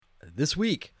This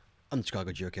week on the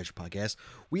Chicago Geocacher Podcast,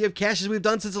 we have caches we've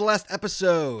done since the last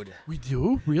episode. We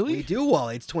do? Really? We do,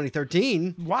 Wally. It's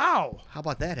 2013. Wow. How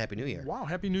about that? Happy New Year. Wow.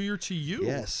 Happy New Year to you.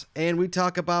 Yes. And we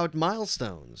talk about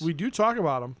milestones. We do talk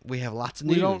about them. We have lots of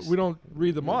news. We don't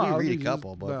read them off. We read a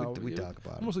couple, but we talk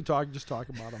about them. Mostly just talk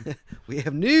about them. We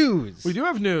have news. We do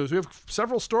have news. We have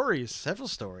several stories. Several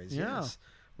stories, Yeah. yes.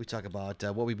 We talk about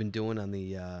what we've been doing on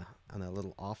the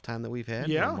little off time that we've had.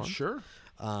 Yeah, sure.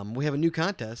 We have a new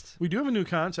contest. We do have a new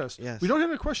contest. Yes. We don't have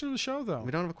a question of the show, though.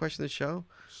 We don't have a question of the show.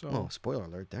 So. Oh, spoiler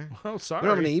alert there. Oh, sorry. We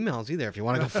don't have any emails either if you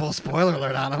want to go full spoiler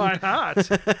alert on them. Why not?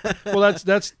 Well, that's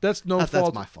no fault.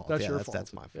 That's my fault. That's yeah, your that's, fault.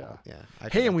 That's my fault. Yeah.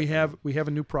 Hey, and we have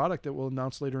a new product that we'll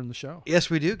announce later in the show. Yes,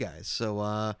 we do, guys.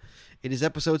 So it is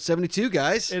episode 72,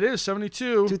 guys. It is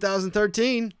 72.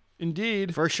 2013.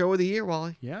 Indeed. First show of the year,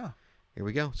 Wally. Yeah. Here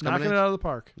we go. It's Knocking in. it out of the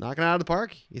park. Knocking it out of the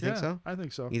park? You think so? I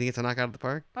think so. You think it's a knock out of the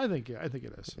park? I think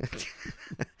it is.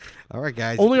 All right,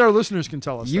 guys. Only our listeners can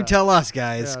tell us You that. tell us,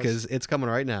 guys, Yes. because it's coming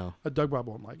right now. Doug Bob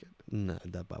won't like it. No,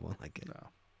 that Bob won't like it.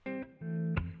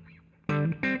 No.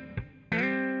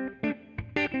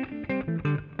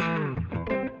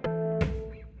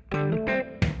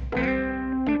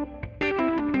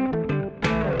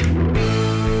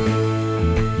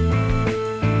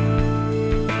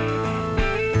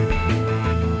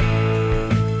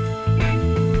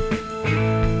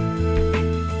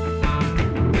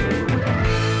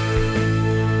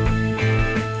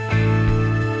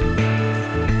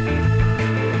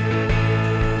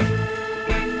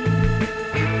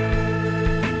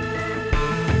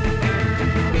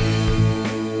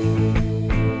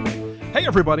 Hey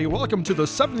everybody, welcome to the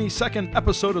 72nd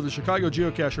episode of the Chicago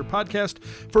Geocacher Podcast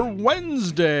for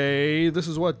Wednesday. This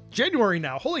is January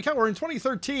now. Holy cow, we're in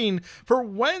 2013 for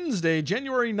Wednesday,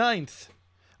 January 9th.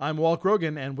 I'm Walt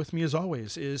Grogan, and with me as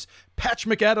always is Patch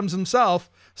McAdams himself,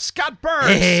 Scott Burns.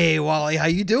 Hey, Wally, how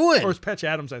you doing? Or it's Patch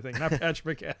Adams, I think, not Patch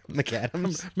McAdams.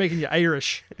 McAdams. I'm making you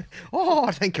Irish.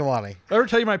 Oh, thank you, Wally. Did I ever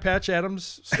tell you my Patch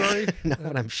Adams story? No,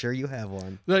 but I'm sure you have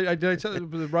one. Did I tell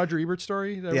the Roger Ebert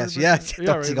story? Yes.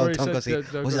 Don't Don't go see.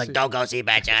 Was he like, don't go see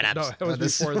Patch Adams? No, that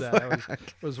was before that.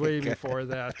 It was way before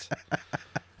that.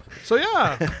 So,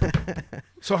 yeah.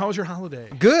 So, how was your holiday?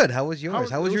 Good. How was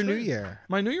yours? How was it your was New great. Year?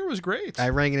 My New Year was great. I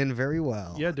rang it in very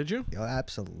well. Yeah, did you? Oh,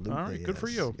 absolutely. All right, good for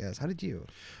you. Yes. How did you?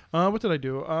 What did I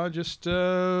do? I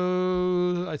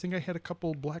think I had a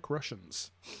couple Black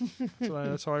Russians. So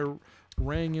that's how I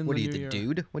rang in What the are you, New the Year.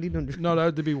 dude? What are you doing? No,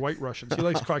 that would be White Russians. He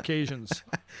likes Caucasians.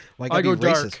 Why I go be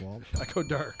dark. racist, Walt? I go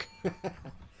dark.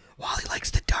 Wally likes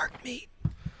the dark meat.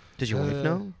 Does your wife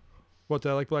know? What, do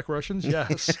I like Black Russians?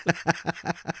 Yes.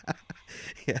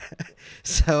 Yeah.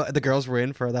 So the girls were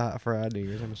in for New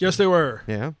Year's. I'm Yes, they were.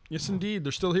 Yeah. Yes, indeed.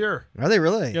 They're still here. Are they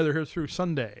really? Yeah, they're here through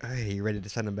Sunday. Hey, you ready to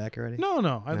send them back already?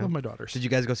 No. I love my daughters. Did you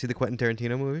guys go see the Quentin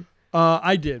Tarantino movie?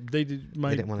 I did. They did.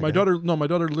 My didn't wanna my go? daughter. No, my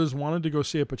daughter Liz wanted to go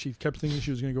see it, but she kept thinking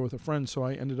she was going to go with a friend. So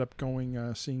I ended up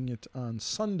going seeing it on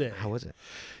Sunday. How was it?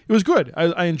 It was good.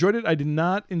 I enjoyed it. I did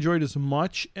not enjoy it as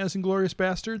much as Inglourious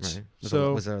Bastards. Right.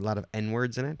 Was there a lot of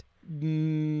N-words in it?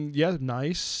 Yeah,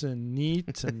 nice and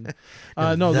neat and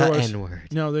No, there the was N-word.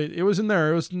 no. It was in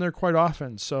there. It was in there quite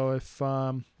often. So if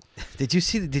Did you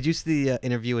see the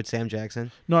interview with Sam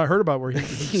Jackson? no, I heard about where he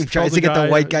He told tries to get guy-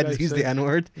 the white guy yeah, to he use said- the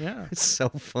N-word. Yeah, It's so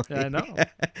funny. Yeah, I know.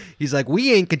 He's like,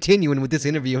 we ain't continuing with this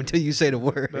interview until you say the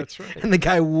word. That's right. And the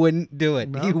guy wouldn't do it.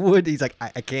 No. He would. He's like,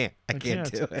 I can't. I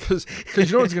can't do it. Because you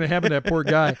know what's going to happen to that poor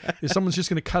guy is someo's just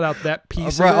going to cut out that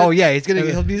piece. Right. Of it. Oh yeah, his And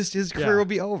his career yeah, will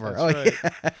be over. that's Oh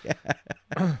right. yeah.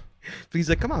 But he's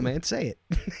like, come on, man, say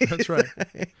it. That's right.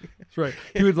 That's right.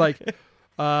 He would like,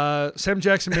 Sam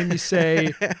Jackson made me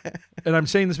say, and I'm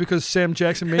saying this because Sam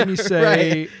Jackson made me say.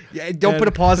 Right. Yeah, don't put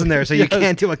a pause in there so you Yes,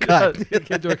 can't do a cut. yes, you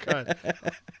can't do a cut.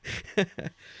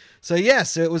 So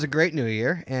yes, it was a great New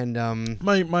Year, and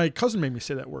My cousin made me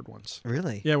say that word once.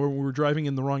 really, Yeah, when we were driving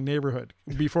in the wrong neighborhood.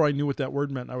 Before I knew what that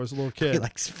word meant, I was a little he kid.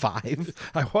 likes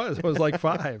 5. I was like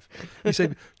 5. He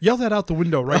said, "Yell that out the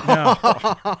window right now."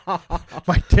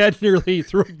 My dad nearly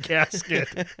threw a gasket.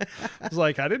 I was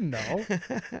like, I didn't know.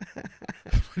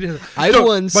 I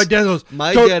once- My dad goes,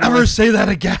 my "Don't dad ever once- say that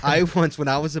again." I once, when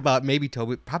I was about maybe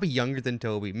Toby, probably younger than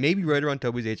Toby, maybe right around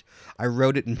Toby's age, I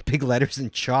wrote it in big letters in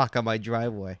chalk on my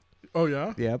driveway. Oh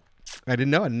yeah. Yep. I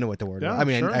didn't know what the word Yeah, was. I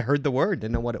mean, sure. I heard the word,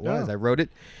 didn't know what it was. Yeah. I wrote it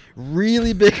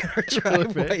really big on our Really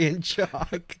big. driveway in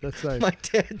chalk. That's nice. My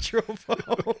dad drove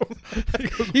home. He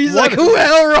goes, He's "What?" like, who the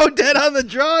hell wrote that on the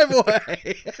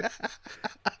driveway?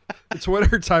 It's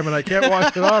winter time and I can't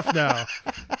wash it off now.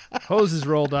 Hose is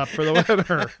rolled up for the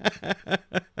winter.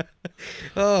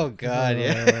 Oh God,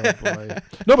 yeah. Oh boy.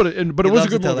 No, but it He was loves a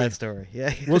good to tell movie. that story. Yeah.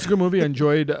 It was a good movie. I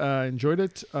enjoyed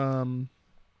it. Although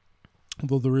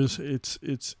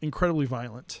it's incredibly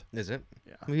violent. Is it?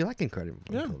 Yeah. Well, you like Incredible.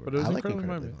 Yeah, but it was I like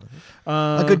incredibly Incredible.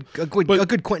 violent. A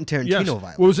good Quentin Tarantino Yes.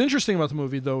 violence. What was interesting about the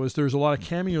movie, though, is there's a lot of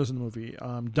cameos in the movie.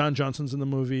 Don Johnson's in the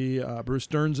movie. Bruce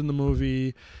Dern's in the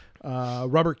movie.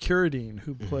 Robert Carradine,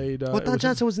 who played. Well, Don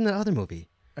Johnson was in that other movie.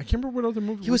 I can't remember what other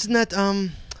movie. He was in that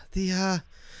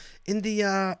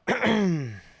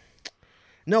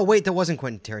No, wait, that wasn't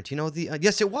Quentin Tarantino.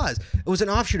 Yes, it was. It was an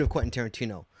offshoot of Quentin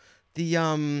Tarantino.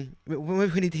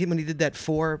 When he did that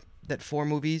four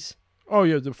movies. Oh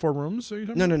yeah, the Four Rooms. Are you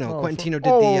talking No. about? Quentin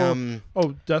Tarantino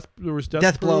did Death. There was Death.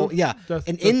 Death Blow. Proof, Yeah, Death,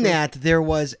 and Death in Proof. that there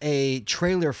was a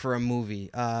trailer for a movie.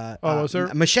 Was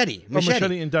there? Machete?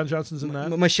 Machete and Don Johnson's in that.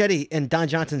 Machete and Don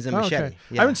Johnson's in Oh, Machete. okay.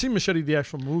 Yeah. I haven't seen Machete the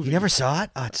actual movie. You never saw it?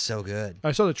 Oh, it's so good.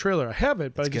 I saw the trailer. I have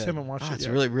it, but It's I just good. haven't watched it It's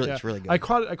yet. really Yeah. it's really good. I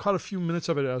caught a few minutes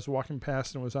of it as I was walking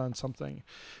past and it was on something.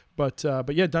 But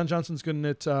yeah, Don Johnson's good in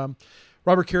it.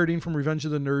 Robert Carradine from Revenge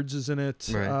of the Nerds is in it.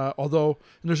 Right. Although,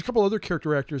 and there's a couple other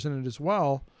character actors in it as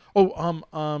well.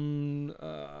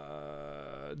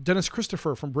 Dennis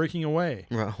Christopher from Breaking Away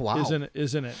Wow.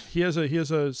 is in it. He has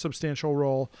a substantial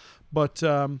role, but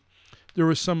there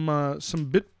was some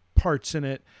bit parts in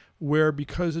it where,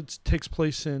 because it takes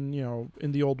place in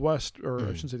the Old West, or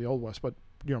I shouldn't say the Old West, but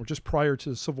just prior to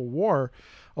the Civil War,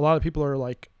 a lot of people are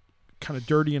like kind of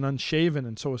dirty and unshaven,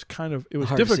 and so it was Hard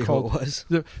difficult. to see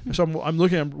who it was. So I'm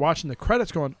watching the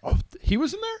credits, going, "Oh, he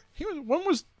was in there. When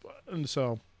was?" And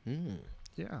so,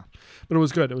 yeah, but it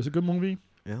was good. It was a good movie.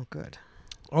 Yeah, good.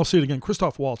 I'll see it again.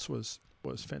 Christoph Waltz was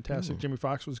fantastic. Jimmy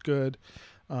Fox was good.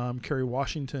 Kerry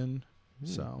Washington.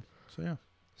 So yeah.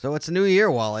 So it's a new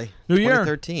year, Wally. New year.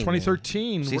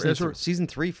 2013. 2013. Season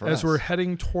 3 for us. As we're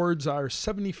heading towards our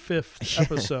 75th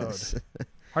episode.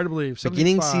 Hard to believe.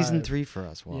 Beginning 75. season 3 for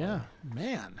us, Wally. Yeah,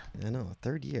 man. I know,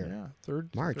 third year. Yeah,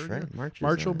 third. March, third right? year.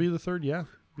 March Will be the third. Yeah,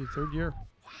 be the third year.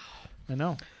 Wow. I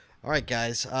know. All right,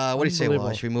 guys. What do you say,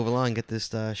 Wally? Should we move along and get this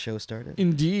show started?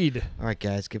 Indeed. All right,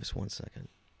 guys. Give us 1 second.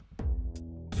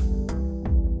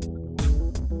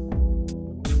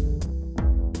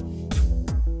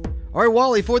 All right,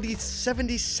 Wally, for the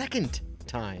 72nd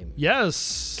time.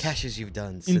 Yes. Caches you've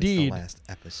done since Indeed. the last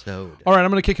episode. All right,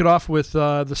 I'm going to kick it off with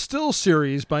the Still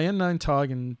series by N9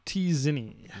 Tog and T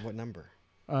Zinni. What number?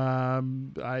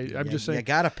 I'm just saying. You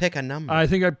got to pick a number. I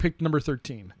think I picked number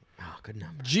 13. Oh, good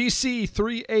number.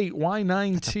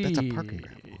 GC38Y9T. That's a parking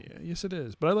gravel. Yes, it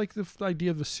is. But I like the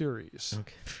idea of the series.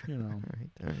 Okay. All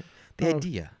right. The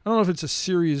idea. I don't know if it's a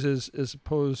series as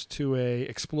opposed to a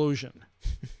explosion.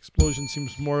 Explosion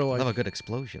seems more like. Love a good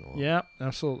explosion. Wally. Yeah,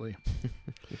 absolutely.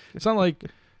 It's not like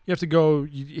you have to go.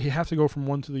 You have to go from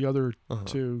one to the other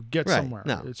to get somewhere.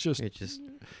 No, it's just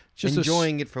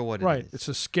enjoying it for what it is. Right. It's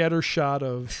a scatter shot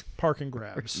of park and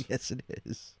grabs. Yes, it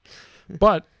is.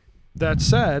 But that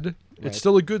said, it's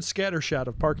still a good scatter shot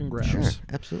of park and grabs. Sure,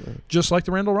 absolutely. Just like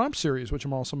the Randall Romp series, which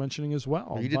I'm also mentioning as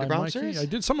well. You did the Romp series? I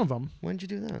did some of them. When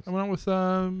did you do that? I went out with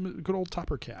good old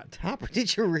Topper Cat. Topper?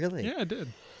 Did you really? Yeah, I did.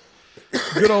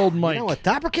 Good old Mike. You know, a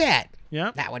Topper Cat.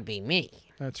 Yeah. That would be me.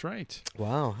 That's right.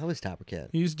 Wow. How is Topper Cat?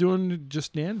 He's doing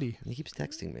just dandy. He keeps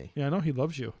texting me. Yeah, I know. He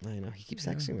loves you. I know. He keeps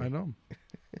texting me. I know.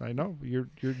 I know. You're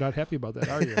not happy about that,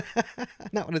 are you?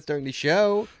 Not when it's during the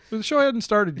show. The show hadn't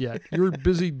started yet. You're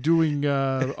busy doing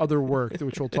other work,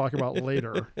 which we'll talk about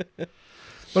later. But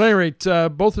at any rate,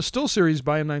 both the Still series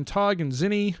by N9 Tog and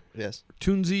Zinni. Yes.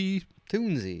 Tinsey.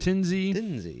 Silent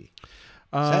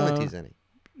Zinni.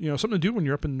 Something to do when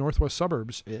you're up in the northwest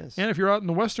suburbs. Yes. And if you're out in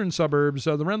the western suburbs,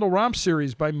 the Randall Romp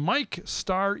series by Mike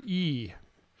Star E.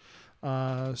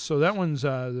 So that one's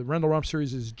the Randall Romp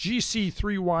series is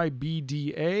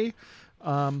GC3YBDA.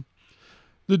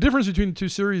 The difference between the two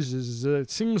series is that it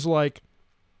seems like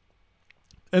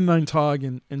N9 Tog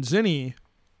and Zinni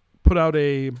put out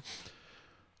a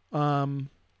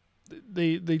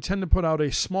they tend to put out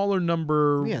a smaller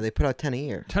number. Yeah, they put out 10 a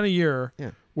year. 10 a year.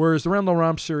 Yeah. Whereas the Randall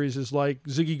Romp series is like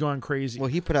Ziggy Gone Crazy. Well,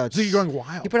 he put out Ziggy Gone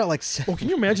Wild. He put out like. Well, can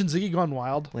you imagine Ziggy Gone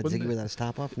Wild? What, Ziggy without his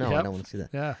top off? No, Yep. I don't want to see that.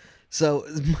 Yeah. So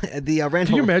the Randall.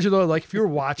 Can you imagine though, like if you were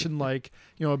watching like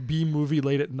a B movie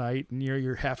late at night and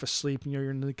you're half asleep and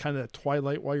you're in the kind of that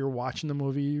twilight while you're watching the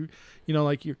movie,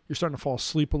 like you're starting to fall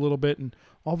asleep a little bit, and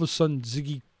all of a sudden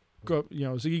Ziggy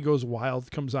Goes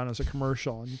Wild comes on as a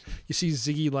commercial, and you see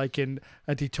Ziggy like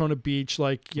at Daytona Beach,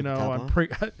 like on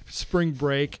spring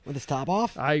break with his top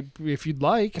off. If you'd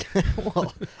like.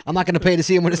 Well, I'm not going to pay to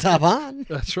see him with his top on.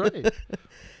 That's right.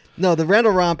 No, the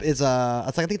Randall Romp is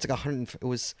I think it's like 100. It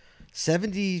was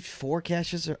 74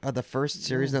 caches are the first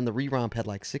series, and then the re-romp had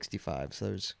like 65. So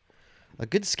there's a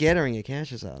good scattering of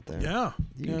caches out there. Yeah.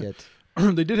 You can get.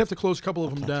 They did have to close a couple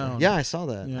of them down. Yeah, I saw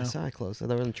that. Yeah. I saw it closed.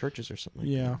 They were in churches or something.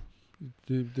 Like Yeah.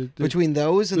 Between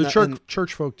those and the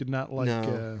church folk did not like.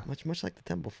 No, much like the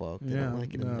temple folk. They don't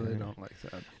like it. No, they don't like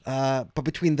that. But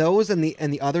between those and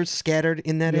the others scattered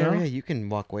in that Yeah. area, you can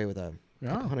walk away with a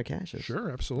couple hundred caches.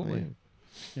 Sure, absolutely.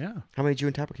 Yeah. How many did you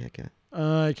and Topper Cat get?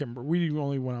 I can't remember. We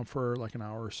only went out for like an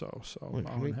hour or so.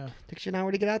 Takes you an hour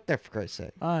to get out there, for Christ's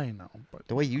sake. I know, but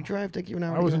The way you drive took you an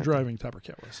hour. I to wasn't get out driving. Topper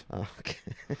Cat was. there. Oh, okay.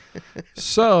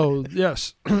 So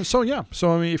yes, so yeah,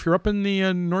 so I mean, if you're up in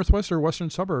the northwest or western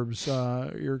suburbs,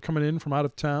 you're coming in from out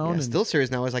of town. Yeah, and Still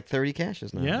Series now is like 30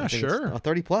 caches now. Yeah, I think sure.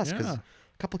 30 plus because Yeah.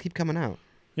 a couple keep coming out.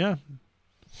 Yeah,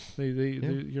 they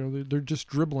they're just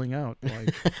dribbling out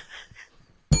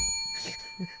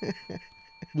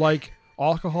like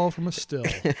alcohol from a still.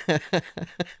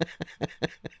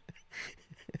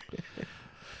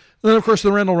 Then of course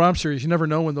the Randall Romp series. You never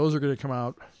know when those are going to come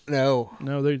out. No.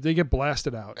 No, they get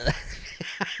blasted out.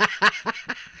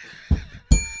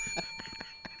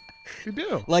 You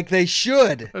do. Like they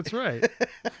should. That's right.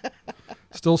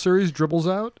 Still series dribbles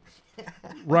out.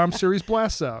 Romp series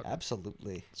blasts out.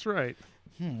 Absolutely. That's right.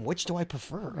 Which do I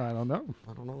prefer? I don't know.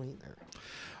 I don't know either.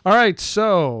 All right,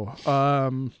 so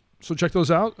so check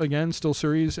those out again. Still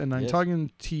series and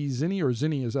Ninetagen T Zinni, or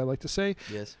Zinni as I like to say.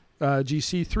 Yes.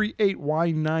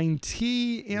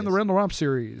 GC38Y9T and the Randall Romp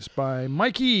series by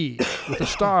Mikey with a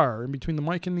star in between the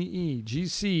Mike and the E.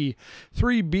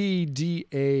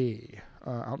 GC3BDA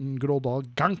out in good old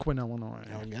Algonquin, Illinois.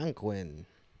 Algonquin.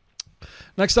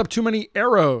 Next up, Too Many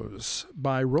Arrows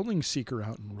by Rolling Seeker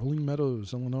out in Rolling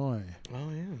Meadows, Illinois.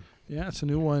 Oh yeah. Yeah, it's a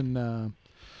new one.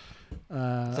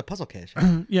 It's a puzzle cache.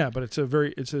 Yeah, but it's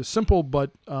a simple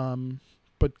but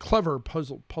clever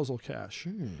puzzle cache.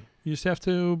 You just have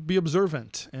to be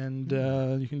observant, and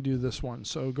you can do this one.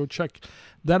 So go check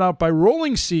that out by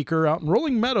Rolling Seeker out in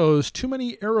Rolling Meadows. Too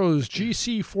Many Arrows,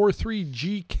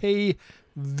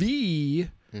 GC43GKV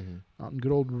out in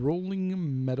good old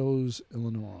Rolling Meadows,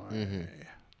 Illinois.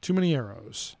 Too Many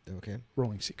Arrows. Okay.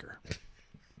 Rolling Seeker.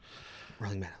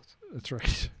 Rolling Meadows. That's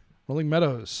right. Rolling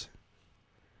Meadows.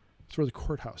 That's where the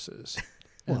courthouse is.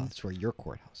 Well, that's where your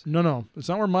courthouse is. No, it's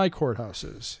not where my courthouse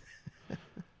is.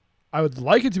 I would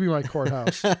like it to be my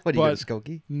courthouse. What, do you go to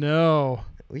Skokie? No.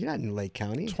 Well, you're not in Lake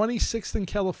County. 26th in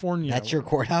California. That's your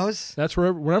courthouse? That's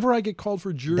whenever I get called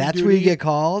for jury That's duty, where you get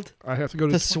called? I have to go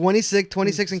to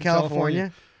 26 in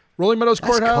California? Rolling Meadows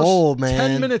Courthouse. Cold, man.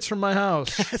 10 minutes from my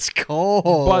house. That's cold.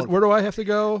 But where do I have to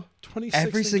go? 26th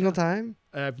Every single time?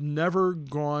 I've never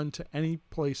gone to any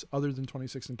place other than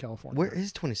 26th in California. Where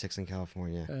is 26 in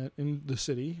California? In the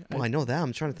city. Well, I know that.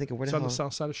 I'm trying to think of where It's the on hell. the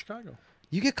south side of Chicago.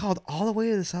 You get called all the way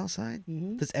to the south side?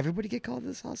 Mm-hmm. Does everybody get called to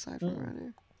the south side from around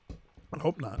here? I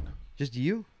hope not. Just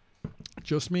you?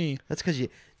 Just me. That's because you.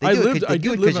 I They lived- do I it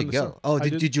did because live you on the go. south- Oh, I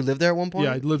did you live there at one point?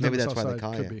 Yeah, I lived Maybe on the that's south why they side.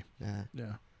 call Could you. be. Yeah.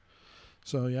 Yeah.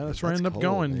 So yeah, that's where I That's ended up cold,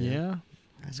 going. man. Yeah.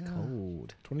 That's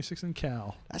cold. 26 in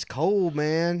Cal. That's cold,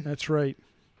 man. That's right.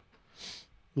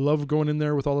 Love going in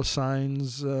there with all the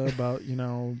signs about,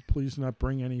 please do not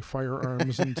bring any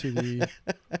firearms into the...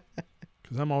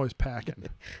 Because I'm always packing.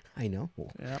 I know.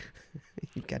 Yeah.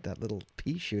 You've got that little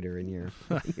pea shooter in your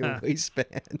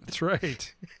waistband. That's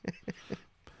right.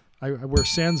 I wear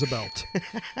Sansa belt.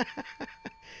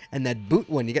 And that boot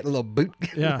one, you get a little boot,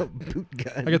 Yeah. little boot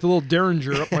gun. I got the little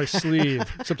Derringer up my sleeve,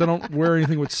 except I don't wear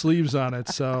anything with sleeves on it,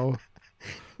 so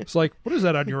it's like, what is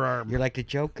that on your arm? You're like the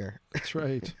Joker. That's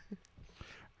right.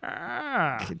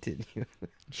 Ah, Continue.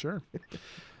 sure.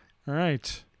 All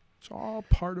right. It's all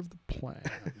part of the plan.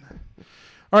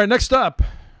 All right, next up,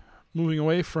 moving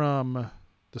away from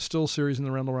the Still series and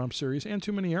the Randall Romp series and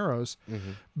Too Many Arrows,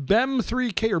 BEM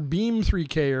 3K or Beam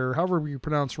 3K, or however you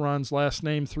pronounce Ron's last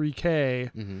name,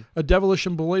 3K, a devilish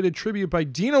and belated tribute by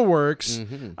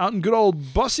DinoWorks out in good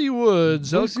old Bussy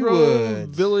Woods, Elk Bussy Grove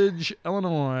Woods. Village,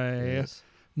 Illinois. Yes.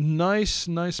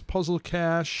 Nice puzzle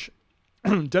cache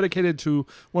dedicated to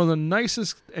one of the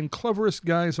nicest and cleverest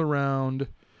guys around,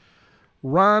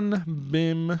 Ron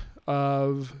Bim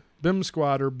of Bim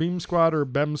Squad or Beam Squad or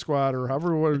Bem Squad or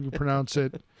however you pronounce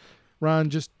it. Ron,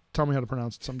 just tell me how to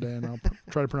pronounce it someday and I'll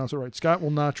try to pronounce it right. Scott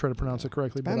will not try to pronounce it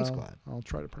correctly, but Bem Squad. I'll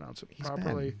try to pronounce it He's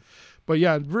properly. Bem. But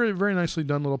yeah, very, very nicely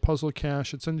done little puzzle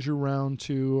cache. It sends you around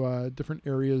to different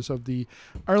areas of the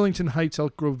Arlington Heights,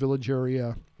 Elk Grove Village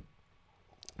area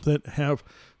that have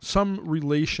some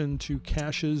relation to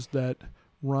caches that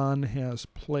Ron has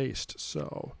placed.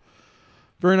 So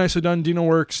very nicely done,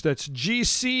 DinoWorks. That's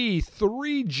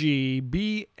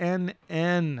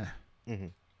GC3GBNN.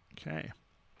 Okay.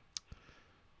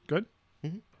 Good?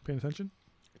 Mm-hmm. Paying attention?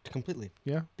 Completely.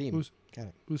 Yeah? Beam. Got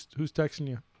it. Who's texting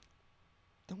you?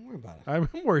 Don't worry about it. I'm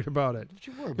worried about it. Don't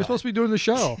you worry You're about supposed to be doing the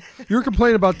show. You were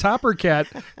complaining about Topper Cat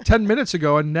 10 minutes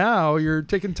ago, and now you're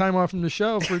taking time off from the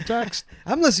show for a text.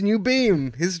 I'm listening to you,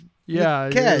 Beam. His Yeah.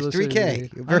 cash, you're listening to 3K.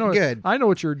 me. Very good. I know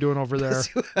what you're doing over there.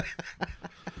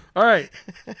 All right.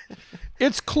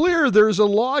 It's clear there's a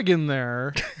log in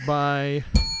there by...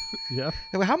 Yeah.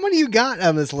 How many you got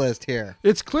on this list here?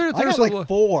 It's clear that I there's got like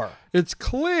 4. It's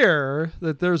clear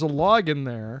that there's a log in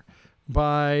there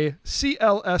by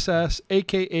CLSS,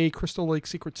 a.k.a. Crystal Lake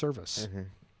Secret Service.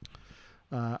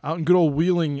 Mm-hmm. Out in good old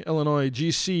Wheeling, Illinois,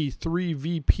 GC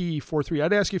 3VP43.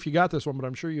 I'd ask you if you got this one, but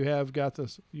I'm sure you have got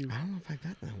this. I don't know if I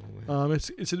got that one.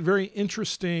 It's a very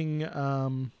interesting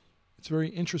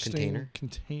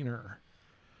container.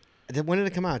 When did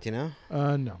it come out, do you know?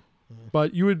 No.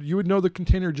 But you would know the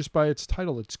container just by its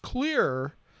title. It's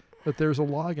clear that there's a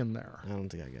log in there. I don't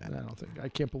think I got it. I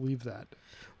can't believe that.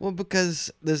 Well,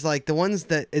 because there's like the ones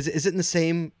that is it in the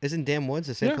same? Is it in Damn Woods,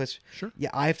 the same place? Sure. Yeah,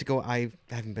 I have to go. I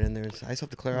haven't been in there. I still have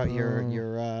to clear out your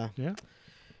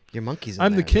monkeys.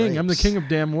 I'm the king. Right? I'm the king of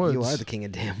Damn Woods. You are the king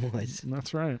of Damn Woods.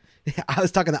 That's right. I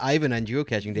was talking to Ivan on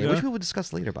geocaching day, Yeah. which we will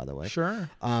discuss later, by the way. Sure.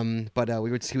 But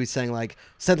he was saying like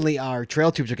suddenly our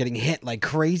trail tubes are getting hit like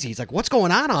crazy. He's like, "What's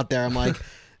going on out there?" I'm like.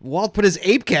 Walt put his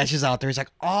ape caches out there. He's like,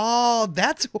 "Oh,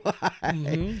 that's why."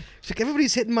 Mm-hmm. She's like,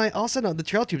 everybody's hitting my. All of a sudden, the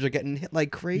trail tubes are getting hit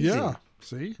like crazy. Yeah.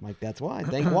 See? I'm like, that's why.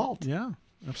 Thank Walt. Yeah.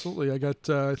 Absolutely. I got,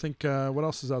 I think, what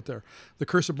else is out there? The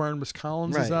Curse of Barnabas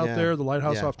Collins is Right, out yeah. there. The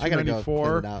Lighthouse Yeah. off I gotta go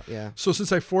 294. clean it out, yeah. So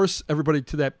since I force everybody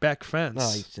to that back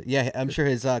fence. Oh, yeah. I'm sure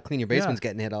his clean your basement's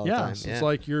getting hit all the time. So Yeah. it's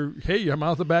like I'm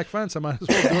out the back fence. I might as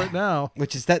well do it now.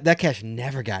 Which is that cache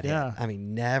never got Yeah. hit. I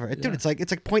mean, never. Dude, Yeah. it's like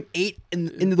 0.8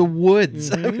 into the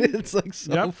woods. Mm-hmm. I mean, it's like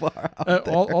so Yep. far out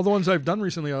there. All the ones I've done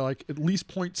recently are like at least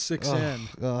 0.6 in.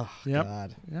 Oh, Yep.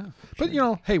 God. Yeah. But,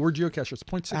 hey, we're geocachers.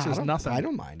 0.6 is nothing. I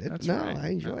don't mind it. That's no, right.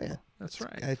 I enjoy it. That's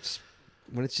right. It's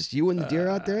when it's just you and the deer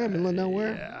out there in the middle of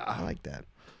nowhere. Yeah. I like that.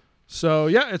 So,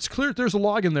 yeah, it's clear that there's a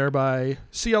log in there by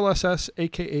CLSS,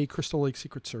 a.k.a. Crystal Lake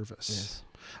Secret Service. Yes.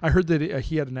 I heard that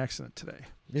he had an accident today.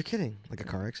 You're kidding? Like a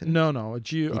car accident? No.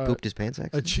 He pooped his pants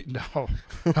accident? No.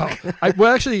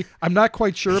 Actually, I'm not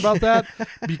quite sure about that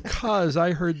because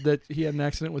I heard that he had an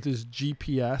accident with his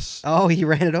GPS. Oh, he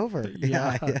ran it over.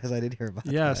 Yeah. Yes, I did hear about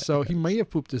that. Yeah, so he may have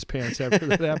pooped his pants after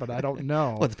that, but I don't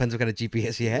know. Well, it depends what kind of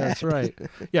GPS you had. That's right.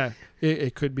 Yeah,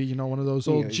 it could be, one of those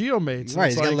old Geomates. Right,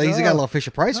 he's got a little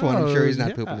Fisher Price one. I'm sure he's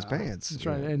not pooping his yeah. pants. That's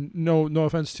right. And no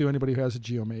offense to anybody who has a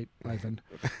Geomate, Ivan.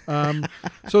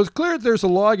 So it's clear that there's a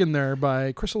log in there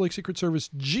by Crystal Lake Secret Service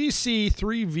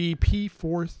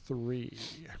GC3VP43.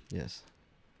 Yes.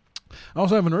 I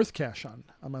also have an Earth cache on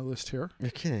my list here.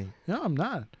 You're kidding. No, I'm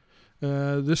not.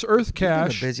 This Earth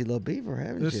cache. You've been a busy little beaver,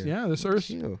 haven't you? Yeah, this Look at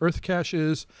you. Earth cache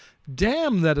is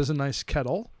Damn, That Is a Nice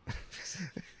Kettle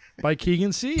by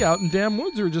Keegan C. out in Damn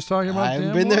Woods. We were just talking about I haven't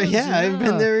Damn been there. Woods. Yeah, I haven't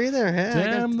been there either. Yeah,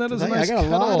 Damn, that is a nice I got a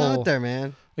lot kettle. out there,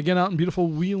 man. Again, out in beautiful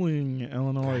Wheeling,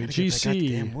 Illinois. I got GC.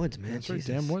 Damn Woods, man. That's right,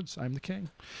 Jesus. Damn Woods. I'm the king.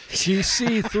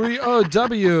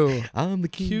 GC30W I'm the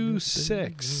king.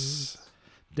 Q6.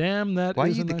 Damn, that Why are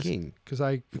is you a the nice, king? Because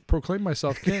I proclaim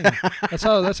myself king. That's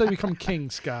how you become king,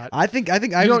 Scott. I think I've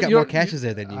got more caches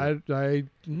there than you. I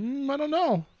don't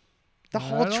know. The I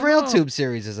whole don't Trail know. Tube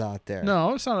series is out there.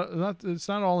 No, it's not. It's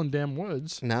not all in Damn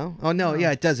Woods. No? Oh no,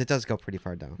 yeah, it does. It does go pretty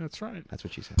far down. That's right. That's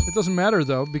what she said. It doesn't matter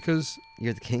though because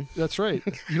You're the king. that's right.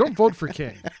 You don't vote for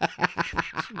king.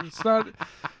 It's not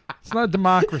a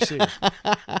democracy.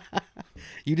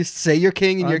 You just say you're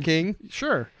king and you're king.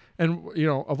 Sure. And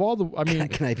of all the, I mean,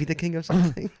 Can I be the king of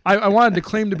something? I wanted to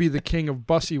claim to be the king of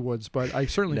Bussy Woods, but I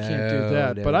certainly can't do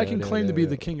that. No, but I can no, claim to be no.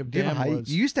 the king of Do you have a Damn hide?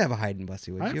 Woods. You used to have a hide in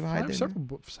Bussy Woods. I Do you have a have hide there?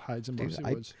 several hides in Dude, Bussy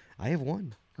Woods. I have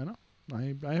one. I know.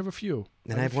 I have a few.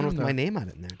 And I have one with there. my name on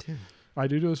it in there too. I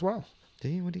do as well. Do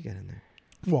you? What do you got in there?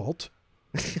 Walt.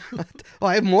 Oh,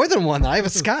 I have more than one. I have a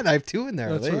Scott. I have 2 in there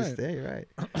That's at least. right. Yeah, you're right.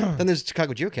 Then there's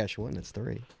Chicago Geocache one. That's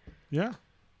 3. Yeah.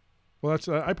 Well, that's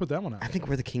I put that one out. I think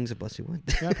we're the kings of Bussy Woods.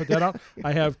 Yeah, I put that out.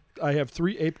 I have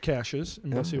 3 ape caches in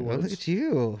Bussy Oh, Woods. look at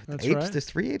you. That's apes. right. There's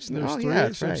 3 apes in there. There's Oh, 3 yeah,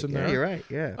 apes that's right. in Yeah, there. you're right.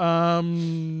 Yeah.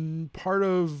 Part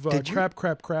of Did you-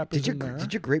 crap is Did in there.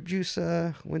 your grape juice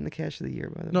win the cache of the year?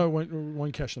 By the way? No,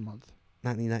 one cache a month.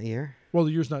 Not in that year. Well,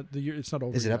 the year's not it's not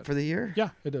over. Is it yet. up for the year? Yeah,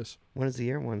 it is. When is the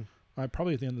year one?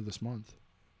 Probably at the end of this month.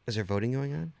 Is there voting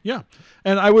going on? Yeah,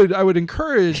 and I would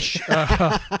encourage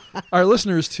our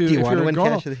listeners to Do you if want to you're a win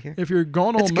Gonal, cache of the year? if you're a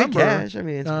Gonal It's a good member, cache. I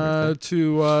mean, it's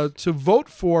worth it. to vote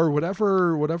for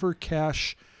whatever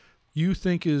cache you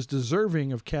think is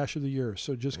deserving of Cash of the Year.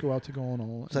 So just go out to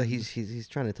Gonal. So he's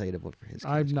trying to tell you to vote for his.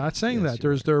 I'm cash. not saying Yes, that.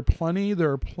 you're There are plenty. I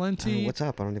don't plenty. know what's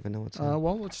up? I don't even know what's up.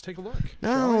 Well, let's take a look.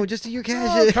 No, just do your Oh,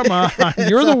 cash. come on.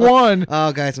 You're the one.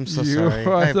 Oh, guys, I'm so You sorry.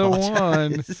 are I the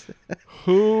apologize. one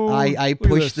who. I Look at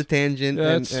pushed the this. tangent.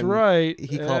 That's and right.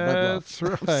 He called my bluff.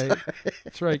 That's right.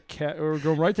 That's right. We're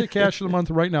going right to Cash of the Month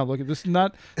right now. Look at this.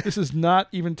 This is not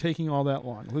even taking all that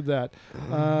long. Look at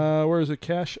that. Where is it?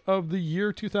 Cash of the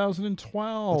Year 2012.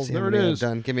 Let's see how There it many I've is.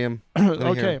 done. Give me him. Let me hear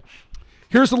Okay. 'em.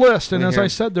 Here's the list, and Let me as hear I 'em.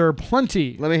 said, there are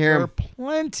plenty. Let me hear There 'em. are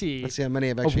plenty Let's see how many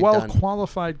I've of actually done.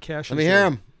 well-qualified cashes. Let me hear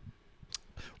him.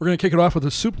 We're going to kick it off with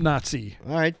a Soup Nazi.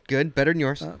 All right, good. Better than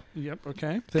yours. Yep.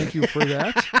 Okay. Thank you for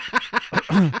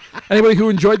that. Anybody who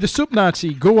enjoyed the Soup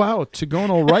Nazi, go out to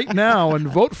Gonal right now and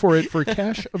vote for it for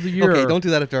Cash of the Year. Okay, don't do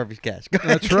that after Harvey's cash. Go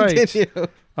ahead, That's right. continue.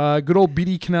 Good old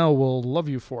BD Cannell will love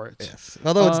you for it. Yes.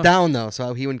 Although it's down though,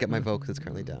 so he wouldn't get my vote because it's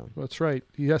currently down. That's right.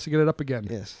 He has to get it up again.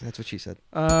 Yes, that's what she said.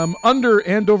 Under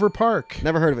Andover Park.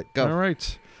 Never heard of it. Go. All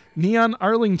right. Neon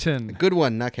Arlington. Good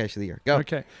one, not cash of the year. Go.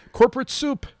 Okay. Corporate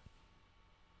Soup.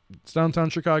 It's downtown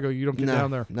Chicago. You don't get No,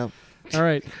 down there. no. All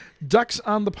right. Ducks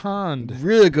on the Pond.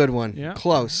 Really good one. Yeah.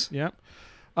 Close. Yep.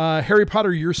 Harry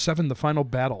Potter Year 7, The Final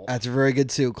Battle. That's very good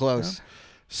too. Close.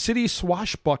 City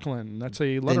Swashbuckling. That's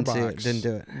a letterbox. Didn't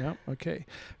do it. Yep. Okay.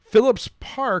 Phillips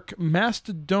Park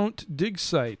Mastodont Dig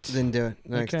Site. Didn't do it.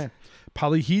 Next. Okay.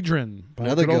 Polyhedron. by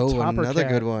Another good old good one. Topper Another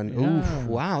Cat. good one. Yeah. Ooh,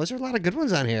 wow. There's a lot of good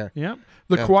ones on here. Yep.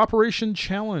 The Go. Cooperation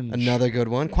Challenge. Another good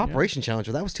one. Cooperation Challenge.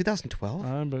 Well, that was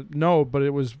 2012. But it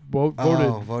was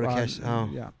voted. voted cash. Oh.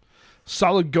 Yeah.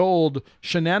 Solid Gold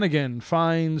Shenanigan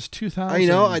finds 2,000. You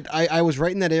know, I was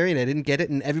right in that area and I didn't get it,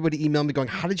 and everybody emailed me going,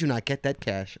 "How did you not get that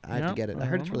cash?" I have to get it. I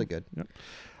heard it's really good. Yep.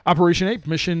 Operation 8,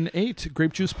 Mission 8,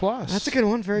 Grape Juice Plus. That's a good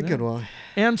one. Very good one.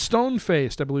 And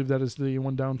Stonefaced. I believe that is the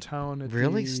one downtown. At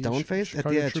Really, the Stonefaced at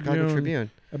the Chicago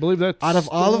Tribune. I believe that's Out of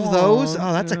all of the those,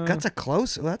 one. that's a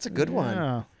close. Oh, that's a good one.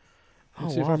 Yeah. Oh,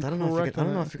 Let's see if wow. I'm I don't know if correct I don't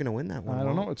on know that. if you're gonna win that one. I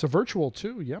don't know. It's a virtual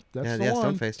too. Yep, that's the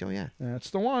one. Stonefaced. Oh yeah,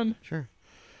 That's the one. sure.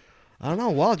 I don't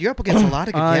know, Walt. You're up against a lot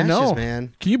of good I caches, know.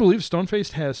 man. Can you believe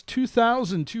Stonefaced has Yeah, it's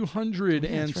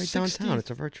right downtown.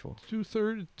 It's a virtual.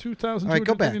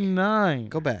 2,239.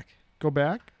 Go back. Go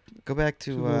back. Go back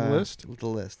to To the list? The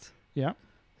list. Yeah.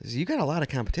 So you got a lot of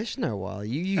competition there, Walt.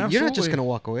 You're not Absolutely. just gonna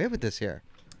walk away with this here.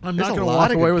 I'm There's not a going to lot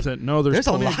walk of away good- with it. No, there's a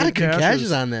plenty lot of good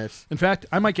caches on this. In fact,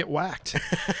 I might get whacked.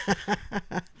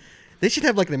 They should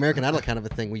have like an American Idol kind of a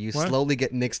thing where you What? slowly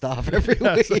get nixed off every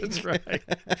Yes, week. that's right.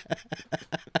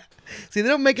 See, they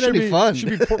don't make it any fun.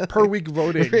 Should be per week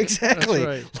voting. Exactly.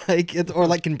 That's right. Like or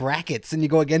like in brackets, and you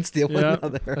go against the one Yeah,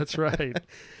 another. that's right.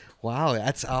 Wow,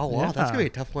 that's that's Yeah. gonna be a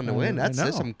tough one to win. I There's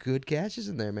know. some good caches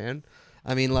in there, man.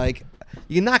 I mean, like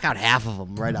you can knock out half of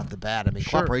them right off the bat. I mean,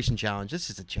 Sure. Cooperation Challenge. This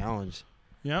is a challenge,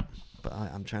 Yep. but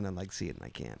I'm trying to like see it and I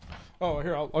can't. Oh,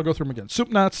 here I'll go through them again. Soup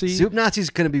Nazi. Soup Nazi's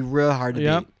gonna be real hard to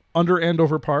Yep. beat. Under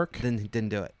Andover Park. Didn't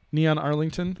do it. Neon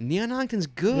Arlington. Neon Arlington's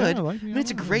good. Yeah, I I like mean, Neon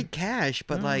it's a great cache,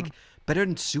 but like better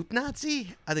than Soup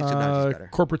Nazi. I think Soup Nazi's better.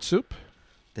 Corporate Soup.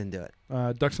 Didn't do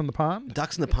it. Ducks on the Pond.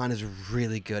 Ducks in the Pond is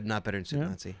really good, not better than Soup Yeah.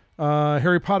 Nazi.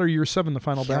 Harry Potter Year 7, The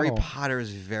Final Harry Battle. Potter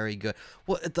is very good.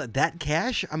 Well, that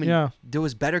cache, I mean, Yeah. there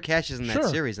was better caches in that Sure.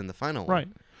 series than the final one. Right.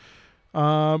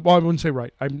 Well, I wouldn't say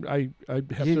right. I have You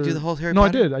didn't to do the whole Harry No,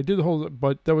 Potter? I did. I did the whole,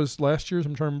 but that was last year's.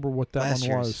 I'm trying to remember what that Last one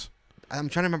year's. was. I'm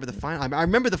trying to remember the final. I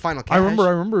remember the final cache. I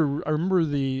remember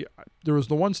there was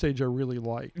the one stage I really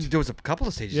liked. There was a couple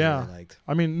of stages Yeah. I really liked.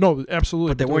 I mean, no,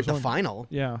 absolutely. But they there weren't was the one- final.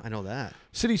 Yeah. I know that.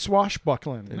 City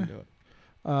Swashbuckling. Didn't do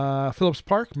it. Phillips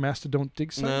Park, Mastodont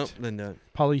Dig Site. No, didn't do it.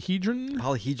 Polyhedron.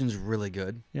 Polyhedron's really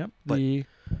good. Yep. but- The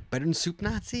Better than Soup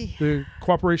Nazi?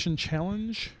 Cooperation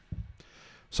Challenge.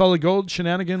 Solid Gold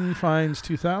Shenanigan finds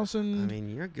 2,000. I mean,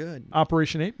 you're good.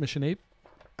 Operation 8, Mission 8.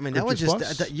 I mean, that was Purchase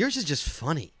just... Plus? yours is just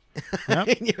funny. Yep. I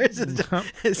mean, yours is Yep.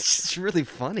 it's just really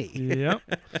funny. Yep.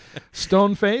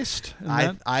 Stone-faced.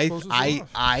 and that closes it off.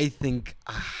 I think...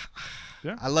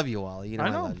 Yeah. I love you, Wally. You know I,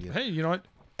 I know. love you. Hey, you know what?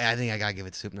 I think I gotta give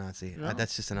it to Soup Nazi. Yeah.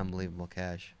 That's just an unbelievable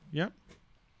cache. Yep.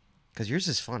 Because yours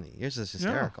is funny. Yours is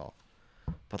hysterical.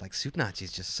 But like Soup Nazi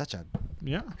is just such a...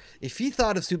 Yeah. If he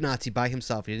thought of Soup Nazi by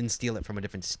himself, he didn't steal it from a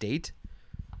different state,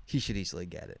 he should easily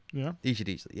get it. Yeah. He should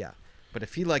easily, yeah. But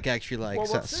if he like actually like Well,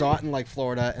 saw, let's saw see. it in like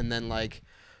Florida and then like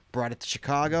brought it to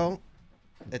Chicago,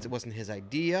 it wasn't his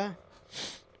idea.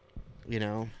 You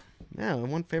know, yeah.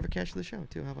 One favorite cache of the show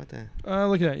too. How about that?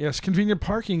 Look at that. Yes. Convenient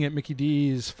parking at Mickey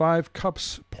D's. 5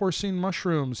 cups porcine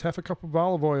mushrooms. Half a cup of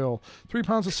olive oil. 3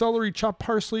 pounds of celery. Chopped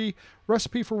parsley.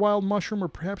 Recipe for wild mushroom, or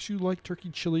perhaps you like turkey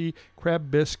chili,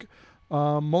 crab bisque,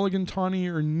 mulligan tawny,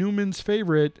 or Newman's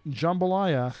favorite,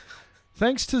 jambalaya.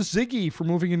 Thanks to Ziggy for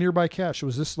moving a nearby cache.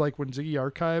 Was this like when Ziggy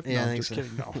archived? Yeah, no, I I'm think just so.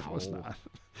 kidding. No, it was not.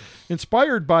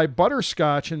 Inspired by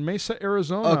Butterscotch in Mesa,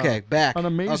 Arizona. Okay, back. An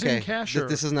amazing okay. cacher.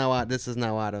 This is now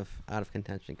out of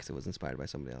contention because it was inspired by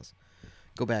somebody else.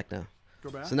 Go back now.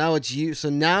 Go back. So now it's you. So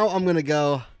now I'm gonna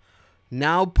go.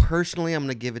 Now personally, I'm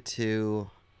gonna give it to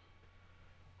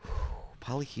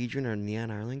Polyhedron or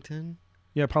Neon Arlington.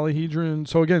 Yeah, Polyhedron.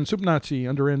 So again, Soup Nazi,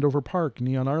 Under Andover Park,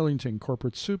 Neon Arlington,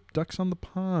 Corporate Soup, Ducks on the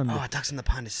Pond. Oh, Ducks in the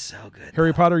Pond is so good.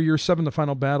 Harry Potter Year 7, The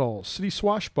Final Battle, City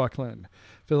Swashbuckling,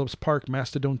 Phillips Park,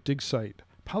 Mastodon Dig Site,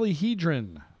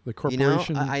 Polyhedron, the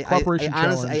Corporation Corporation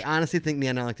Challenge, I honestly think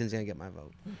Neon Arlington's gonna get my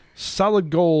vote. Solid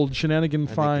Gold, Shenanigan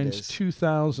think it Finds is.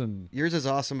 2000, Yours is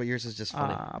awesome, but yours is just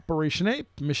funny. Operation Ape,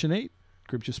 Mission 8,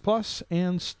 Gripchus Plus,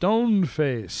 and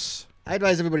Stoneface. I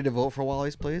advise everybody to vote for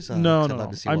Wally's, please. No, I'd no, love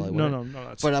no. to see Wally No, win no, it. no.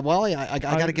 That's But Wally, I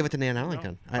got to give it to Neon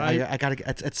Arlington. I got to.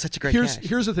 It's such a great cache.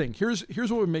 Here's the thing. Here's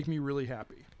what would make me really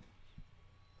happy.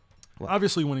 What?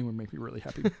 Obviously, winning would make me really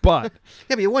happy, but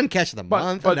Yeah, but you won cache of the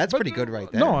month. That's pretty good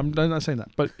right there. No, I'm not saying that.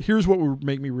 But here's what would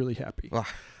make me really happy. Ugh.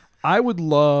 I would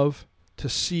love to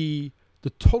see the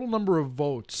total number of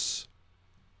votes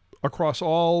across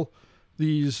all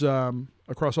these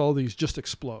just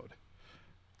explode.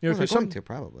 You know, Well, they're 'cause going to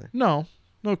probably. no,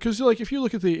 because like if you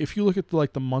look at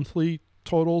the monthly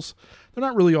totals, they're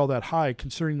not really all that high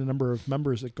considering the number of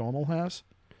members that Gonal has.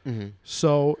 Mm-hmm.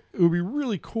 So it would be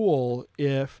really cool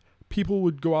if people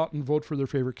would go out and vote for their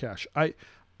favorite cache. I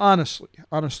honestly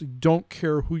don't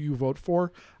care who you vote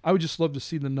for. I would just love to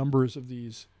see the numbers of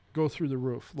these go through the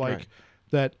roof. Like Right.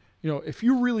 that, if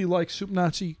you really like Soup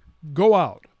Nazi, go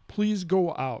out. Please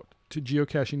go out to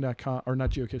geocaching.com or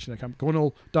not geocaching.com,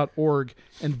 gonal.org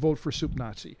and vote for Soup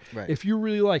Nazi. Right. If you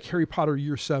really like Harry Potter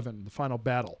Year 7, The Final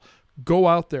Battle, go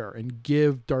out there and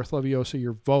give Darth Leviosa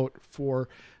your vote for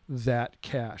that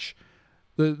cache.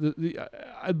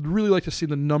 I'd really like to see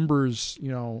the numbers,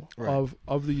 Right.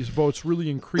 of these votes really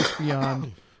increase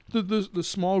beyond the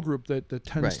small group that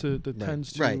tends Right.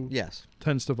 to Right. Yes.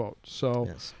 tends to vote. So,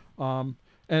 Yes.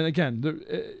 and again,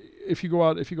 if you go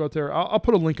out there, I'll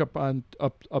put a link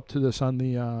up to this on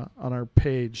the on our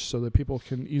page so that people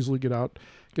can easily get out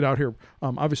here.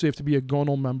 Obviously, you have to be a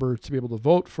Gonal member to be able to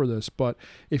vote for this. But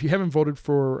if you haven't voted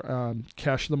for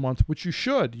Cache of the Month, which you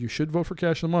should vote for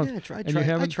Cache of the Month. Yeah,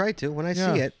 I I try to. When I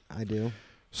Yeah. see it, I do.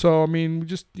 So I mean, we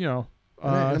just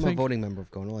And I I'm think, a voting member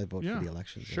of Gonal. I vote Yeah, for the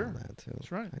elections sure. and all that too.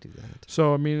 That's right. I do that.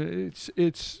 So I mean,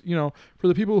 it's for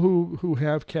the people who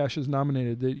have caches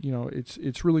nominated, that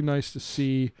it's really nice to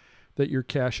see that your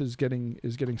cache is getting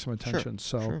some attention.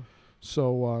 Sure.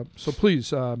 So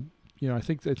please, I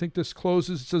think this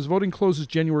closes. It says voting closes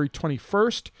January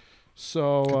 21st.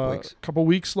 So a couple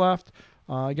weeks left.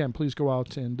 Again, please go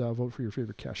out and vote for your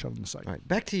favorite cache out on the site. All right,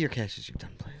 back to your caches you've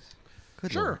done, please.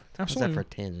 Good Sure, Lord. absolutely. How's that for a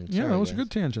tangent? Yeah, Sorry, that was a guys.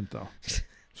 good tangent, though. It's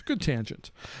a good tangent.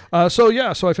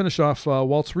 So I finished off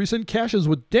Walt's recent caches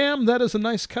with "Damn, That Is a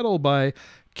Nice Kettle" by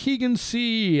Keegan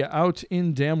C. out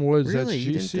in Dam Woods. Really?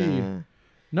 That's You GC. didn't,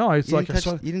 No, it's you like didn't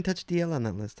touch, you didn't touch DL on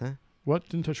that list, huh? what?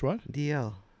 Didn't touch what?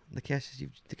 DL. The caches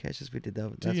we did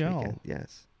last DL. weekend.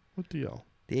 Yes. What DL?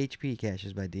 The HP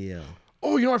caches by DL.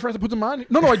 Oh, I forgot to put them on.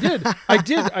 No, I did. I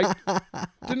did.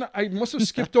 I must have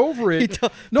skipped over it.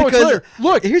 No, it's Because, there.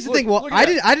 Look. Here's the thing. Well, look at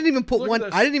I that. didn't even put Look at one.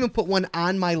 this. I didn't even put one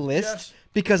on my list Yes.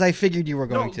 because I figured you were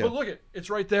going No, to. but look it's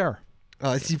right there.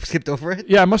 Oh, you skipped over it.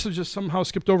 Yeah, I must have just somehow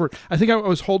skipped over it. I think I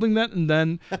was holding that, and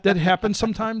then that happens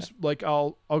sometimes. Like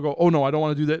I'll go, oh no, I don't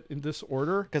want to do that in this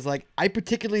order. Because I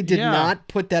particularly did Yeah. not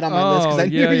put that on my list because I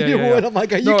knew yeah, you yeah. would. I'm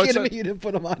like, are you No, it's kidding me? a- You didn't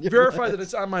put them on your Verify list. that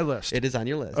it's on my list. It is on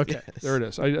your list. Okay, yes. there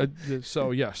it is.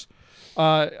 So yes,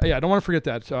 I don't want to forget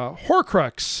that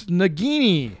Horcrux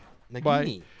Nagini.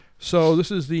 Nagini. So this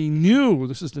is the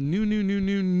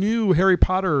new Harry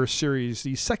Potter series,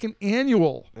 the second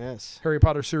annual Yes. Harry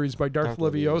Potter series by Darth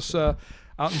Leviosa,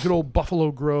 out in good old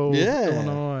Buffalo Grove, Yeah.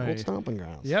 Illinois. Old stomping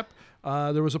grounds. Yep.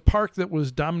 There was a park that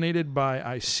was dominated by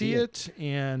I See It,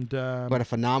 and But a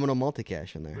phenomenal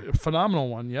multicache in there. a phenomenal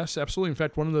one. Yes, absolutely. In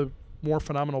fact, one of the more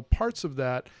phenomenal parts of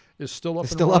that is still up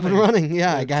It's and still running. up and running.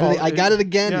 Yeah, I It's got it. called- I got it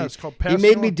again. Yeah, it's called He Passing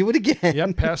made me Along- do it again.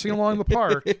 Yep, passing along the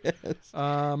park.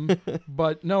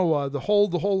 But no, the whole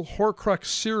Horcrux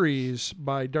series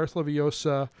by Darth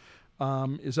Leviosa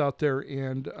is out there,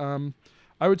 and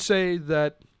I would say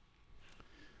that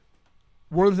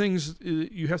one of the things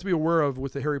you have to be aware of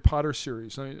with the Harry Potter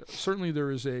series, certainly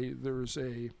there is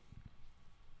a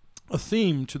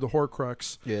theme to the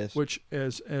Horcrux, Yes. which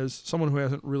as someone who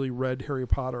hasn't really read Harry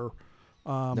Potter.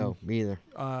 No, me either.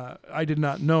 I did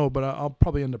not know, but I'll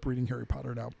probably end up reading Harry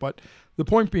Potter now. But the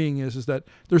point being is that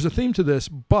there's a theme to this,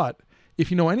 but if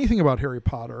you know anything about Harry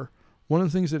Potter, one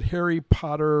of the things that Harry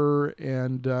Potter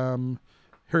and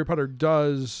Harry Potter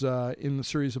does in the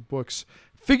series of books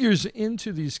figures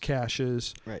into these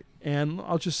caches. Right. And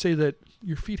I'll just say that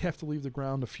your feet have to leave the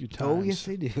ground a few times. Oh, yes,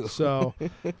 they do. So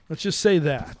let's just say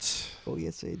that. Oh,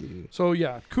 yes, they do. So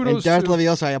yeah, And kudos Darth to...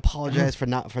 Leviosa, I apologize for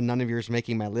none of yours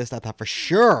making my list. I thought for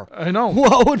sure I know.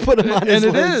 Walt would put him on his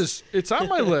And it list. is. It's on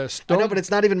my list. I know, but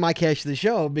it's not even my cache of the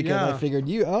show because Yeah. I figured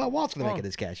Walt's going to make it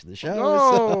his cache of the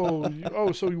show.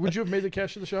 Oh, so would you have made the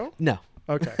cache of the show? No.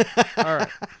 Okay. All right.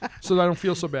 So I don't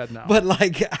feel so bad now. But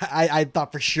like I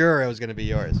thought for sure it was going to be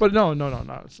yours. But no,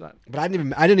 it's not. But I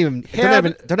didn't even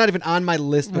they're not even on my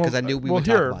list because I knew we would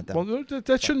talk about them. Well,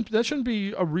 that shouldn't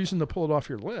be a reason to pull it off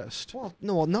your list. Well,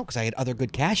 no, because I had other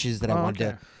good caches that I wanted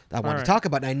okay. to Right. talk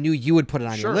about, and I knew you would put it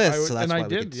on Sure, your I list, would- so that's and why I we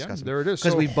did, could discuss yeah, them. there it is.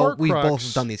 Because So we both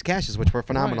Horcrux- done these caches, which were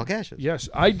phenomenal Right. caches. Yes,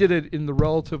 I did it in the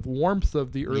relative warmth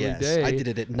of the early Yes, day. I did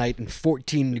it at night in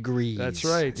 14 degrees. That's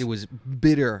right. It was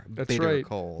bitter, That's bitter right.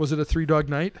 cold. Was it a 3-dog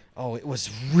night? Oh, it was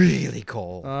really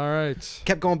cold. All right.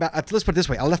 Kept going back. Let's put it this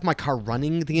way: I left my car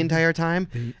running the entire time,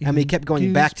 and we kept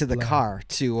going back to the car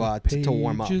to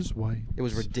warm up. White. It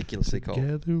was ridiculously cold.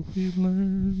 Together we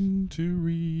learn to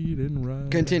read and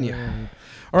write. Continue.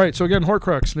 All right, so again,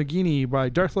 Horcrux, Nagini by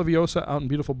Darth Leviosa out in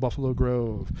beautiful Buffalo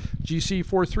Grove.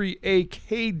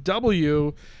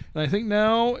 GC43AKW. And I think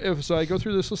now, as I go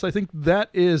through this list, I think that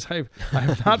is, I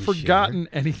have not You forgotten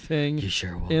anything You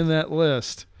sure will. in that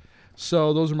list.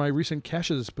 So those are my recent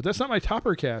caches, but that's not my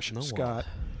topper cache, No, Scott.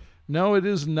 No, it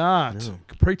is not. No.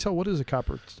 Pray tell, what is a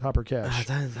topper cache?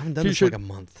 I haven't done You this should- for like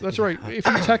a month. That's right. If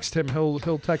you text him, he'll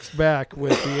text back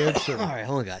with the answer. All right,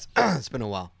 hold on, guys. It's been a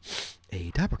while. A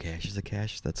topper cache is a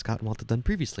cache that Scott and Walt have done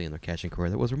previously in their caching career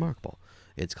that was remarkable.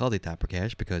 It's called a topper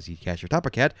cache because you cache your topper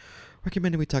cat,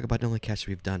 recommending we talk about not only caches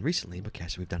we've done recently, but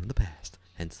caches we've done in the past.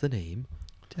 Hence the name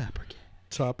Topper Cat.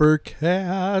 Topper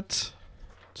cat.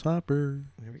 Topper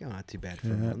There we go. Not too bad for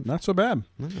a cat. month. Not so bad.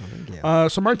 No, thank you.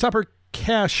 So my topper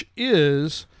cache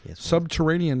is Yes, Walt.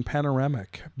 Subterranean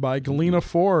Panoramic by Galena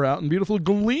 4 out in beautiful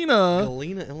Galena,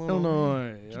 Galena,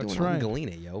 Illinois. What you That's doing out in right.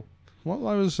 Galena, yo. Well,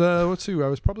 I was, let's see, I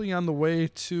was probably on the way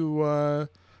to,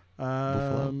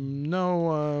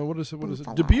 no, what is it?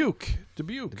 Buffalo. Dubuque.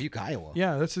 Dubuque, Iowa.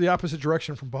 Yeah, that's the opposite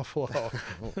direction from Buffalo.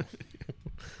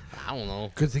 I don't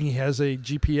know. Good thing he has a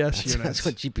GPS unit. That's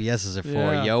what GPSs are for,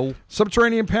 Yeah. yo.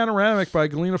 Subterranean Panoramic by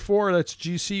Galena 4. That's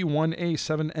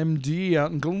GC1A7MD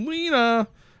out in Galena,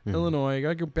 Illinois.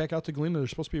 Gotta go back out to Galena.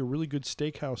 There's supposed to be a really good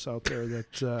steakhouse out there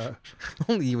that,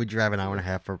 Only you would drive an hour and a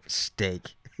half for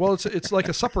steak. well, it's like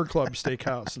a supper club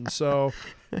steakhouse, and so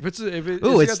if it's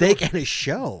Ooh, it's got steak and a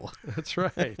show. That's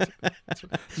right.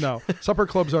 No, supper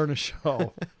clubs aren't a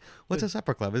show. What's a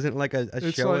supper club? Isn't it like a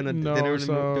It's show like, and a no, dinner and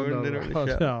so, a dinner and a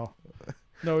show? no.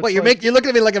 No, it's What you're like, you're looking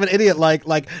at me like I'm an idiot. Like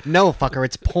no, fucker,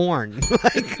 it's porn.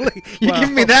 like you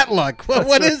give me that look.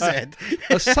 What is it?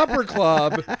 a supper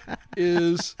club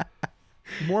is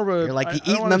more of a. You're like I you don't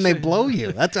eat wanna them, they say- blow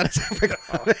you. That's what a supper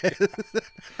club is.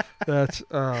 That's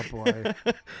oh boy.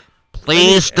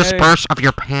 Please Any- disperse of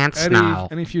your pants now.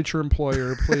 Any future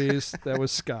employer, please. That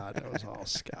was Scott. That was all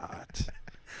Scott.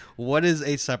 What is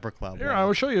a supper club? Here, I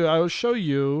will show you. I will show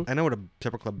you. I know what a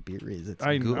supper club beer is. It's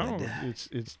I good. know it's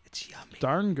It's yummy.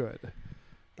 darn good.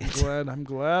 I'm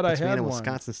glad I It's made had in one.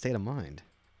 Wisconsin state of mind.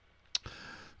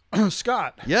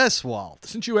 Scott, Yes, Walt.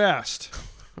 since you asked,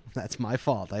 That's my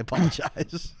fault. I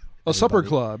apologize. a supper Everybody.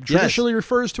 club Yes. traditionally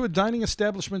refers to a dining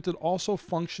establishment that also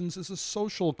functions as a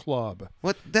social club.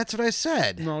 What? That's what I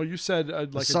said. No, you said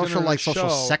like a a social, dinner and like a social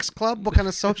show. sex club? What kind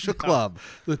of social club?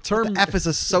 The term The F is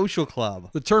a social club.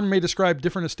 the term may describe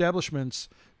different establishments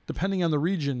depending on the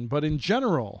region, but in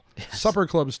general, supper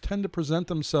clubs tend to present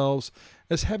themselves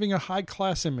as having a high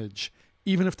class image,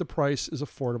 even if the price is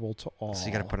affordable to all. So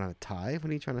you got to put on a tie? What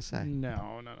are you trying to say?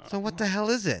 No. So what the hell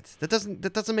is it? That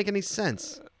doesn't make any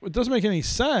sense. It doesn't make any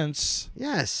sense.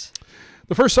 Yes.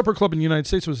 The first supper club in the United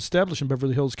States was established in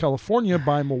Beverly Hills, California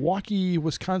by Milwaukee,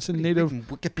 Wisconsin native Reading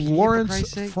Wikipedia, for Lawrence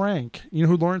Christ's sake? Frank. You know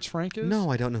who Lawrence Frank is?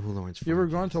 No, I don't know who Lawrence Frank You ever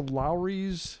is. gone to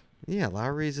Lowry's? Yeah,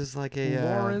 Lowry's is like a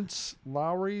Lawrence.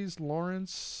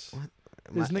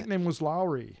 His nickname was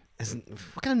Lowry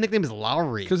what kind of nickname is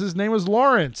Lowry? because his name was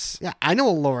Lawrence. Yeah, I know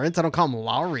a Lawrence. I don't call him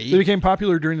Lowry. They became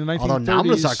popular during the 1930s. Although now I'm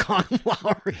gonna start calling him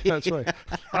Lowry. That's right.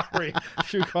 Lowry.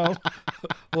 You call him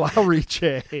Lowry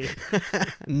J.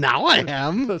 Now I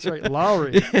am. That's right.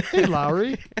 Lowry. Hey,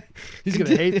 Lowry. He's going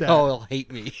to hate that. Oh, he'll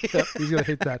hate me. Yep, he's going to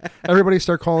hate that. Everybody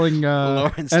start calling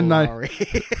Lawrence N9. Lowry.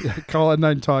 Call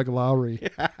N9 Talk Lowry.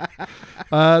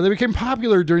 They became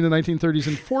popular during the 1930s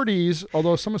and 40s,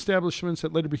 although some establishments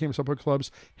that later became supper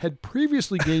clubs had had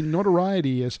previously gained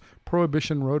notoriety as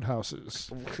Prohibition Roadhouses.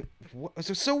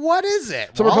 So what is it?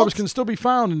 Supper Walt? clubs can still be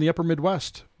found in the upper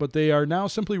Midwest, but they are now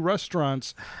simply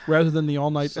restaurants rather than the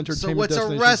all-night entertainment So what's a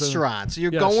destinations. restaurant? So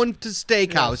you're Yes. going to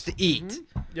steakhouse Yes. to eat.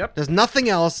 Yep. There's nothing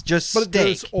else, just But steak.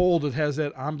 it's old. It has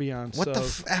that ambiance What the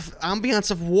of, ambiance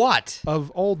of what?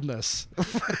 of oldness,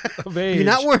 of age. You're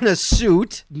not wearing a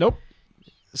suit. Nope.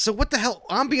 So what the hell?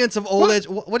 Ambience of old age.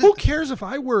 What Who is, cares if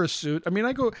I wear a suit? I mean,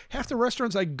 half the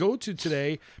restaurants I go to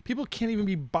today, people can't even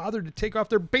be bothered to take off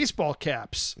their baseball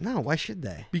caps no, why should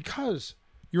they? because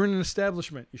you're in an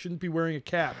establishment. You shouldn't be wearing a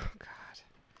cap.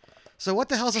 So what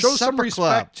the hell's a Show some supper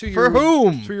club? respect to For your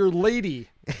whom? For your lady.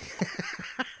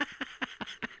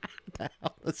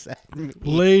 What's that mean?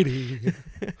 Lady.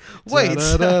 Wait.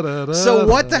 So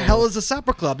what the hell is a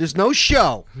supper club? There's no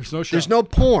show. There's no show. There's no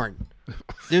porn.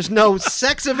 There's no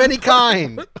sex of any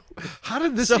kind. How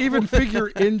did this So- even figure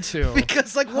into?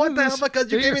 Because like How what did the hell? this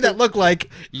Because you gave me figure- that look like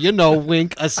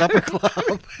wink a supper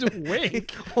club.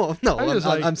 Wink. Well, no, I was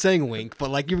like- I'm saying wink,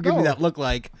 but like you were giving me No. that look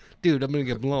like, dude, I'm gonna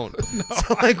get blown.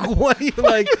 So like, what are you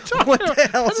like? What the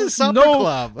hell is a supper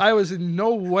club? I was in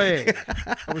no way.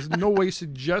 I was in no way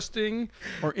suggesting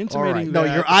or All intimating right. that.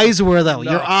 No, your eyes were though.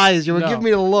 No. Your eyes. You were No. giving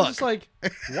me the look. It's like,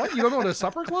 what? You don't know what a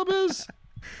supper club is?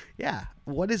 Yeah.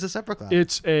 What is a supper club?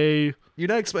 It's a You're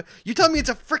not you tell me it's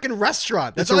a freaking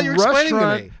restaurant. That's it's all a you're explaining to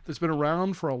restaurant me. that's been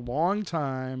around for a long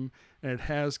time, and it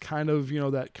has kind of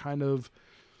that kind of.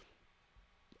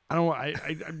 I don't know.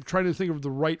 I'm trying to think of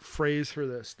the right phrase for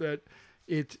this. That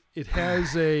it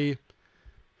has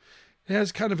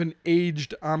kind of an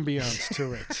aged ambiance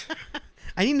to it.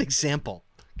 I need an example.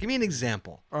 Give me an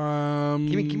example.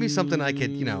 Give me something I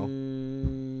could,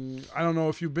 I don't know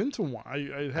if you've been to one.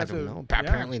 I have I don't to. know. yeah.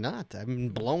 Apparently not. I've been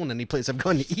blown any place I've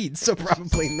gone to eat, so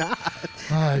probably not.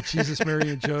 Ah, Jesus, Mary,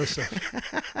 and Joseph.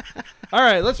 All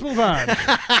right, let's move on.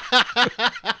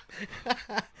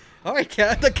 All right,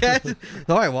 the cat.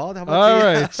 All right, Walt. How about All the,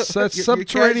 right, so that's your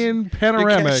Subterranean cash-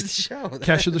 Panoramic. your cash of the show.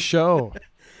 Cash of the show.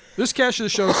 This cash of the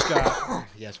show, Scott,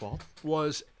 Yes, Walt.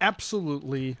 was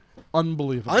absolutely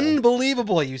unbelievable.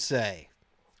 Unbelievable, you say.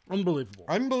 Unbelievable.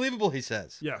 Unbelievable, he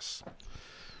says. Yes.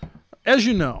 As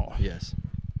you know, Yes.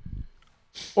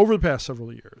 over the past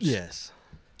several years, Yes.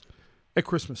 at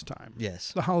Christmas time,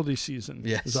 Yes. the holiday season,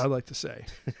 Yes. as I like to say.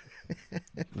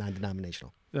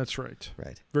 Non-denominational. That's right.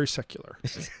 Right. Very secular.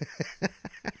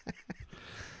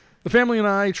 The family and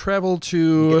I traveled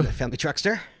You to getting the family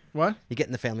truckster? what? You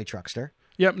getting the family truckster?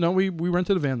 Yep. No, we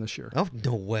rented a van this year. Oh,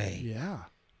 no way. Yeah.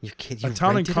 You kid. A You town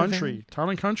and rented van? country. Town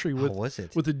and country How with was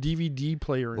it? with a DVD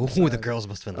player. Oh, inside. the girls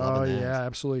must have been Oh loving that. yeah,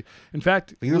 absolutely. In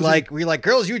fact, Were you like,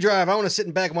 girls, you drive. I want to sit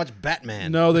in back and watch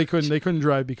Batman. no, they couldn't. They couldn't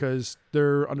drive because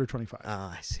they're under 25. Oh,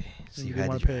 I see. So we you didn't had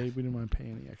want to to pay. We didn't want to pay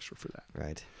any extra for that.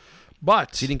 Right.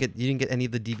 But So you didn't get any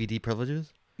of the DVD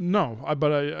privileges? no,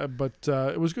 but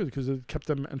it was good because it kept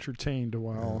them entertained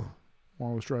while I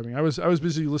was driving. I was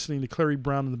busy listening to Clary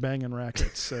Brown and the Bangin'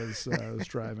 Rackets as I was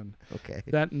driving. Okay.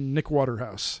 That and Nick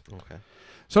Waterhouse. Okay.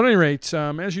 So at any rate,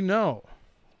 as you know,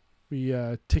 we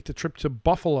take the trip to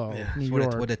Buffalo, New So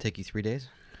York. would it take you 3 days?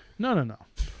 No.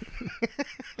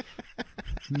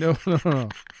 No.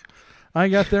 I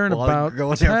got there in about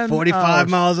going there 10 45 hours.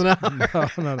 miles an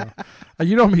hour. No.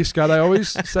 You know me, Scott. I always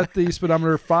set the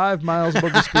speedometer 5 miles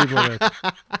above the speed limit.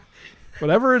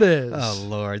 Whatever it is. Oh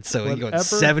Lord! So you going Whatever.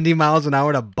 70 miles an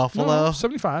hour to Buffalo? No,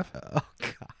 75. Oh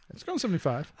God! It's going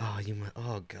 75. Oh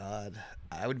oh God!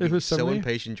 I would If be it's so 70?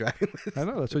 impatient driving. With I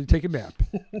know. That's why you take a nap.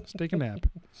 Just take a nap.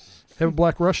 Have a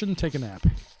Black Russian, take a nap.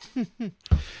 You went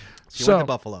So, to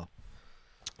Buffalo.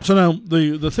 so now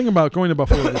the thing about going to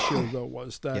Buffalo this year, though,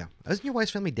 was that Yeah. Isn't your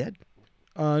wife's family dead?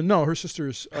 no, her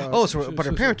sister's. But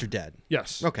her parents are dead.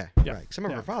 Yes. Okay. Yeah. Right. Some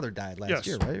of Yeah. her father died last Yes.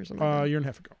 year, right? Or something. A year and a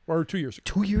half ago, or 2 years ago.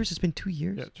 2 years? It's been 2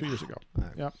 years. Yeah, 2 years ago. All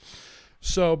right. Yeah.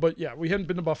 So, but yeah, we hadn't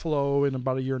been to Buffalo in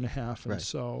about a year and a half, and Right.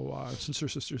 so since her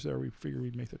sister's there, we figured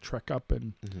we'd make the trek up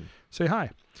and Mhm. say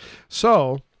hi.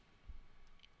 So,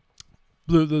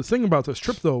 the thing about this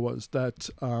trip though was that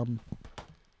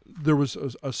there was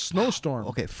a snowstorm.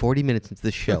 Okay, 40 minutes into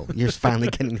the show, you're finally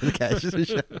getting to the cash of the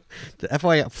show. The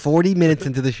FYI, 40 minutes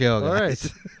into the show, All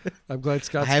guys. right. I'm glad I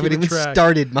Scott's haven't keeping even track.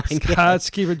 started mine yet. Scott's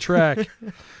keeping track.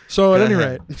 So at Go any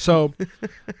ahead. rate,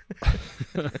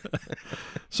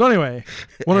 so anyway,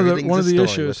 one of Everything's a the story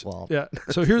issues. with Walt. Yeah.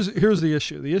 So here's the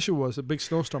issue. The issue was a big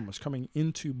snowstorm was coming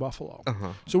into Buffalo.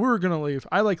 Uh-huh. So we were gonna leave.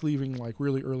 I like leaving like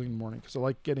really early in the morning because I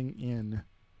like getting in.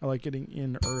 I like getting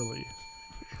in early.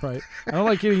 right? I don't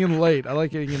like getting in late. I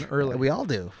like getting in early. We all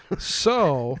do.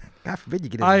 So God forbid you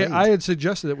get in late. I had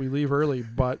suggested that we leave early,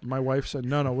 but my wife said,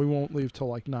 no, we won't leave till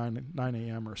like 9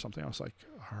 a.m. or something. I was like,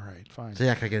 all right, fine. So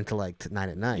you're not going to get until like 9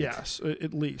 at night. Yes,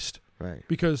 at least. Right.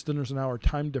 Because then there's an hour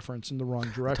time difference in the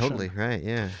wrong direction. Totally, right,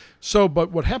 yeah. So,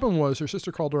 but what happened was her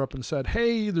sister called her up and said,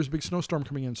 hey, there's a big snowstorm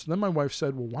coming in. So then my wife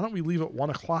said, well, why don't we leave at 1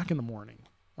 o'clock in the morning?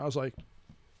 I was like,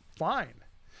 fine.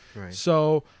 Right.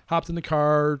 So hopped in the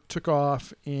car, took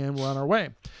off, and we're on our way.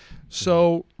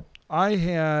 So I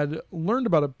had learned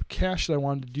about a cache that I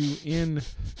wanted to do in...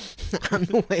 On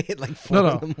the way at like 4 in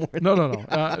the morning.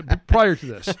 No. Prior to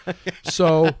this.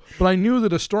 So, but I knew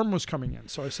that a storm was coming in.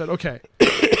 So I said, okay,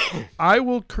 I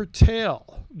will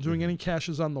curtail doing any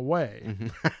caches on the way.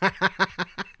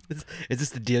 Is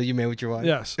this the deal you made with your wife?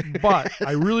 Yes, but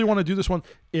I really want to do this one.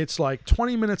 It's like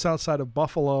 20 minutes outside of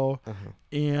Buffalo,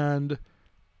 and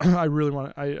I really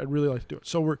want to. I'd really like to do it.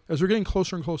 So as we're getting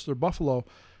closer and closer to Buffalo,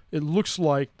 it looks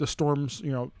like the storm's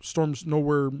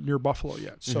nowhere near Buffalo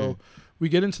yet. So we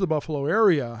get into the Buffalo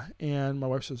area, and my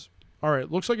wife says, "All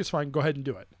right, looks like it's fine. Go ahead and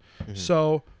do it."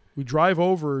 So we drive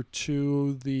over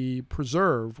to the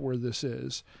preserve where this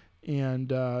is.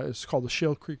 And it's called the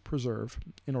Shale Creek Preserve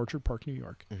in Orchard Park, New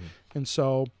York. And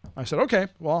so I said, okay,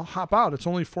 well, I'll hop out. It's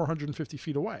only 450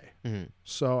 feet away.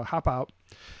 So I hop out.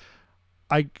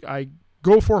 I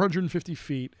go 450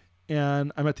 feet,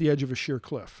 and I'm at the edge of a sheer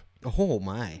cliff. Oh,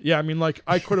 my. Yeah, I mean, like,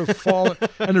 I could have fallen,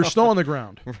 and there's snow on the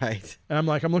ground. Right. And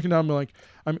I'm looking down,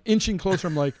 I'm inching closer.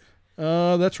 I'm like,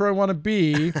 that's where I want to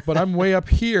be, but I'm way up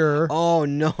here. Oh,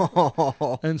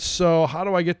 no. And so how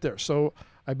do I get there? So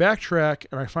I backtrack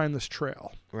and I find this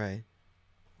trail. Right.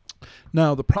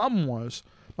 Now, the problem was,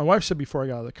 my wife said before I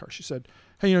got out of the car, she said,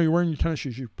 hey, you're wearing your tennis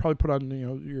shoes. You probably put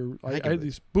on, I had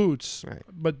these boots, right.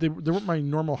 But they weren't my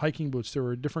normal hiking boots. They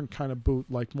were a different kind of boot,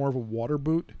 like more of a water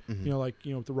boot, with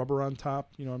the rubber on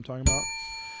top, you know what I'm talking about?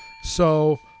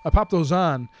 So I popped those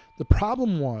on. The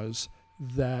problem was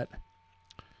that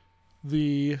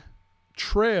the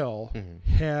trail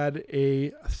had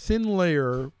a thin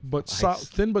layer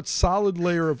thin but solid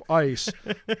layer of ice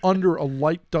under a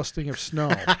light dusting of snow.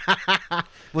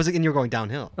 Was it? And you're going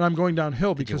downhill? And I'm going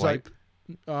downhill because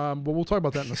but we'll talk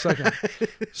about that in a second.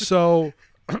 So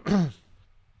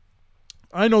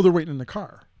I know they're waiting in the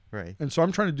car. Right. And so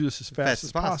I'm trying to do this as fast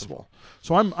as possible.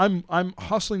 So I'm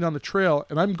hustling down the trail,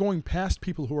 and I'm going past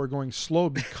people who are going slow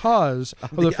because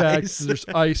of the fact that there's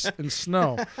ice and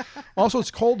snow. Also, it's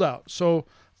cold out. So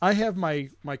I have my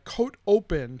coat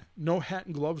open, no hat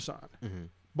and gloves on.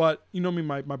 But you know me,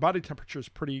 my body temperature is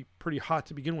pretty hot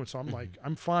to begin with. So I'm like,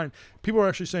 I'm fine. People are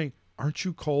actually saying, aren't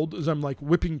you cold? As I'm like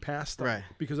whipping past them. Right.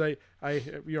 Because I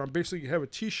basically have a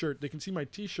t-shirt. They can see my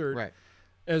t-shirt right.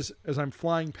 as I'm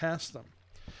flying past them.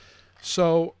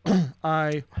 So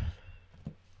I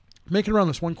make it around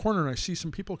this one corner, and I see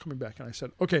some people coming back, and I said,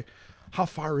 okay, how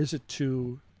far is it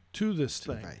to this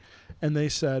thing? Right. And they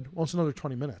said, well, it's another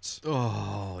 20 minutes.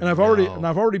 Oh, and I've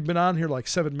already been on here like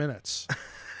 7 minutes.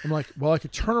 I'm like, well, I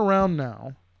could turn around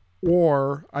now,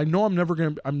 or I know I'm not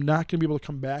going to be able to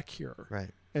come back here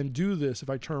and do this if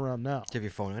I turn around now. Do you have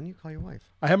your phone on you? Call your wife.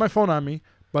 I have my phone on me,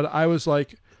 but I was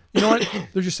like, you know what?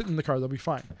 They're just sitting in the car. They'll be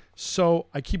fine. So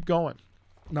I keep going.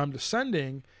 And I'm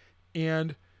descending,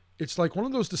 and it's like one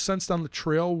of those descents down the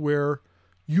trail where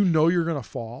you're going to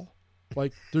fall.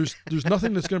 Like there's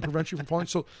nothing that's going to prevent you from falling.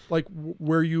 So like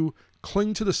where you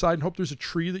cling to the side and hope there's a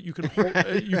tree that you can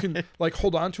hold, like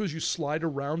hold on to as you slide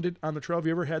around it on the trail. Have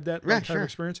you ever had that kind of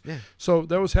experience? Yeah. So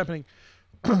that was happening.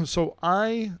 So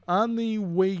on the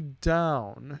way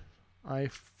down, I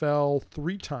fell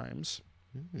 3 times.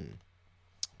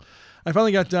 I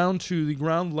finally got down to the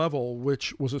ground level,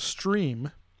 which was a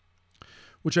stream,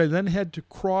 which I then had to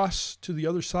cross to the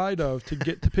other side of to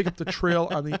pick up the trail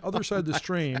on the other side of the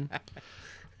stream.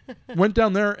 Went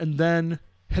down there and then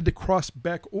had to cross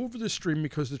back over the stream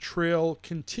because the trail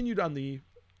continued on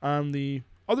the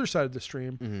other side of the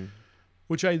stream,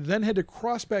 which I then had to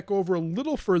cross back over a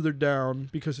little further down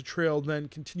because the trail then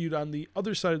continued on the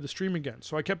other side of the stream again.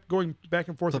 So I kept going back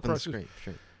and forth across the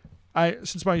stream.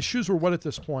 Since my shoes were wet at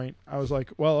this point, I was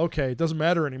like, well, okay, it doesn't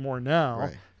matter anymore now.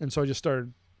 Right. And so I just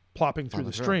started plopping through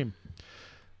the stream.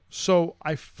 So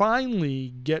I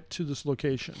finally get to this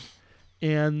location,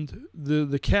 and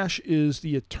the cache is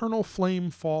the Eternal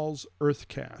Flame Falls Earth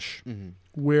Cache,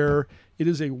 where it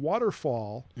is a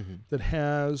waterfall that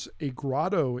has a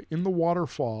grotto in the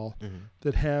waterfall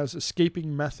that has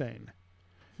escaping methane.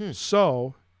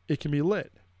 So it can be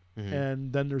lit.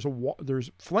 And then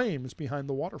there's flames behind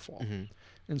the waterfall.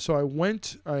 And so I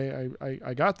went,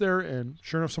 I got there, and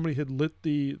sure enough, somebody had lit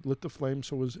the flame,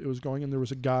 so it was going, and there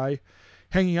was a guy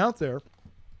hanging out there.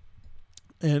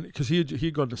 and because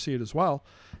he'd gone to see it as well.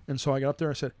 And so I got up there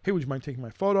and I said, hey, would you mind taking my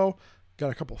photo?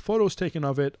 Got a couple of photos taken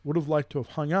of it. Would have liked to have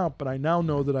hung out, but I now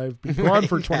know that I've been gone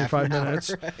for 25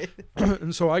 minutes. Right.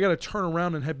 And so I got to turn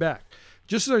around and head back.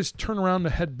 Just as I turn around to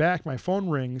head back, my phone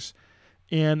rings,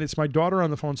 and it's my daughter on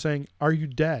the phone saying, "Are you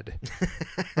dead?"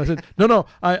 I said, "No,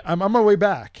 I'm on my way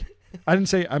back." I didn't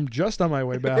say I'm just on my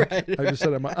way back. Right. I just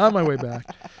said I'm on my way back.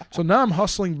 So now I'm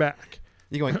hustling back.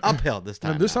 You're going uphill this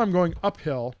time. And this now. time I'm going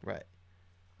uphill. Right.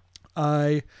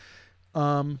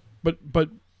 But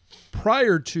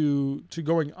prior to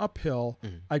going uphill,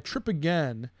 Mm-hmm. I trip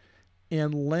again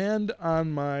and land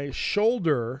on my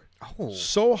shoulder Oh.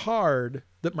 so hard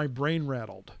that my brain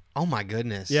rattled. Oh my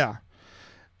goodness. Yeah.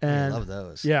 I And love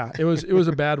those. yeah, it was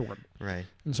a bad one. Right.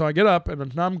 And so I get up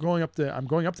and now I'm going up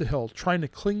the hill, trying to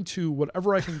cling to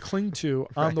whatever I can cling to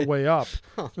on the way up.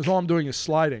 Because all I'm doing is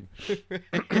sliding.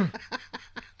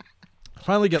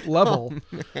 Finally get level.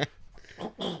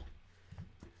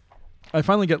 I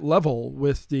finally get level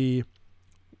with the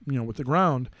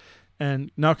ground,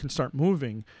 and now can start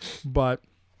moving. But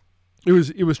it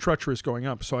was treacherous going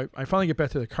up. So I finally get back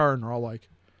to the car, and they're all like,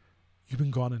 "You've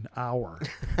been gone an hour."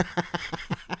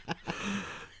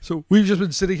 So we've just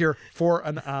been sitting here for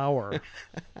an hour.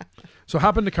 So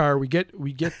hop in the car. We get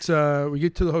to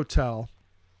the hotel.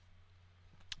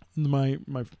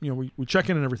 We check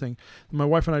in and everything. My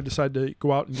wife and I decide to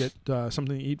go out and get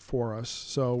something to eat for us.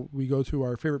 So we go to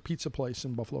our favorite pizza place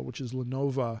in Buffalo, which is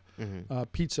Lenova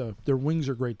Pizza. Their wings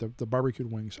are great. The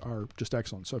barbecued wings are just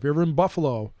excellent. So if you're ever in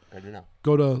Buffalo,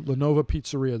 go to Lenova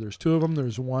Pizzeria. There's two of them.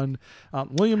 There's one out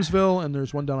in Williamsville, and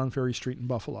there's one down on Ferry Street in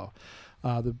Buffalo.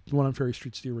 The one on Ferry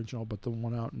Street's the original, but the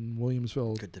one out in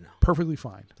Williamsville, Good to know. perfectly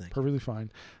fine. Thank you. Perfectly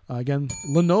fine. Again,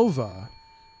 Lenova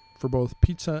for both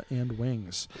pizza and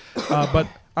wings. But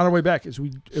on our way back, as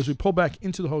we pull back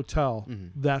into the hotel,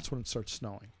 that's when it starts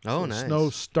snowing. Oh, So nice. Snow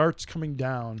starts coming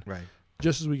down Right.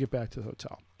 just as we get back to the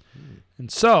hotel.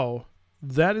 And so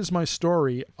that is my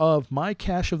story of my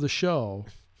cache of the show,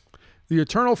 the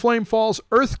Eternal Flame Falls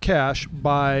Earth Cache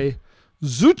by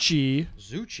Zucchi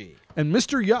Zucchi. and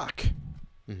Mr. Yuck.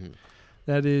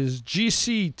 That is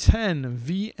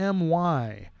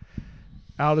GC10VMY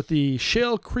out at the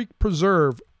Shale Creek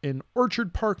Preserve in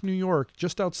Orchard Park, New York,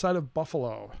 just outside of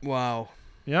Buffalo. Wow.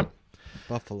 Yep,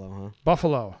 Buffalo, huh?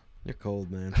 Buffalo. You're cold,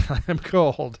 man. I'm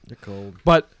cold. You're cold.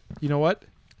 But you know what?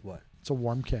 What? It's a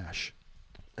warm cache.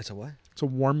 It's a what? It's a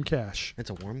warm cache It's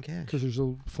a warm cache. because there's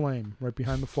a flame right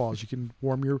behind the falls. You can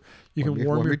warm your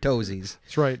warm your toesies.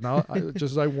 That's right. Now,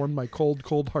 just as I warmed my cold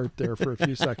heart there for a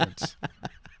few seconds.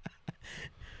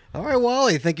 All right,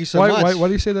 Wally. Thank you so why, much. Why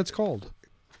do you say that's cold?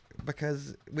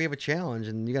 Because we have a challenge,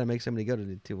 and you got to make somebody go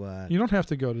to. You don't have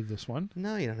to go to this one.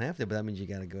 No, you don't have to, but that means you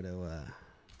got to go to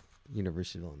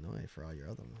University of Illinois for all your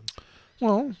other ones.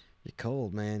 Well, You're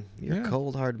cold, man. You're Yeah. a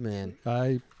cold-hearted man.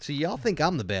 I See, y'all think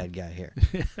I'm the bad guy here.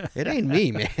 It ain't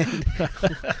me, man.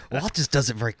 Walt just does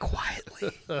it very quietly.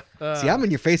 See, I'm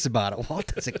in your face about it. Walt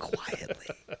does it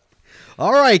quietly.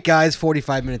 All right, guys,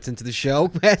 45 minutes into the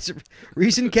show.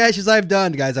 Recent caches I've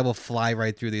done, guys, I will fly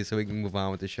right through these so we can move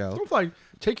on with the show. don't like.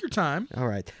 Take your time. All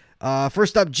right.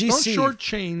 First up, GC. Don't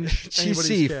shortchange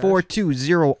anybody's cache.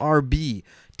 GC420RB.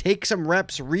 Take Some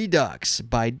Reps Redux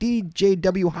by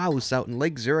DJW House out in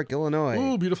Lake Zurich, Illinois.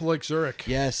 Ooh, beautiful Lake Zurich.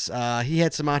 Yes, he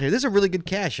had some out here. This is a really good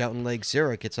cache out in Lake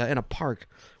Zurich. It's in a park,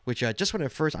 which just when I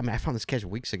found this cache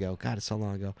weeks ago. God, it's so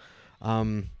long ago.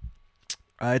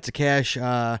 It's a cache.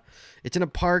 It's in a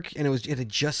park, and it had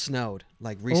just snowed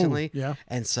like recently. yeah.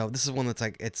 And so this is one that's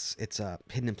like it's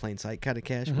hidden in plain sight kind of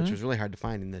cache, which was really hard to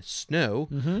find in the snow.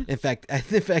 In fact, I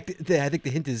think the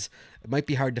hint is it might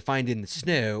be hard to find in the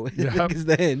snow. Yep. Is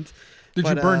the hint. Did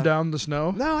But, you burn down the snow?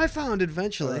 No, I found it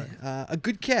eventually. A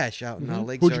good cache out in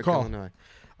Lake Who'd you Zurich, call? Illinois.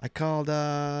 I called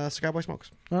Cigar Boy Smokes.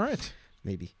 All right.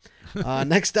 Maybe.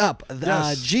 Next up, the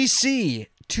Yes.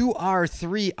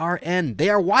 GC2R3RN. They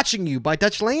Are Watching You by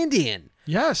Dutchlandian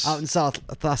Yes. out in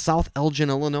South Elgin,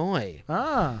 Illinois.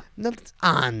 Ah, That's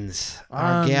Ons.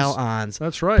 Our gal Ons.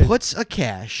 that's right. Puts a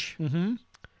cache in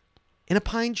a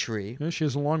pine tree Yeah, she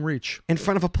has a long reach. in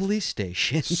front of a police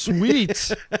station.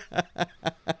 Sweet.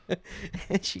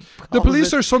 And she The calls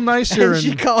police it- are so nice here. And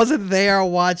she calls it They Are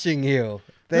Watching You.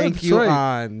 Thank that's you,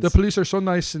 right. Ons. The police are so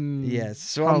nice and Yes,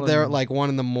 so I'm there at like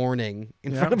 1 a.m. in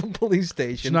Yeah. front of a police She's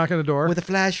station knocking on the door. with a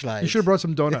flashlight. You should have brought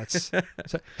some donuts.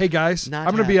 Say, hey guys, Not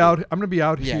I'm gonna be happy. out. I'm gonna be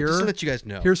out Yeah, here. just to let you guys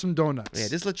know. Here's some donuts. Yeah,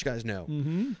 just to let you guys know.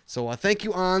 Mm-hmm. So thank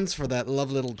you, Ons, for that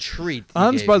lovely little treat. you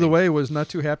Hans, gave by the me. way, was not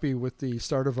too happy with the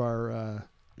start of our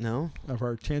No?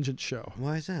 tangent show.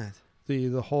 Why is that?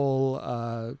 The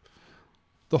whole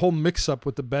the whole mix-up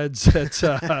with the beds at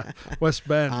West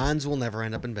Bend. Ons will never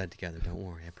end up in bed together. Don't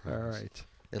worry, I All promise. right.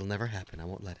 It'll never happen. I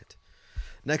won't let it.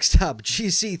 Next up,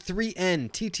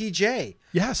 GC3N TTJ.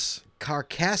 Yes.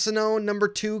 Carcassonne number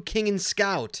 2 King and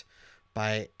Scout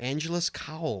by Angelus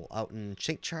Cowell out in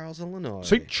St. Charles, Illinois.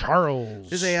 St.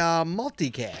 Charles. It's a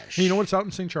multi-cache. Hey, you know what's out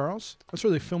in St. Charles? That's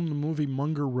where they filmed the movie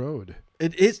Munger Road.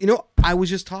 It is. I was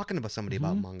just talking to somebody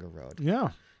about Munger Road. Yeah.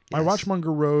 I Yes. watched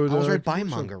Munger Road. I was right by a couple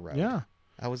weeks ago. Munger Road. Yeah.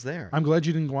 I was there. I'm glad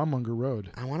you didn't go on Munger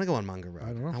Road. I want to go on Munger Road. I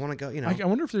don't know. I want to go, I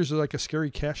wonder if there's like a scary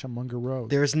cache on Munger Road.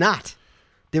 There is not.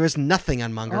 There is nothing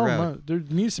on Munger Road. There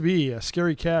needs to be a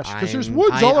scary cache because there's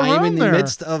woods all I around am in there. the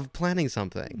midst of planning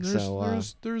something.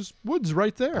 There's woods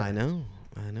right there. I know.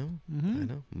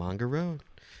 Munger Road.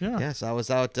 Yeah. Yes, I was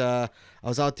out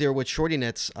there with Shorty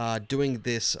Nets doing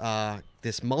this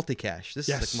multi-cache. This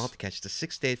is like multi-cache.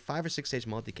 It's a 5 or 6 stage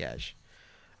multi-cache.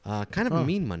 Kind of a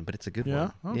mean one, but it's a good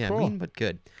one. Oh, Yeah, cool. mean but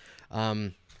good.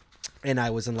 And I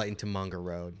was enlightened to Munger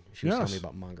Road. She was telling me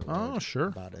about Munger Road. Oh, sure.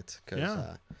 About it because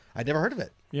Yeah. I'd never heard of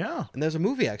it. Yeah. And there's a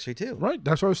movie actually too. Right.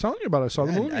 That's what I was telling you about. I saw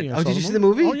the movie. Oh, did you see the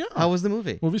movie? Oh, yeah. How was the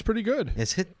movie? Movie's pretty good.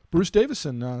 It's hit. Bruce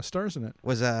Davison stars in it.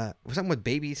 Was something with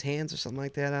baby's hands or something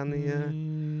like that on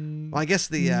the? Well, I guess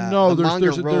the no, the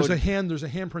there's Munger Road. a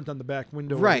handprint on the back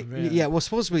window. Right. Of the van. Yeah. Well,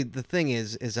 supposedly the thing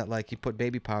is that like you put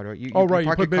baby powder. You right, you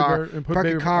park put your car, baby- and put park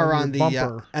your baby car on on the your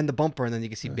bumper. and the bumper, and then you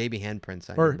can see baby handprints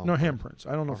on Or your bumper. no handprints.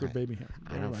 I don't know if they're Okay. baby hand.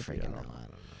 I don't Might be, freaking know. know. I don't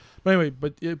know. But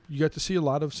anyway, you got to see a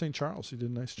lot of St. Charles. You did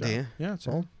a nice job. Yeah. It's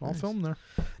all Nice. filmed there.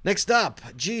 Next up,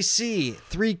 GC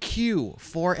 3Q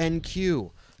 4NQ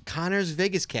Connor's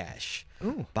Vegas Cache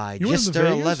Ooh. by You went to Gister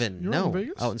Vegas? 11. You went to No,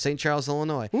 Vegas? out in St. Charles,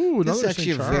 Illinois. Ooh, This is another actually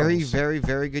St. a very, Charles. very,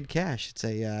 very good cache. It's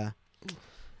a.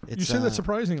 You said that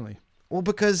surprisingly. Well,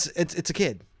 because it's a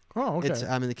kid. Oh, okay.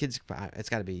 The kid's. It's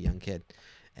got to be a young kid,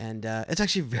 and it's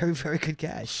actually very, very good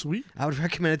cache. Sweet. I would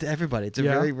recommend it to everybody. It's a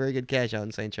Yeah. very, very good cache out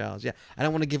in St. Charles. Yeah, I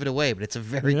don't want to give it away, but it's a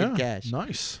very good cache.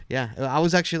 Nice. Yeah, I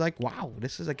was actually like, wow,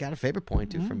 this is got a favorite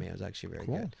point too for me. It was actually very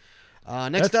Cool. good.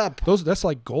 Next up, That's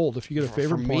like gold if you get a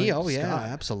favorite for point. me, oh yeah, Scott.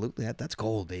 absolutely. That's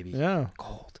gold, baby. Yeah.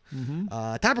 Gold. Mm-hmm.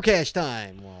 Topper Cache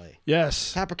time, Wally.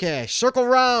 Yes. Topper Cache, Circle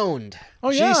Round. Oh,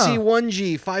 yeah.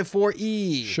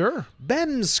 GC1G54E. Sure.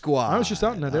 BEM Squad. I was just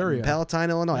out in that area. Palatine,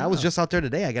 Illinois. I was Yeah. just out there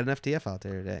today. I got an FTF out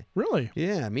there today. Really?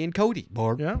 Yeah, me and Cody.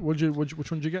 Borg. Yeah. Which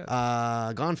one did you get?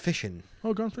 Gone fishing.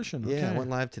 Oh, gone fishing. Yeah, Okay. I went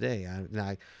live today.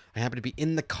 I happened to be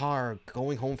in the car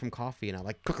going home from coffee, and I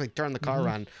like quickly turned the car Mm-hmm.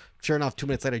 around. Sure enough, 2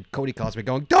 minutes later, Cody calls me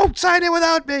going, "Don't sign in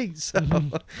without me." So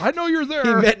I know you're there.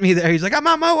 he met me there. He's like, "I'm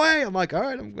on my way." I'm like, "All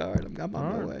right, I'm on All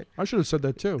my right. way." I should have said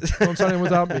that too. Don't sign in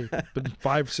without me. But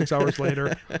 5-6 hours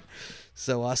later.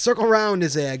 So Circle Round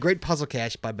is a great puzzle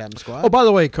cache by BEM Squad. Oh, by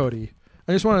the way, Cody,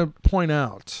 I just want to point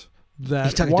out He's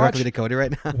that talking directly to Cody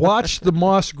right now. Watch the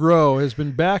Moss Grow has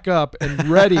been back up and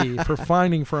ready for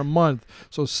finding for a month.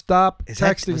 So stop Was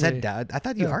texting that me. down? I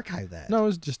thought you Yeah. archived that. No, it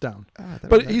was just down. Oh, I thought it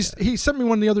But was he sent me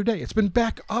one the other day. It's been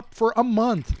back up for a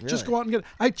month. Just Really? go out and get it.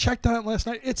 I checked on it last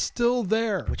night. It's still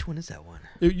there. Which one is that one?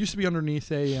 It used to be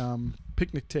underneath a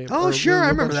picnic table. Oh, or sure, with I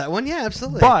a remember bunch- that one. Yeah,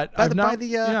 absolutely. But by I've the now- by the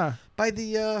yeah. by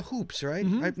the hoops, right?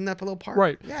 Mhm. Right in that little park.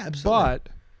 Right. Yeah, absolutely. But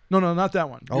no, not that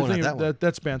one. Oh, You're not thinking that one.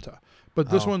 That's Banta. But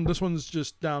this Oh. one's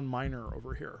just down minor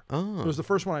over here. Oh. It was the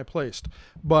first one I placed,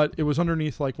 but it was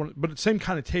underneath like one. But it's same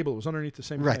kind of table. It was underneath the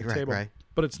same kind of table. Right.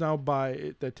 But it's now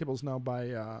by that table's now by.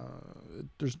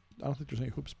 There's I don't think there's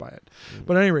any hoops by it.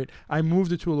 But at any rate, I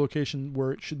moved it to a location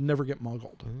where it should never get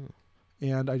muggled.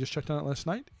 And I just checked on it last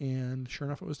night, and sure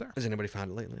enough, it was there. Has anybody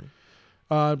found it lately?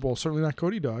 Well, certainly not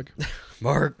Cody Dog.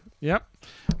 Mark. Yep.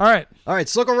 All right. All right,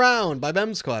 Circle Round by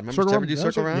BEM Squad. Remember to ever do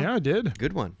Circle Round? Yeah, I did.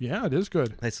 Good one. Yeah, it is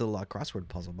good. Nice little crossword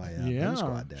puzzle by Yeah, BEM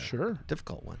Squad there. sure.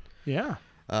 Difficult one. Yeah.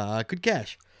 Good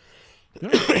cache. Yeah.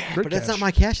 But that's not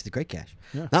my cache. It's a great cache.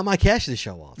 Yeah. Not my cache of the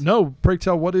show, Walt. No, pray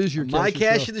tell, what is your My cache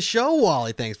cache show? of the show,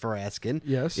 Wally, thanks for asking,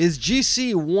 Yes. is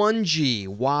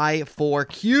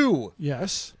GC1GY4Q.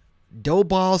 Yes. Dough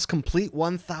Balls Complete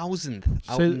 1000th.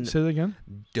 Out in Say that again.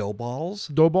 Dough Balls.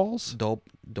 Dough balls? Dough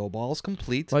Balls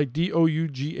Complete. Like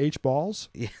DOUGH balls?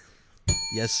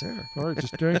 Yes, sir. All right,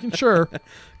 just making sure.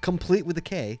 Complete with a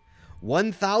K.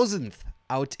 1000th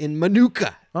out in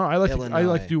Manuka Oh, I like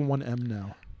Illinois. doing 1M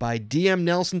now. by DM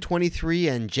Nelson 23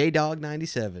 and J Dog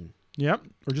 97. Yep.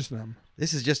 Or just an M.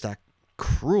 This is just a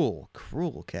cruel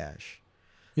cache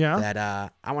Yeah. that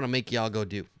I want to make y'all go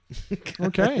do.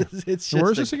 Okay. It's And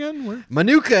where's just this again? Where?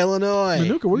 Manuka, Illinois.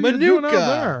 Manuka. What are you doing out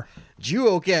there?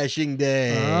 Geocaching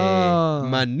day. Ah.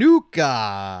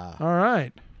 Manuka. All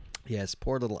right. Yes,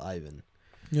 poor little Ivan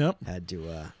Yep. had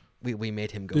to We made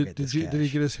him go Did get this he get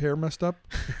his hair messed up?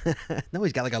 No,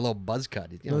 he's got like a little buzz cut.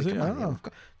 Does he? Come on, Oh.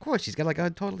 of course, he's got like a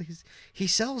totally. He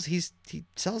sells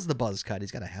the buzz cut.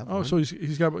 He's got to have one. Oh, so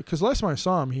he's got, because last time I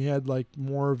saw him, he had like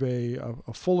more of a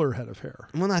fuller head of hair.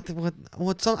 Well, not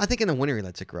I think in the winter he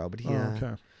lets it grow, but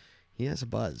Okay. he has a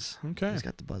buzz. Okay. He's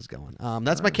got the buzz going.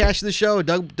 That's my cash of the show.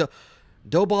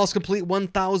 Dough Balls complete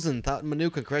 1,000th out in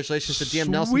Manuka. Congratulations to DM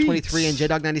Nelson Sweet. 23 and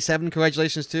JDog 97.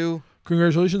 Congratulations to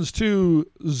Congratulations to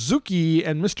Zuki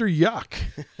and Mr. Yuck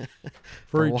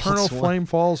for For Eternal Waltz One. Flame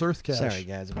Falls Earth Cache. Sorry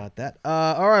guys about that.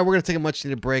 All right, we're gonna take a much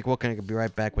needed break. We'll kind of be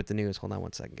right back with the news. Hold on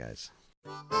 1 second, guys.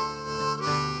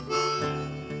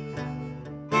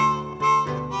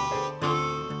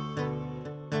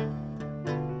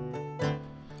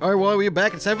 All right, well, we're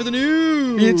back. It's time for the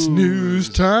news. It's news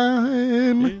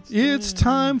time. It's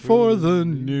time for the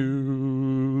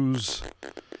news.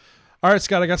 All right,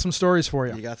 Scott, I got some stories for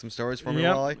you. You got some stories for me,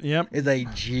 Yep, Wally? yep. Is they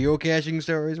geocaching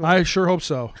stories? I sure hope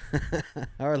so.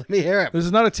 All right, let me hear it. This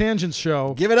is not a tangent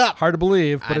show. Give it up. Hard to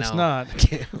believe, but I it's know. not.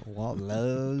 Walt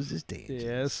loves his tangents.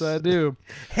 Yes, I do.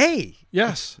 Hey.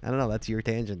 Yes. I don't know. That's your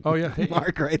tangent. Oh, yeah. Hey.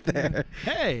 Mark right there.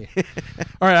 Hey.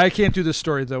 All right, I can't do this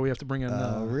story, though. We have to bring in...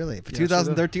 Really? For yeah,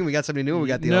 2013, we got somebody new. We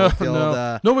got the no, old...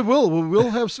 no. No, we will. We'll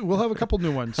have a couple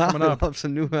new ones coming up. We'll have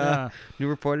some new Yeah. new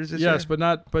reporters this Yes, year? but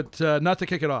not to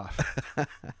kick it off.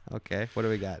 Okay, what do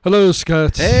we got? Hello,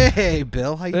 Scott. Hey,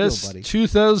 Bill. How you doing, It's buddy?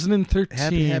 2013,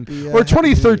 Happy, or Happy New Year.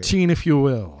 2013, if you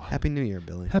will. Happy New Year,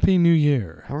 Billy. Happy New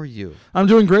Year. How are you? I'm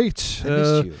doing great. I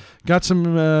missed you. Got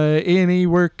some A&E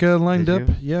work lined Did up.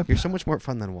 you? Yep. You're so much more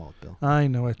fun than Walt, Bill. I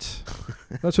know it.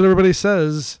 That's what everybody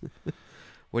says.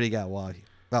 What do you got, Walt?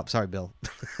 Oh, sorry, Bill.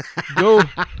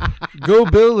 Go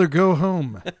Bill, or go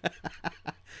home.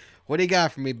 What do you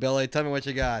got for me, Billy? Tell me what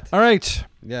you got. All right.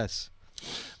 Yes.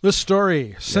 This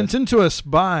story sent in to us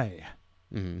by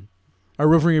Mm-hmm. our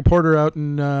roving reporter out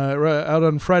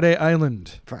on Friday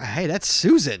Island. Hey, that's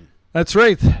Susan. That's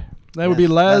right. That would be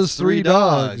Yes, Laz that's Three Three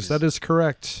Dogs. Dogs. That is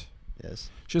correct.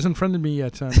 Yes. She hasn't friended me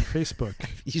yet on Facebook.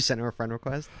 You sent her a friend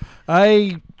request?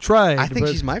 I tried. I think but-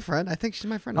 she's my friend. I think she's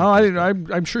my friend. Oh, on I Facebook.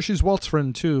 didn't, I'm sure she's Walt's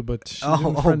friend too, but she didn't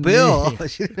Oh, friend Bill. me.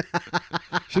 She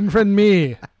didn't friend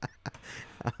me.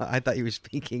 I thought you were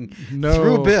speaking No,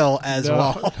 through Bill as no,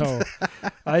 Walt.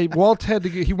 No. Walt had to.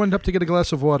 He went up to get a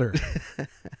glass of water.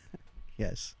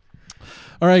 Yes.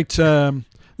 All right.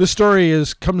 This story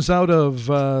comes out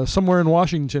of somewhere in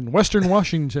Washington, Western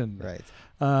Washington. Right.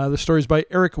 The story is by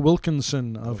Eric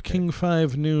Wilkinson of Okay. King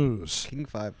 5 News. King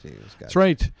 5 News. That's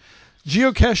right.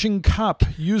 Geocaching cop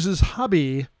uses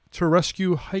hobby to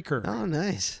rescue hiker. Oh,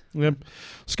 nice. Yep.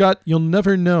 Scott, you'll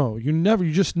never know.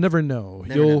 You just never know.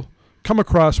 Never You'll know. come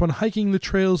across when hiking the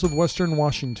trails of Western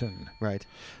Washington. Right.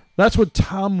 That's what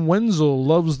Tom Wenzel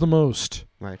loves the most.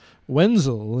 Right.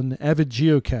 Wenzel, an avid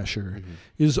geocacher, Mm-hmm.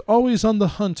 is always on the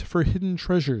hunt for hidden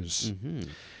treasures. Mm-hmm.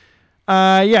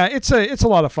 Yeah, it's a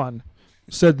lot of fun,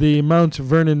 said the Mount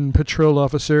Vernon patrol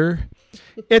officer.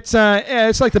 It's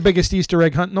like the biggest Easter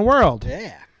egg hunt in the world.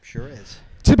 Yeah, sure is.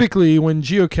 Typically, when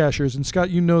geocachers, and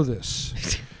Scott, you know this.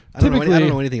 I don't Typically-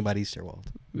 know anything about Easter, Walt.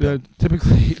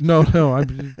 Typically, no, I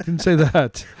didn't say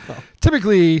that.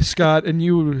 Typically, Scott, and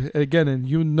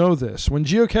you know this. When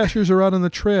geocachers are out on the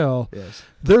trail, Yes.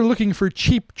 they're looking for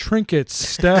cheap trinkets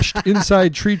stashed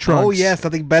inside tree trunks. Oh, yes,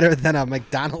 nothing better than a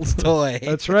McDonald's toy.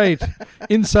 That's right.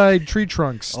 Inside tree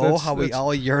trunks. Oh, how we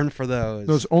all yearn for those.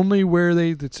 Those only where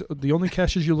it's the only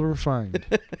caches you'll ever find.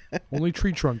 Only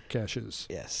tree trunk caches.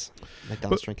 Yes.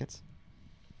 McDonald's trinkets?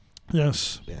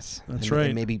 Yes. Yes. That's And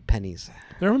right. maybe pennies.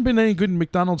 There haven't been any good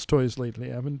McDonald's toys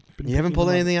lately. I haven't been. You haven't picking pulled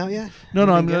them up. anything out yet? No,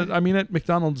 Anything good? I mean at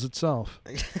McDonald's itself.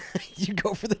 You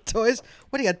go for the toys?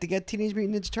 What do you got to get Teenage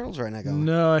Mutant Ninja Turtles right now going?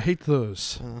 No, I hate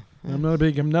those. Oh, I'm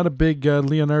not a big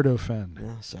Leonardo fan.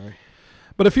 no, sorry.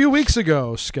 But a few weeks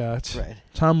ago, Scott, Right.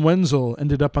 Tom Wenzel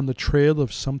ended up on the trail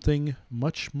of something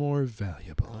much more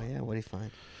valuable. Oh, yeah. What do you find?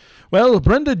 Well,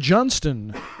 Brenda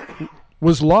Johnston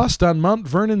was lost on Mount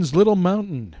Vernon's Little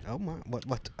Mountain. Oh, my.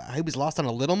 What? He was lost on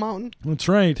a little mountain? That's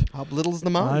right. How little's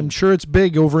the mountain? I'm sure it's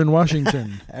big over in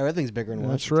Washington. Everything's bigger in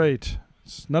Washington. That's right.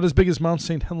 It's not as big as Mount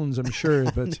St. Helens, I'm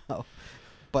sure, but No.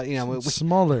 But, you know, it's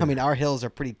smaller. I mean, our hills are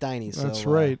pretty tiny. So, That's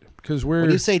right. Because When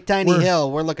you say tiny we're-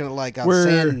 hill, we're looking at like a we're-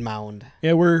 sand mound.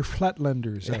 we're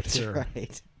flatlanders out That's here.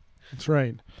 right. That's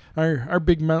right. Our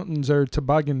big mountains are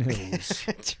toboggan hills.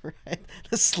 That's right.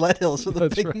 The sled hills are the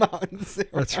That's big right. mountains.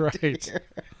 That's around right. here.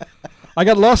 I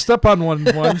got lost up on one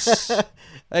once.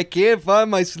 I can't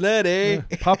find my sled, eh?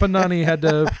 Papa Nani had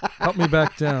to help me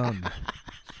back down.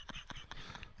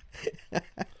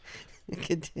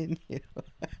 Continue.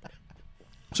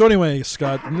 So So anyway,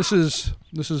 Scott, and this is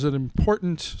an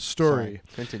important story,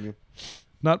 Sorry. Continue.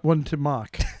 not one to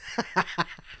mock.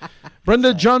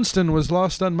 Brenda Johnston was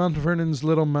lost on Mount Vernon's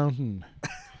Little Mountain.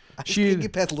 I can't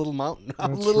get past Little Mountain. How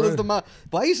That's little is right. the mountain?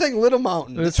 Why are you saying Little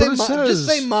Mountain? That's Just what it say says. Just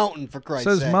say Mountain, for It Christ's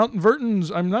says sake. Mount Verton's.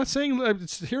 I'm not saying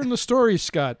it's here in the story,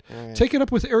 Scott. right. Take it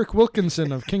up with Eric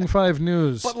Wilkinson of King 5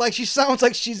 News. But like she sounds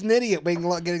like she's an idiot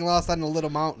getting lost on the Little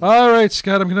Mountain. All right,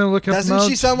 Scott, I'm going to look up Doesn't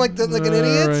she sound like an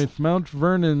idiot? All right, Mount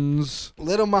Vernon's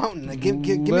Little Mountain. Give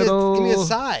me Little a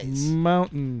size.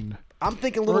 Mountain. I'm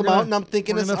thinking Little We're gonna- Mountain. I'm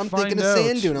thinking we're of gonna find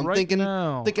Sand out Dune. I'm right thinking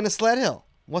now. of Sled Hill.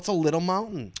 What's a Little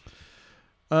Mountain?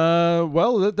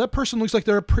 Well, that person looks like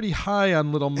they're pretty high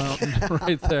on Little Mountain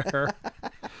right there.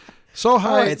 So high.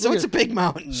 All right, so look it's a at- big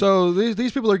mountain. So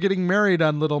these people are getting married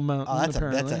on Little Mountain. Oh,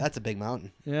 apparently. that's a big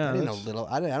mountain. Yeah, I didn't know that's- little.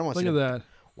 I don't want to Look see at that.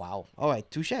 Wow. All right,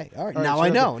 touche. All right, All right, now so I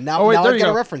okay. know. Now, Oh, wait, now there I've you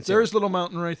got go. a reference here. There's Little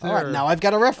Mountain right there. All right, now I've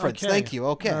got a reference. Okay. Thank you.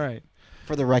 Okay. All right.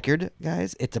 For the record,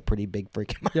 guys, it's a pretty big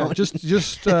freaking mountain. Yeah,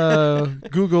 just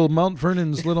Google Mount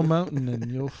Vernon's Little Mountain and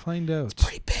you'll find out.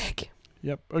 pretty big.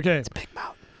 Yep. Okay. It's a big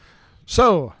mountain.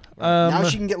 So Now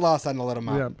she can get lost on the Little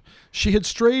Mountain. yeah, she had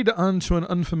strayed onto an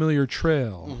unfamiliar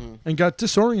trail Mm-hmm. and got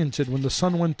disoriented when the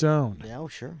sun went down. Yeah, oh,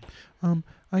 sure.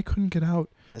 I couldn't get out.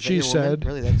 Is that She your woman? said,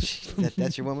 Really,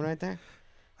 that's your woman right there?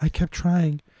 I kept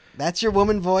trying That's your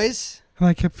woman voice? and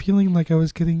I kept feeling like I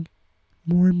was getting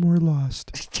more and more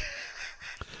lost.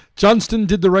 Johnston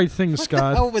did the right thing, What the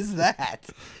Scott. hell was that?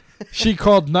 She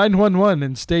called 911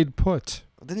 and stayed put.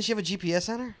 Didn't she have a GPS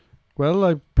on her? Well,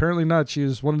 apparently not. She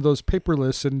is one of those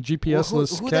paperless and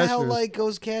GPS-less who cashiers. the hell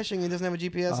goes cashing and doesn't have a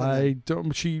GPS on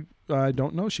it? I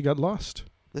don't know. She got lost.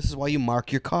 This is why you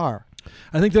mark your car.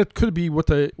 I think that could be what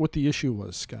the issue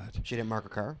was, Scott. She didn't mark her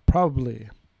car. Probably.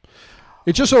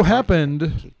 It just so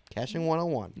happened. Caching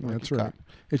 101. Mark That's your right. car.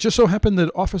 It just so happened that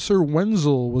Officer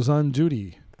Wenzel was on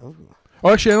duty. Oh. Oh,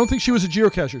 actually, I don't think she was a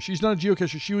geocacher. She's not a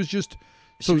geocacher. She was just.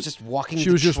 She was just walking She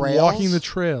the was just trails? walking the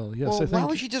trail. Yes, Well, I think. why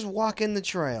would she just walk in the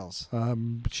trails?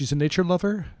 She's a nature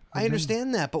lover. I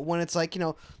understand that, but when it's like,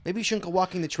 maybe you shouldn't go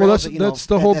walking the Well, trails that's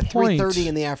the whole at point. 3:30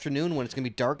 in the afternoon when it's going to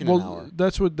be dark in an hour.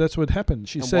 Well, that's what happened.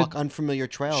 She And said walk unfamiliar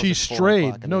trails. she at 4 o'clock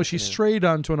strayed. in No, the she afternoon. strayed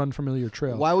onto an unfamiliar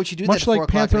trail. Why would you do Much that at 4 like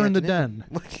o'clock Panther in the afternoon?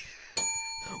 Den.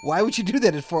 Why would you do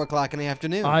that at 4 o'clock in the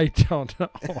afternoon? I don't know.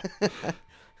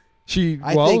 She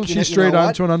I think, she strayed what?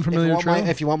 onto an unfamiliar trail.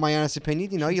 If you want my honest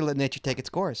opinion, you let nature take its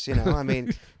course. I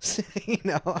mean,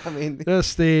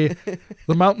 Yes, the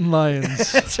mountain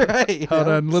lions that's right. out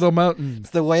on Little Mountain.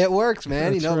 It's the way it works,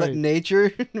 man. That's Let right.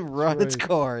 nature run its right.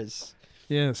 course.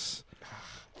 Yes,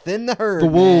 Thin the herd. the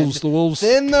wolves. man. The wolves.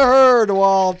 Thin the herd,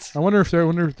 Walt. I wonder if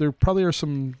there probably are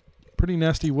some pretty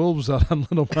nasty wolves out on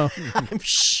Little Mountain. I'm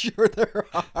sure there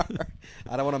are.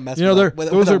 I don't want to mess You know, with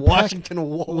those a are Washington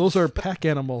wolf. Those are pack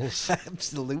animals.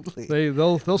 Absolutely.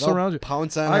 They'll surround you.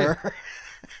 Pounce on I- her.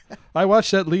 I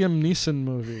watched that Liam Neeson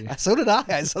movie. So did I.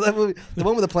 I saw that movie. The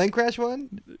one with the plane crash one?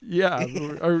 Yeah, yeah,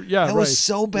 That right. was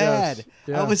so bad. Yes,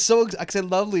 yeah. I was so because I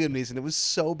love Liam Neeson. It was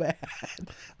so bad.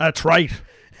 That's right.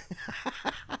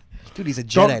 Dude, he's a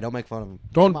Don't- Jedi. Don't make fun of him.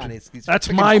 don't- Come on, he's that's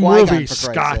freaking my Qui-Gon, movie, for Christ's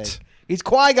Scott. sake. He's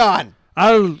Qui-Gon.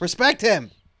 I Respect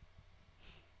him.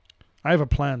 have a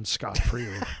plan, Scott, for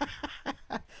you.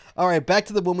 All right, back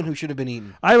to the woman who should have been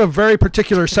eaten. I have a very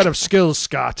particular set of skills,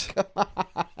 Scott,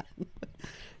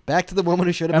 Back to the woman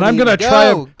who should have and been I'm eaten. gonna try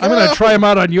 'em- I'm gonna try them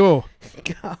out on you.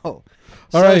 Go. All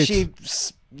So right. she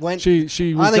went. She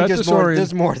was I think got there's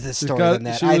disoriented. more to this She story got- than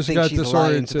that. she I was think got she's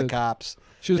lying to the disoriented. cops.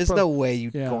 She was There's prob- no way you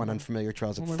yeah. go on unfamiliar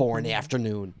trails at Well, 4 in the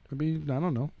afternoon. Maybe I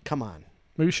don't know. Come on.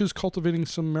 Maybe she was cultivating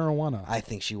some marijuana. I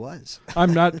think she was.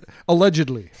 I'm not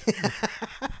allegedly.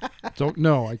 Don't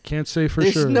know. I can't say for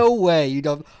There's sure. no way you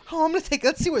don't. Oh, I'm gonna take.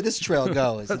 Let's see where this trail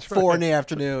goes. It's 4 in the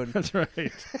afternoon. That's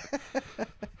right.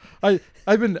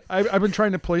 I've been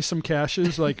trying to place some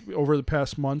caches like over the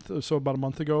past month or so, about a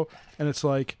month ago, and it's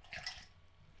like,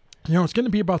 it's going to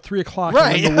be about 3 o'clock.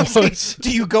 Right. I'm in the woods.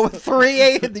 Do you go at 3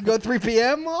 a.m.? Do you go at 3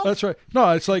 p.m.? Walt? That's right. No,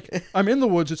 it's like I'm in the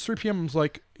woods. It's 3 p.m. It's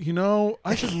like,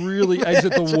 I should really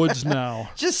exit the woods now.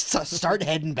 Just start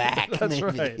heading back. That's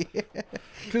maybe. right.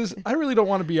 Because I really don't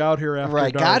want to be out here after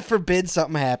Right. dark. God forbid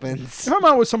something happens. If I'm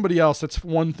out with somebody else, that's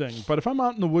one thing. But if I'm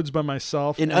out in the woods by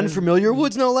myself, In and- unfamiliar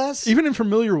woods, no less. even in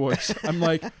familiar woods, I'm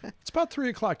like, it's about 3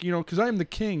 o'clock, because I am the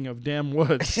king of damn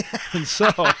woods. And so,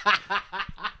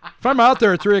 if I'm out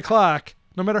there at 3 o'clock,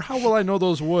 no matter how well I know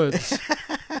those woods,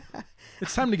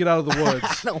 it's time to get out of the I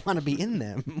woods. don't want to be in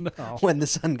them No. when the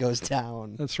sun goes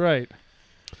down. That's right.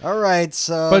 All right,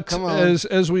 so But come on.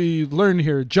 as we learn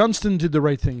here, Johnston did the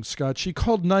right thing, Scott. She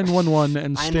called 911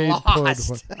 and I'm stayed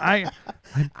lost. put.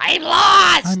 I'm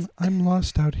lost. I'm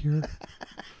lost out here.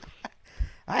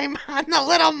 I'm on the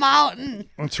little mountain.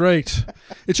 That's right.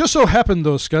 It just so happened,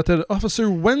 though, Scott, that Officer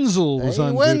Wenzel was Hey,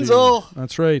 on Wenzel. duty.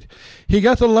 That's right. He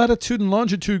got the latitude and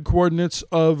longitude coordinates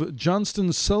of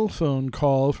Johnston's cell phone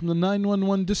call from the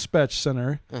 911 dispatch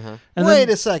center. Uh-huh. And Wait then-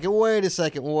 a second.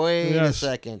 Yes.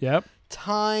 Yep.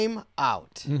 Time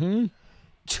out. Mm-hmm.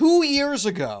 2 years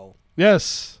ago,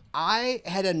 Yes. I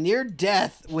had a near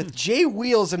death with Jay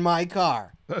Wheels in my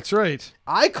car. That's right.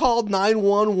 I called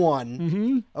 911.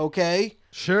 Mm-hmm. Okay.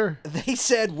 Sure. They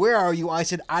said, "Where are you?" I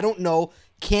said, "I don't know.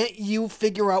 Can't you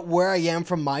figure out where I am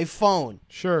from my phone?"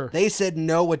 Sure. They said,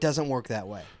 "No, it doesn't work that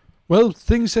way." Well,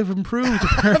 things have improved,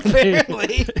 apparently.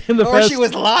 Apparently. In the Or past- she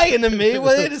was lying to me.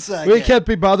 Wait a second. We can't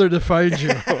be bothered to find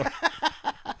you.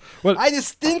 I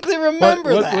distinctly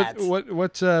remember that.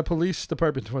 What police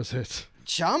department was it?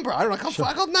 Schaumburg. I don't know.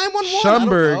 I called 911. I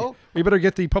Schaumburg. don't know. We better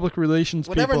get the public relations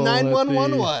Whatever people. at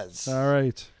 911 the- was. All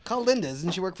right. Call Linda.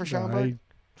 Doesn't she work for Schaumburg?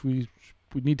 We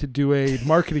need to do a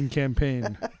marketing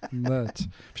campaign on that.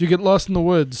 If you get lost in the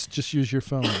woods, just use your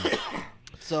phone.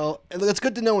 So it's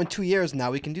good to know in 2 years now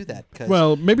we can do that. 'Cause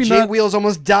Well, maybe Jay not. Wheels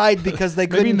almost died because they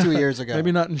Maybe couldn't not, 2 years ago.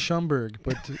 Maybe not in Schaumburg,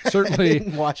 but certainly,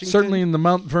 In Washington? certainly in the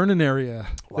Mount Vernon area,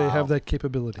 they Wow. have that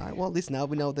capability. All right, well, at least now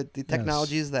we know that the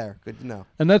technology is there. Good to know.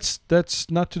 And that's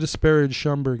not to disparage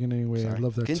Schaumburg in any way. I Sorry.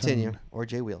 love that Continue. town. Or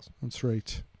Jay Wheels. That's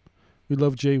right. We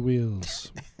love Jay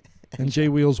Wheels. And Jay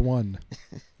Wheels won.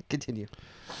 Continue.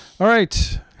 All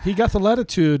right. He got the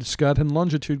latitude, Scott, and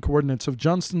longitude coordinates of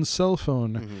Johnston's cell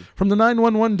phone from the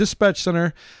 911 dispatch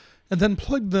center and then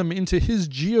plugged them into his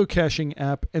geocaching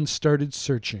app and started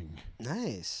searching.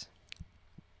 Nice.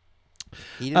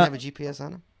 He didn't have a GPS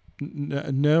on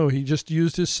him? No, he just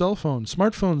used his cell phone.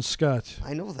 Smartphones, Scott.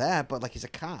 I know that, but like he's a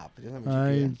cop. He doesn't have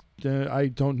a GPS. I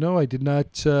don't know. I did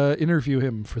not interview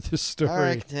him for this story. All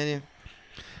right, continue.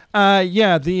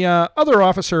 The other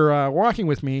officer walking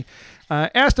with me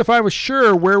asked if I was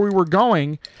sure where we were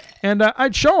going, and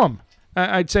I'd show him.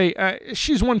 I'd say,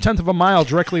 she's 1/10 of a mile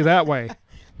directly that way.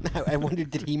 I wondered,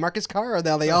 did he mark his car or are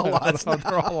they all lost? No,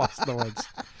 they're all lost in the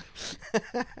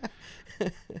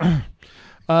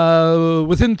woods.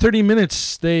 Within 30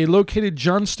 minutes, they located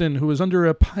Johnston, who was under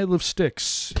a pile of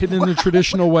sticks, hidden in the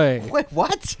traditional way. Wait,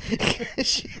 what?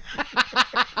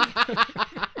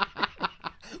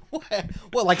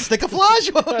 What, like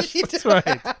stickaflage? What was she That's doing?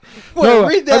 right. Wait, No,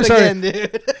 read that I'm sorry. again,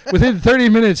 dude. Within 30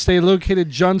 minutes, they located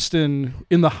Johnston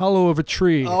in the hollow of a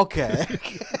tree. Okay.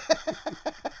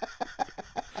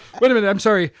 Wait a minute, I'm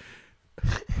sorry.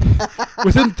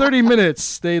 Within 30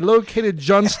 minutes, they located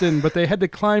Johnston, but they had to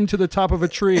climb to the top of a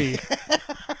tree.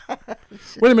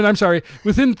 Wait a minute, I'm sorry.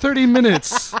 Within 30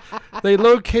 minutes, they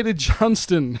located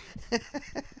Johnston,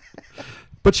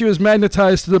 but she was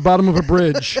magnetized to the bottom of a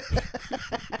bridge.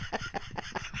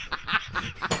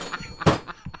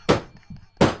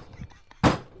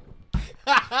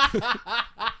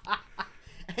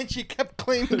 And she kept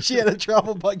claiming she had a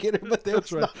travel bug in her, but there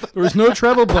was nothing. There was no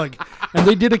travel bug, and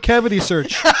they did a cavity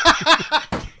search.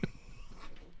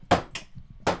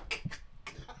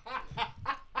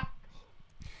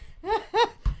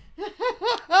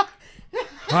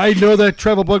 I know that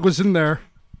travel bug was in there.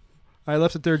 I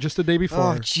left it there just the day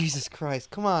before. Oh, Jesus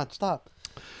Christ. Come on, stop.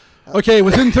 Okay,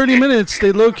 within 30 minutes,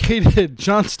 they located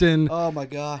Johnston, Oh, my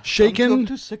gosh. Shaken? I'm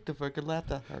too sick to freaking laugh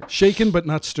that hard. shaken but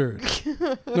not stirred.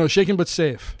 No, shaken but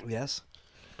safe. Yes?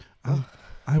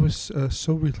 I was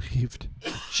so relieved.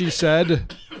 She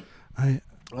said, I'd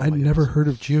my never heard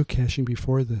of geocaching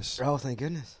before this. Oh, thank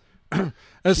goodness.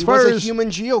 As She far was a as human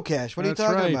geocache. What are you That's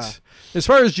talking right. about? As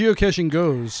far as geocaching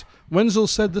goes, Wenzel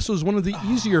said this was one of the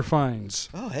easier finds,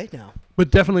 Oh, hey, now.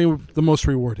 but definitely the most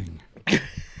rewarding.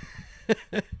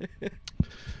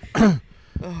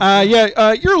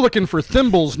 You're looking for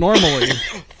thimbles normally.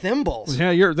 Thimbles.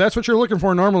 Yeah, that's what you're looking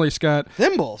for normally, Scott.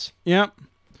 Thimbles. Yep.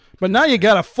 But now you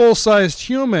got a full-sized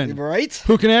human Right?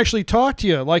 who can actually talk to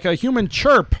you like a human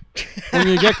chirp when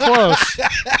you get close.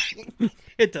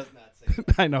 It does not say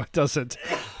that. I know it doesn't.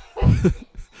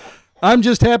 I'm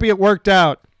just happy it worked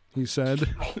out, he said.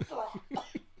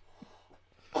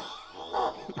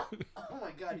 Oh,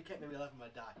 my God. You can't make me laugh. I'm going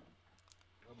to die.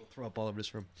 I'm going to throw up all over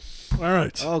this room. All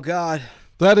right. Oh, God.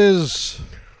 That is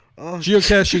Oh,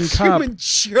 geocaching cop. human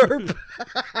chirp.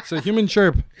 It's a human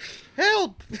chirp.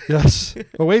 Help. Yes.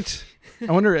 Oh, wait.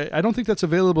 I wonder. I don't think that's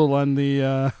available on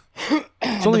the.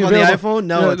 It's only On the available iPhone?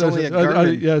 No, it's only a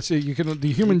Garmin. Yes, you can.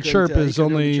 The human You chirp couldn't, is you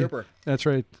couldn't do the only. chirper. That's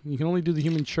right. You can only do the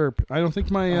human chirp. I don't think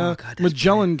my Oh, God, that's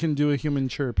Magellan can do a human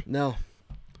chirp. No.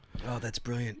 Oh, that's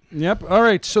brilliant. Yep. All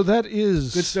right. So that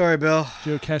is Good story, Bill.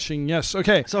 geocaching. Yes.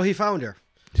 Okay. So he found her.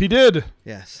 He did.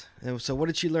 Yes. And so what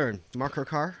did she learn? Mark her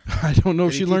car? I don't know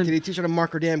if she learned. Did he teach her to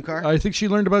mark her damn car? I think she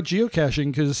learned about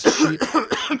geocaching because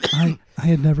I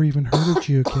had never even heard of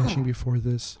geocaching before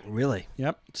this. Really?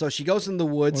 Yep. So she goes in the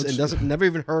woods and never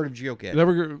even heard of geocaching.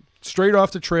 Never straight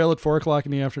off the trail at 4:00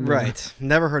 in the afternoon. Right.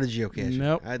 Never heard of geocaching.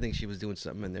 Nope. I think she was doing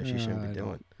something in there she shouldn't be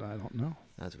doing. I don't know.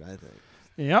 That's what I think.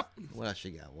 Yep. What else she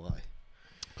got? Why?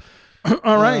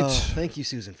 All right. Thank you,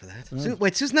 Susan, for that.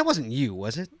 Wait, Susan, that wasn't you,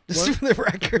 was it? Just for the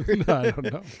record. No, I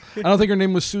don't know. I don't think her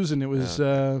name was Susan. It was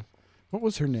what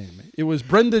was her name? It was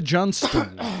Brenda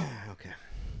Johnston. Okay.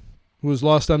 Who was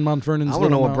lost on Mount Vernon's I want to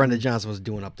know Little what Mountain. Brenda Johnson was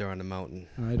doing up there on the mountain.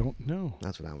 I don't know.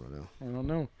 That's what I want to know. I don't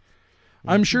know.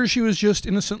 I'm sure she was just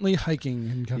innocently hiking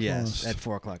and got Yes, lost. at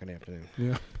 4:00 in the afternoon.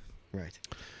 Yeah. Right.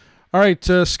 All right,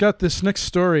 Scott. This next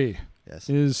story Yes.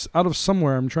 is out of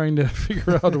somewhere. I'm trying to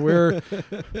figure out where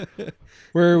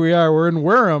we are. We're in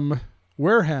Wareham.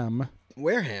 Wareham.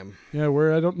 Yeah,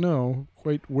 where I don't know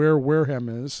quite where Wareham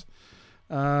is,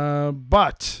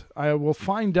 but I will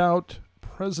find out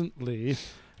presently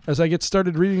as I get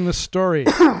started reading this story,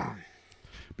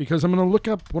 because I'm going to look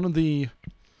up one of the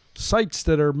sites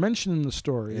that are mentioned in the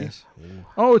story. Yes.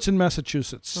 Oh, it's in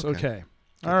Massachusetts. Okay. Okay.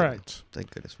 All right.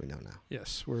 Thank goodness we know now.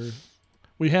 Yes,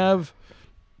 we have.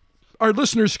 Our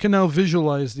listeners can now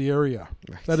visualize the area.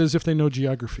 Right. That is, if they know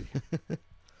geography.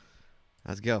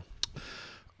 Let's go.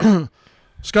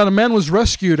 Scott, a man was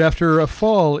rescued after a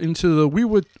fall into the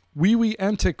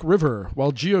Wee-Wee-Antic River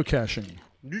while geocaching.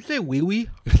 Did you say wee-wee?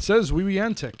 It says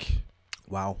Wee-Wee-Antic.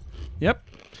 Wow. Yep.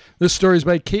 This story is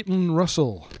by Caitlin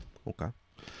Russell. Okay.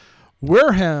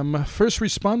 Wareham first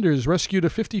responders rescued a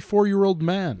 54-year-old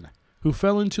man who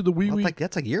fell into the Well,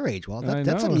 that's like your age, Walt. I That's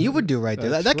know. something you would do right there.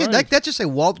 That's That right. just say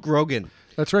Walt Grogan.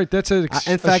 That's right. That's a.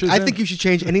 In fact, I think you should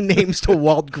change any names to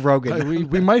Walt Grogan.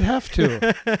 we might have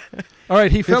to. All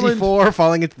right, he fell in. 54,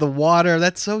 falling into the water.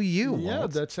 That's so you, Yeah,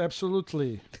 Walt. that's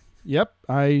absolutely. Yep,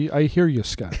 I hear you,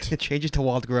 Scott. Change it to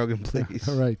Walt Grogan, please.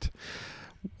 All right.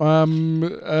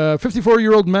 A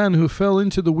 54-year-old man who fell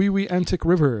into the Wee-Wee-Antic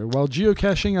River while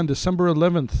geocaching on December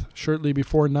 11th, shortly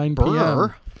before 9 p.m.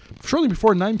 Brr. Shortly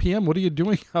before 9 p.m., what are you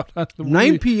doing out on the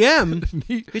 9 p.m.?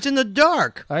 He- It's in the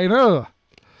dark. I know.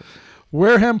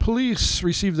 Wareham police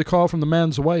received a call from the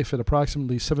man's wife at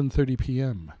approximately 7:30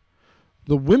 p.m.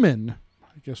 The women,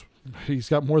 I guess he's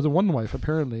got more than one wife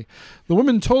apparently. The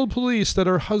woman told police that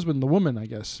her husband, the woman, I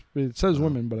guess it says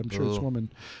woman, but I'm sure it's Ooh.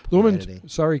 woman. The woman, Editing.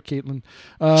 sorry, Caitlin.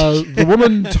 The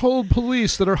woman told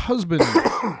police that her husband,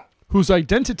 whose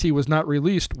identity was not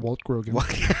released, Walt Grogan.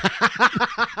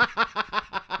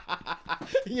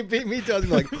 You beat me to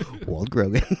like Walt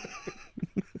Grogan.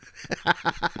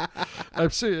 I'm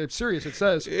serious. It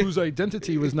says whose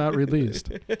identity was not released.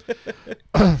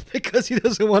 Because he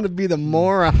doesn't want to be the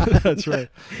moron. That's right.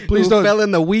 Please who don't. fell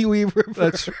in the wee-wee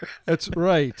river. That's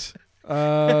right. Wait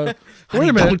a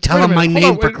Honey, minute. don't tell wait a him my minute. Hold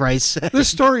name, on, for wait. Christ's sake. This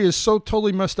story is so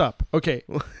totally messed up. Okay.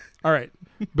 All right.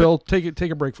 Bill, take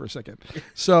a break for a second.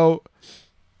 So,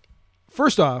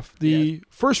 first off, the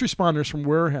first responders from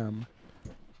Wareham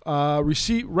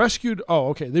rescued. Oh,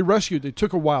 okay. They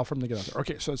took a while for them to get out there.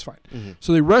 Okay, so it's fine. Mm-hmm.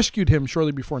 So they rescued him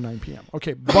shortly before 9 p.m.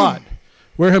 Okay, but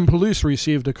Wareham police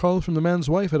received a call from the man's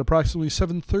wife at approximately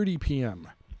 7:30 p.m.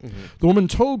 Mm-hmm. The woman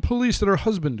told police that her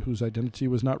husband, whose identity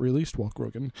was not released, Walt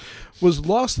Grogan, was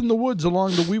lost in the woods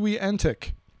along the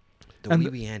Wee-Wee-Antic. The and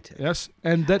wee-wee antic. Yes,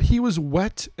 and that he was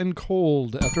wet and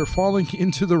cold after falling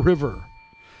into the river,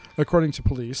 according to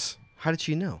police. How did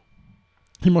she know?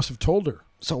 He must have told her.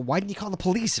 So why didn't he call the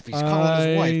police if he's calling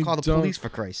his wife? Call the don't- police, for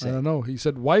Christ's I sake. don't know. He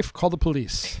said, wife, call the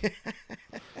police.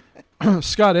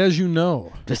 Scott, as you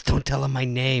know, Just don't tell him my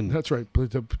name. that's right,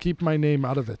 to keep my name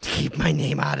out of it. Keep my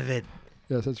name out of it.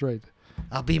 Yes, that's right.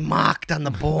 I'll be mocked on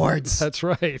the boards. That's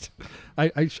right.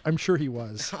 I'm sure he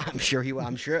was. I'm sure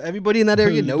everybody in that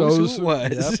area knows who it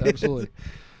was. Yep, absolutely.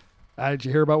 Did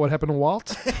you hear about what happened to Walt?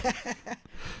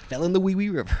 Fell in the wee-wee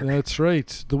river. That's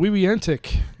right. The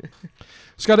Wee-Wee-Antic.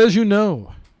 Scott, as you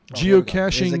know, It's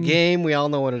geocaching a game. We all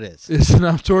know what it is. is an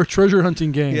outdoor treasure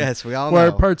hunting game. Yes, we all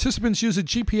where know. participants use a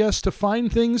GPS to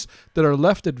find things that are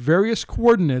left at various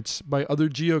coordinates by other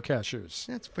geocachers.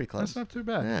 That's pretty close. That's not too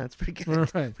bad. Yeah, that's pretty good. All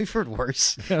right. We've heard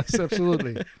worse. Yes,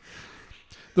 absolutely.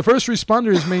 The first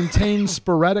responders maintained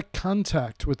sporadic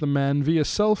contact with the man via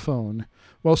cell phone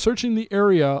while searching the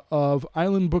area of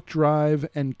Island Book Drive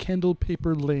and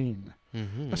Candlepaper Lane.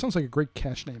 Mm-hmm. That sounds like a great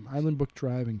cache name. Island Book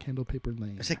Drive and Candlepaper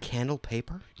Lane. Is it candle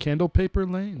paper? Candlepaper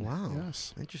Lane. Wow.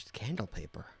 Yes. Interesting. Candle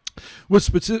paper. With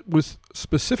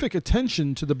specific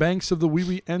attention to the banks of the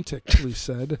Wee-Wee-Antic, police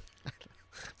said.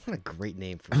 What a great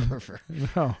name for a river.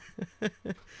 No.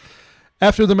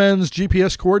 After the man's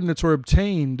GPS coordinates were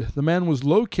obtained, the man was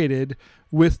located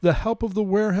with the help of the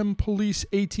Wareham Police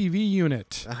ATV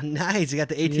unit. Oh, nice. You got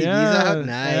the ATVs Yeah, out?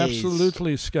 Nice.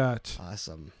 Absolutely, Scott.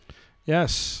 Awesome.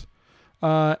 Yes.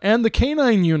 And the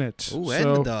canine unit. Ooh,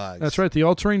 and the dogs. That's right, the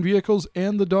all-terrain vehicles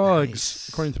and the dogs, Nice.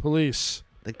 according to police.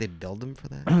 Think they build them for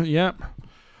that? Yep.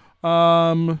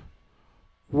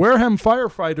 Wareham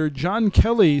firefighter John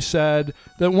Kelly said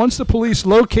that once the police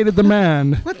located the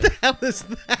man, What the hell is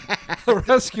that? the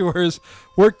rescuers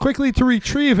worked quickly to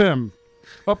retrieve him.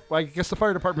 Oh, I guess the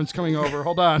fire department's coming over.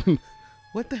 Hold on.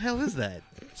 What the hell is that?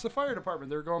 It's the fire department.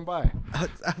 They're going by.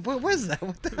 What was that?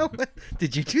 What the hell?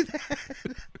 Did you do that?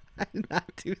 I did not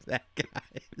do that,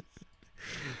 guys.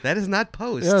 That is not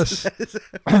post. Yes. That is-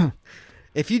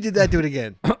 if you did that, do it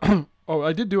again. Oh,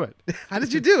 I did do it. How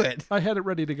did you do it? I had it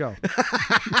ready to go.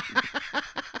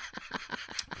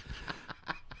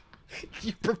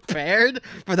 You prepared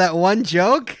for that one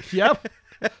joke? Yep.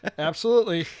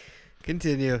 Absolutely.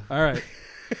 Continue. All right.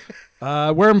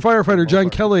 Wareham firefighter John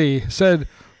Kelly said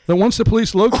that once the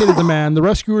police located the man, the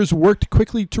rescuers worked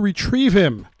quickly to retrieve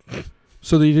him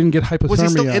so that he didn't get hypothermia. Was he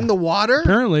still in the water?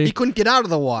 Apparently. He couldn't get out of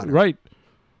the water. Right.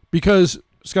 Because,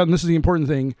 Scott, and this is the important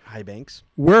thing, High Banks.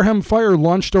 Wareham Fire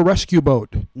launched a rescue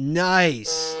boat.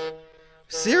 Nice.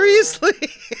 Seriously?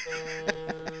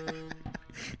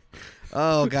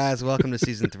 Oh, guys, welcome to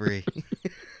season 3.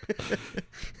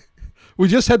 We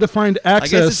just had to find I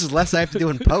access. guess this is less I have to do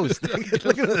in post.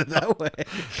 Look at it that way.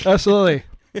 Absolutely.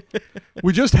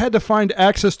 We just had to find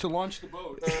access to launch the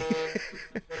boat.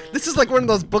 This is like one of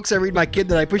those books I read my kid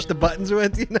that I push the buttons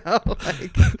with, you know?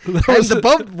 Like, That and was the it.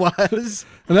 boat was.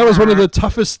 And that was one of the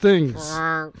toughest things.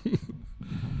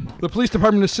 The police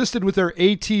department assisted with their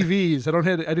ATVs. I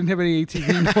didn't have any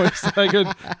ATV noise that I could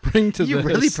bring to You this.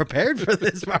 really prepared for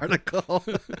this article.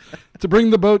 To bring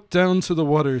the boat down to the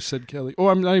water, said Kelly. Oh,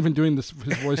 I'm not even doing his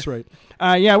voice right.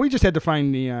 Yeah, we just had to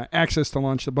find the access to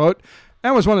launch the boat.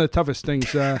 That was one of the toughest things.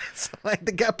 So, like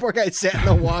the poor guy sat in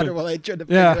the water while I tried to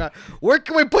Yeah. figure out where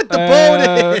can we put the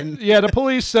boat in. Yeah, the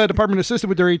police department assisted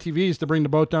with their ATVs to bring the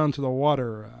boat down to the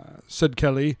water, said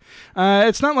Kelly.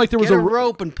 It's not like there was Get a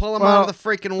rope and pull him out of the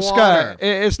freaking water. Scott,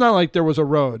 it's not like there was a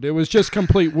road. It was just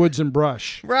complete woods and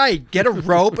brush. Right. Get a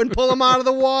rope and pull him out of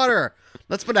the water.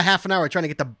 Let's spend a half an hour trying to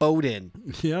get the boat in.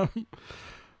 Yeah.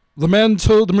 The man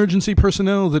told emergency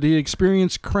personnel that he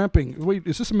experienced cramping. Wait,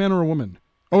 is this a man or a woman?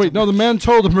 Oh, wait, no, the man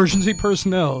told emergency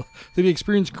personnel that he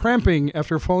experienced cramping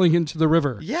after falling into the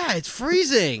river. Yeah, it's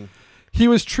freezing. He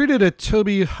was treated at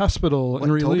Toby Hospital What,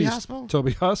 and Toby released. Hospital?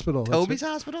 Toby Hospital. That's Toby's right.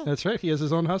 hospital? That's right. He has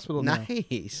his own hospital now.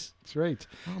 Nice. That's right.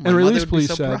 Oh, my And mother release would be police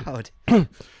so said proud.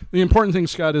 the important thing,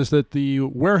 Scott, is that the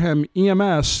Wareham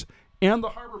EMS and the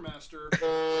harbor master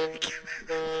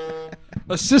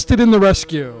assisted in the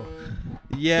rescue.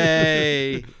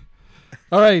 Yay.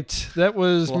 All right, that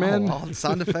was Wow, man. all the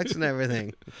sound effects and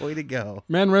everything. Way to go.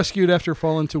 Man rescued after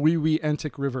falling to Wee Wee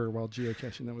Antic River while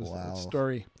geocaching. That was Wow. the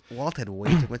story. Walt had way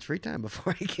too much free time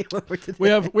before he came over to We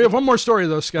have one more story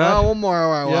though, Oh, Scott. one more.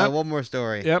 All right, Yep. one more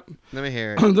story. Yep. Let me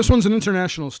hear it. This one's an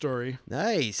international story.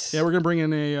 Nice. Yeah, we're gonna bring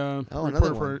in a Oh, reporter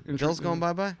another one. Bill's going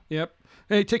bye-bye? Yep.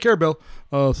 Hey, take care, Bill.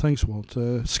 Thanks, Walt.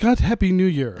 Scott, Happy New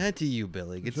Year. And to you,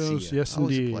 Billy. Good to Yes, see you. yes,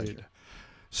 Always a indeed. pleasure.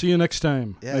 See you next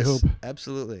time. Yes, I hope.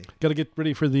 absolutely. Got to get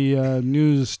ready for the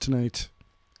news tonight.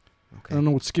 I Okay. don't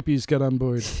know what Skippy's got on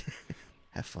board.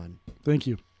 Have fun. Thank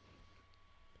you.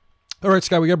 All right,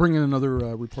 Scott, we got to bring in another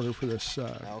reporter for this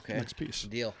Okay. next piece.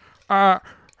 Deal.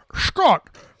 Scott,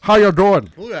 how you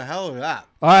doing? Who the hell is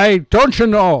that? Don't you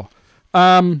know?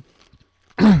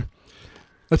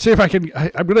 Let's see if I can.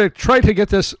 I'm going to try to get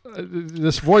this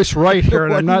this voice right here,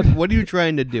 and I'm not. What are you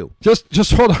trying to do?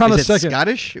 Just hold on Is a it second.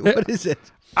 Scottish? What is it?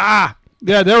 Yeah,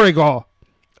 there we go.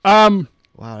 Wow,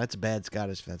 that's bad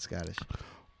Scottish. That's Scottish.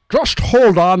 Just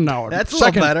hold on now. That's a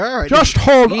second. little better. All right. Just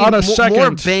hold You on need a second.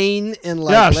 More Bane and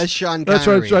Yes, less Sean that's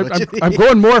Connery. right. What you I'm need?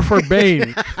 going more for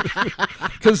Bane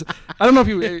because I don't know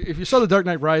if you saw The Dark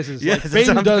Knight Rises. Yes, like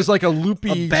Bane it's does like a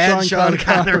loopy a bad Sean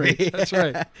Connery. That's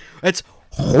right. It's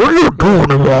What are you doing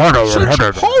in the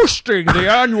Since hosting the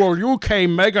annual UK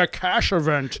Mega Cash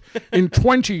event in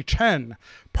 2010,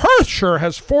 Perthshire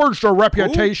has forged a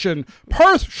reputation.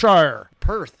 Perthshire.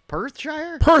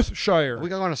 Perthshire. Perthshire. We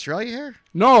going to Australia here?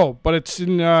 No, but it's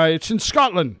in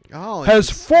Scotland. Oh, Has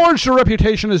forged a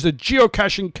reputation as the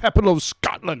geocaching capital of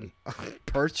Scotland.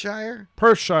 Perthshire.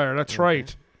 Perthshire, that's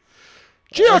right.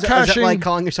 Is that Geocaching, like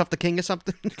calling yourself the king of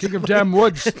something? king of damn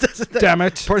woods. Damn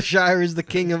it. Perthshire is the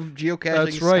king of geocaching.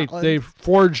 That's right. Scotland. They've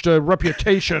forged a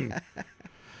reputation.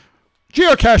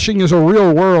 Geocaching is a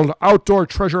real-world outdoor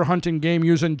treasure hunting game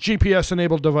using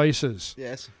GPS-enabled devices.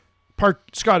 Yes.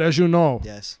 Scott, as you know,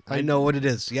 Yes, I know what it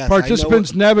is. Yes,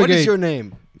 Participants I know What is navigate. your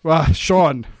name?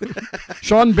 Sean.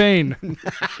 Sean Bain.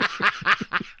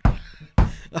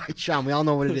 All right, Sean. We all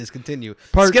know what it is. Continue.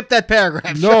 Part- Skip that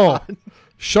paragraph. No.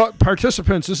 Sean.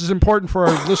 Participants, this is important for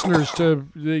our listeners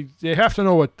they have to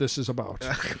know what this is about.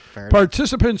 Fair enough.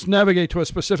 Participants navigate to a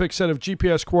specific set of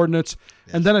GPS coordinates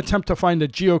and then attempt to find a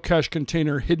geocache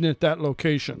container hidden at that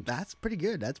location. That's pretty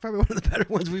good. That's probably one of the better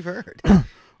ones we've heard.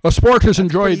 A sport is Pretty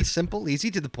enjoyed. simple, easy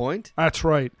to the point. That's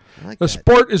right. I like A that.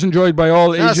 sport is enjoyed by all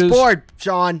Not ages. a sport,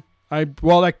 Sean.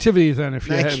 Activity then,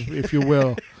 Thank you. if you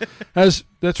will. That's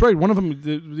right. One of them,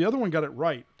 the other one got it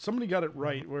right. Somebody got it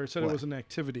right where it said What? it was an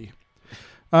activity.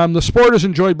 The sport is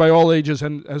enjoyed by all ages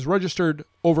and has registered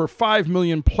over 5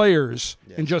 million players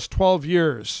in just 12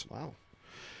 years. Wow.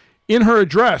 In her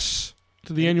address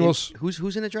to the annual,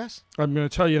 Who's in address? I'm going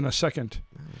to tell you in a second.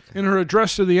 In her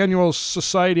address to the annual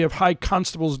Society of High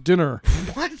Constables dinner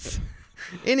What?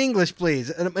 In English, please.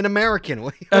 An American.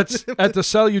 at the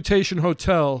Salutation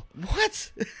Hotel,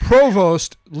 What?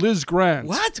 Provost Liz Grant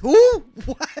What? Who?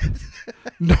 What?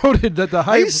 noted that the Are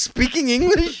high. you speaking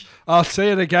English? I'll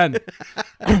say it again.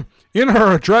 In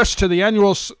her address to the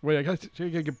annual. Wait, I got to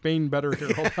get Bain better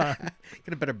here. Hold on.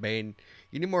 Get a better Bane.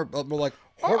 You need more like.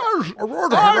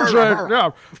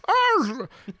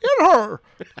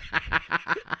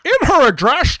 In her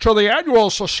address to the annual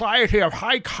Society of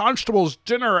High Constables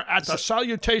dinner at the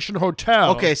Salutation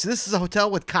Hotel. Okay, so this is a hotel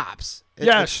with cops.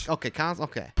 Yes. Okay,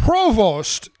 okay.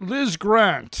 Provost Liz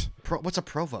Grant. What's a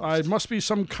provost? It must be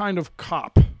some kind of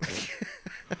cop.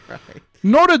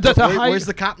 Noted that Where's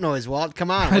the cop noise, Walt? Come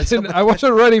on. I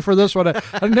wasn't ready for this one. I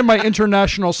didn't have my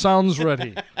international sounds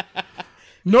ready.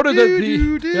 Noted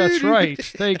that that's right.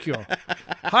 Thank you.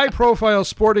 High-profile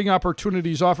sporting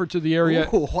opportunities offered to the area,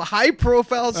 Ooh,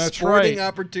 high-profile That's sporting right.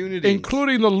 opportunities.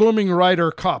 including the looming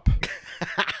Ryder Cup.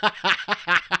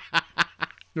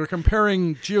 They're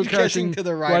comparing geocaching to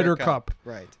the Ryder Cup.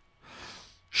 Right.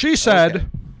 She said,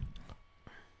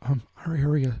 our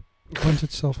area lends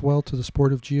itself well to the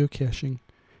sport of geocaching,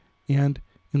 and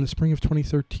in the spring of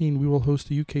 2013, we will host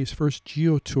the UK's first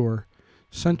geo tour,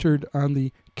 centered on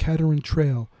the Cateran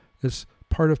Trail as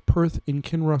part of Perth in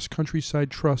Kinross Countryside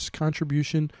Trust's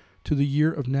contribution to the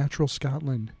Year of Natural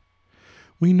Scotland.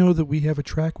 We know that we have a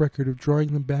track record of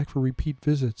drawing them back for repeat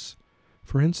visits.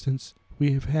 For instance,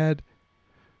 we have had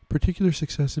particular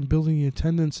success in building the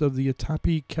attendance of the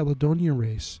Atapi Caledonia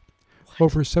race.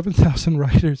 Over 7,000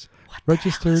 riders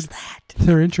registered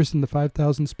their interest in the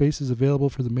 5,000 spaces available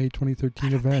for the May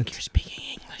 2013 event. You're speaking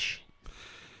English.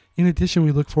 In addition,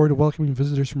 we look forward to welcoming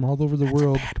visitors from all over the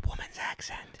world Bad woman's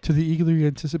accent. to the eagerly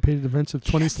anticipated events of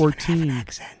 2014,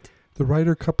 Accent. the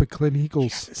Ryder Cup at Glen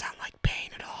Eagles, Doesn't sound like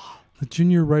pain at all. the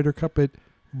Junior Ryder Cup at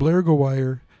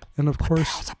Blairgowire, and of course,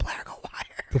 How's a Blair go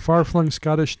wire? the far-flung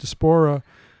Scottish diaspora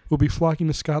will be flocking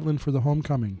to Scotland for the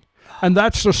homecoming. And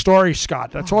that's the story,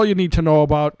 Scott. That's all you need to know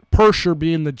about Perthshire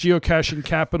being the geocaching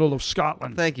capital of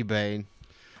Scotland. Thank you, Bane.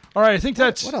 All right, I think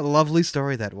that's... What a lovely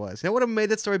story that was. You know what would have made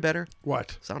that story better?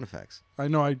 What? Sound effects. I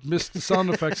know I missed the sound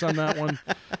effects on that one.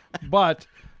 But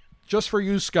just for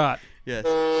you, Scott. Yes.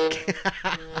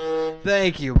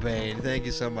 Thank you, Bane. Thank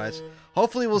you so much.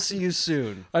 Hopefully we'll see you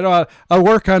soon. I know I'll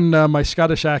work on my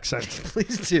Scottish accent.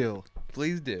 Please do.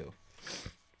 Please do.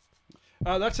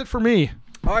 That's it for me.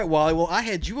 All right, Wally. Well, I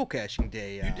had geocaching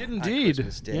day. You did on indeed.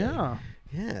 Christmas Day. Yeah.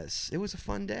 Yes, it was a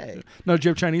fun day. Now, do you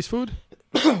have Chinese food?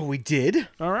 We did.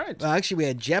 All right. Actually, we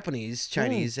had Japanese,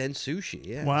 Chinese, and sushi.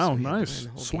 Yeah. Wow, we had nice. the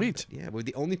whole Sweet. gamut. Yeah, we're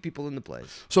the only people in the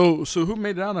place. So who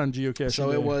made it out on geocaching? So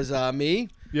day? it was me,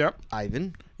 Yep.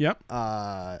 Ivan, Yep.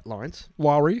 Lawrence,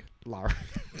 Lowry. Laura.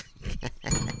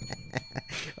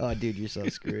 Oh, dude, you're so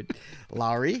screwed.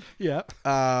 Lowry, Yep.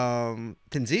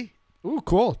 Tinzi, Ooh,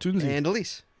 cool. Tunzi. and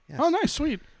Elise. Yes. Oh, nice.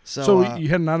 Sweet. So, So you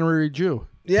had an honorary Jew.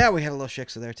 yeah, we had a little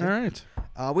shiksa there too. All right.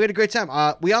 We had a great time.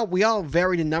 We all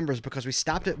varied in numbers because we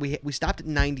stopped at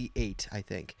 98, I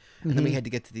think, and then we had to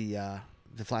get to the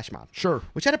flash mob, Sure.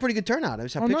 which had a pretty good turnout. I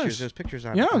saw Oh, pictures. nice. There was pictures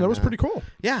on. Yeah, on, that was pretty cool.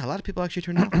 Yeah, a lot of people actually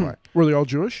turned out for it. Were they all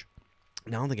Jewish?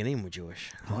 No, I don't think any of them were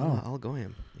Jewish. Wow. I'll go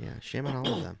him. Yeah, shame on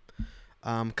all of them.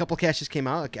 A couple caches came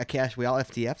out. A cache, we all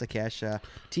FTF. The cache,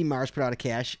 Team Mars put out a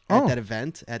cache at that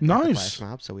event at the Nice. Flash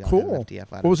Mob, so we all Cool. got an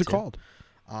FTF out What was of it too. called?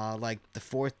 Like the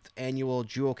 4th annual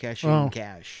geocaching Oh.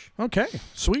 cache Okay.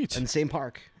 Sweet. in the same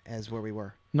park as where we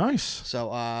were. Nice.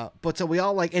 So, so we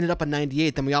all ended up at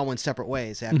 98. Then we all went separate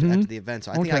ways after the event.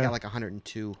 So I think I Okay. got like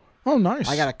 102. Oh, nice.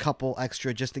 I got a couple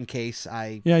extra just in case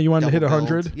I. Yeah, you wanted to hit double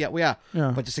 100? billed. Yeah, well, yeah.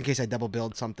 Yeah. But just in case I double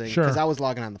build something, Sure. because I was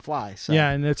logging on the fly. So.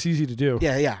 Yeah, and that's easy to do.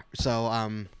 Yeah. So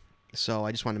So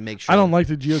I just want to make sure. I don't like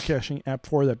the geocaching app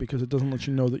for that because it doesn't let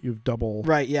you know that you've double.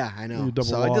 Right, yeah, I know. You double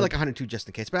So I did logged. like 102 just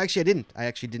in case. But actually, I didn't. I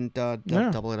actually didn't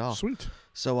double at all. Sweet.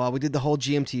 So we did the whole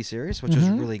GMT series, which was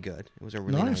really good. It was a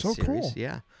really nice Oh, series. cool.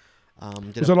 Yeah.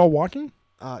 Was that all walking?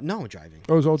 No, driving.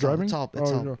 Oh, it was all It's all- driving? it's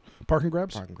all- no. Park and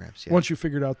grabs? Park and grabs, yeah. Once you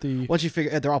figured out the... Once you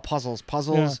figure, they're all puzzles,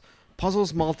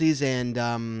 multis, and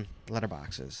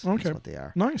letterboxes. Okay. That's what they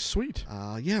are. Nice, sweet.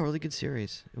 Yeah, really good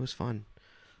series. It was fun.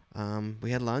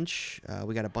 We had lunch.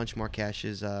 We got a bunch more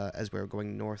caches as we were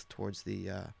going north towards the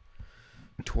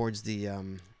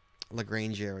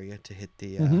Lagrange area to hit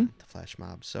the flash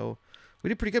mob. So we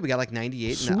did pretty good. We got like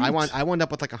 98, and I wound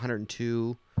up with like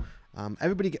 102.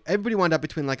 Everybody wound up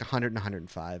between like 100 and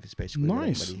 105. Is basically what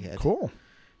Nice. everybody hit. Cool.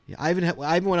 Yeah,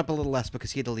 Ivan went up a little less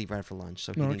because he had to leave right for lunch,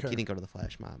 so he didn't go to the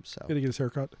flash mob. So Got to get his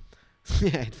haircut. yeah,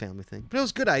 I had family thing, but it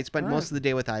was good. I spent most of the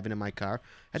day with Ivan in my car.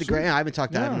 I had a great. I haven't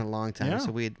talked to Yeah. Ivan in a long time, Yeah.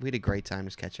 so we had a great time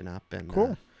just catching up. And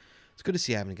Cool. it's good to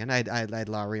see Ivan again. I had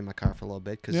Laurie in my car for a little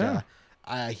bit because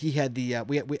Yeah. he had the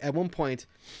we at one point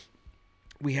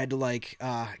we had to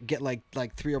get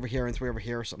like 3 over here and 3 over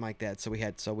here or something like that.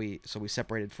 So we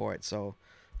separated for it. So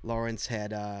Lawrence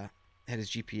had his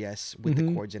GPS with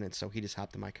the cords in it, so he just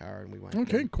hopped in my car and we went.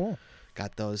 Okay, and cool.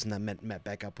 got those and then met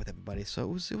back up with everybody. So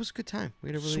it was a good time. We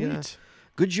had a really Sweet.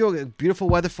 good beautiful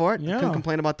weather for it. Yeah. Couldn't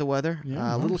complain about the weather.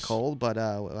 Yeah, a little nice. cold, but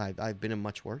I've been in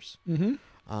much worse. Mm-hmm.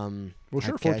 Well,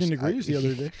 sure, I've 14 cashed- degrees the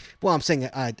other day. Well, I'm saying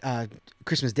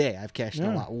Christmas Day. I've cashed a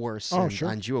Yeah. lot worse Oh, on sure.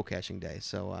 geocaching day.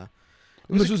 So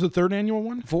And this is the third annual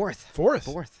one? fourth.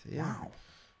 Yeah. Wow.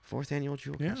 4th annual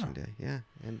geocaching day. Yeah.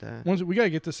 And We got to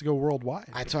get this to go worldwide.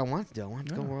 that's what I wanted to do. I wanted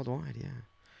to go Yeah. worldwide. Yeah.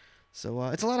 So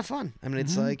it's a lot of fun. I mean,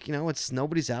 it's like it's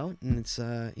nobody's out, and it's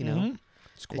Mhm.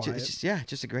 It's quiet. it's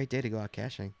just a great day to go out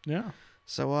caching. Yeah.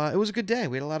 So it was a good day.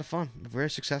 We had a lot of fun. Very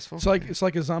successful. It's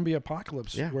like a zombie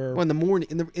apocalypse. yeah. Where Well, in the morning,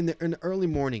 in the early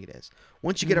morning, it is.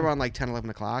 Once you get around like 10, 11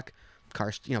 o'clock,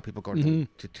 cars, people go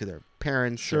to their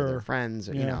parents or their Sure. friends,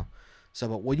 or, Yeah. So,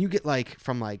 but when you get like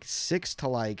from like 6 to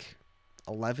like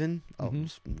 11,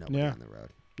 there's nobody Yeah. on the road.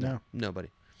 No. Nobody.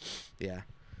 Yeah.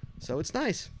 So it's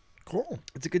nice. Cool.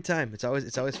 It's a good time. It's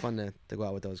always fun to go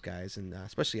out with those guys, and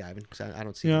especially Ivan, because I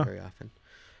don't see Yeah. him very often.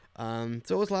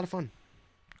 So it was a lot of fun.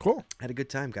 Cool. Had a good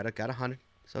time. Got 100.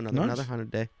 So Nice. another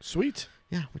 100 day. Sweet.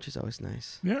 Yeah, which is always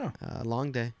nice. Yeah.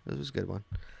 Long day. It was a good one.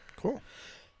 Cool.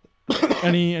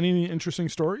 Any interesting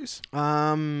stories?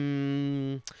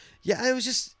 Yeah, it was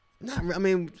just not. I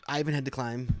mean, Ivan had to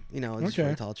climb, this Okay.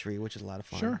 really tall tree, which is a lot of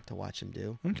fun Sure. to watch him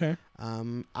do. Okay.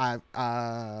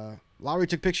 Lowry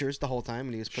took pictures the whole time,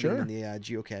 and he was putting Sure. them in the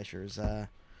geocachers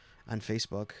on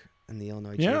Facebook and the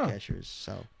Illinois Yeah. geocachers.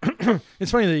 So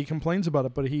It's funny that he complains about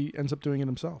it, but he ends up doing it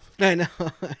himself. I know.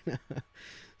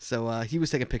 So he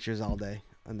was taking pictures all day,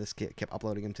 and this kid kept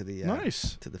uploading them to the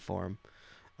Nice. to the forum.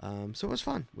 So it was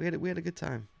fun. We had a good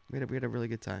time. We had a really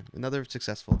good time. Another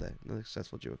successful day. Another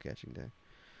successful geocaching day.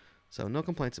 So no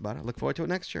complaints about it. Look forward to it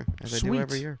next year, as I do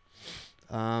every Sweet. year.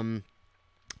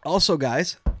 Also,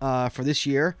 guys, for this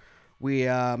year, me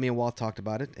and Walt talked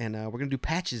about it, and we're gonna do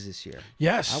patches this year.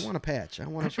 Yes. I want a patch. I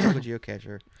want a Chicago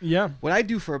geocacher. Yeah. What I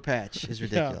do for a patch is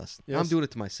ridiculous. Yes. I'm doing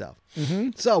it to myself.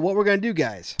 Mm-hmm. So what we're gonna do,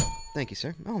 guys? Thank you,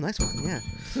 sir. Oh, nice one.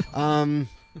 Yeah.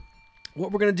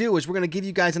 What we're gonna do is we're gonna give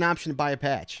you guys an option to buy a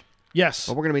patch, Yes.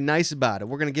 but we're gonna be nice about it.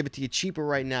 We're gonna give it to you cheaper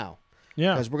right now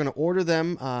Yeah. because we're gonna order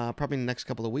them probably in the next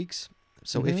couple of weeks.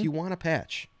 So if Mhm. you want a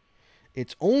patch,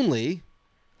 it's only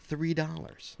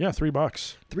 $3. Yeah.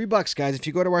 $3. $3, guys. If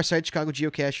you go to our site,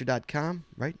 ChicagoGeocacher.com,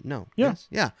 right? No. Yeah. Yes?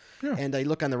 Yeah. Yeah. And you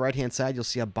look on the right-hand side, you'll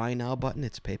see a Buy Now button.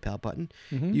 It's a PayPal button.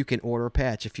 Mhm. You can order a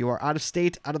patch. If you are out of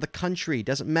state, out of the country,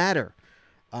 doesn't matter.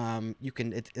 You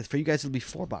can. For you guys, it'll be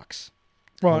 $4.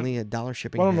 Well, Only $1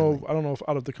 shipping. I don't handling. know. I don't know if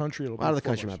out of the country it'll be Out of the $4.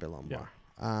 country might be a little Yeah.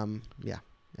 more. Yeah,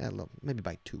 maybe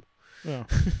by 2. Yeah.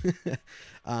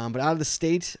 But out of the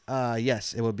state,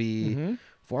 yes, it would be Mhm.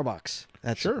 $4.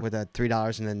 That's Sure. with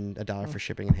 $3 and then $1 for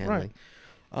shipping and Right.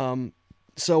 handling.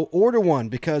 So order one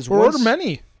because Or once order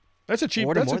many. That's a cheap.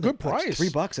 order That's more a than- good price.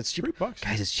 $3. That's cheaper. $3.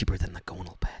 Guys, it's cheaper than the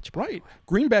Gonal patch. bro. Right.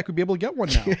 Greenback would be able to get one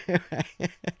now.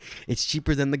 It's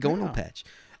cheaper than the Gonal Yeah. patch.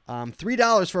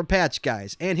 $3 for a patch,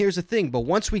 guys. And here's the thing, but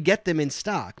once we get them in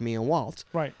stock, me and Walt,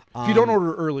 Right. If you don't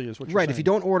order early, is what you're right? saying. If you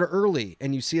don't order early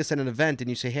and you see us at an event and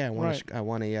you say, "Hey, I want Right. I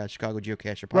want a Chicago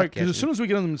Geocacher podcast," Right, because as soon as we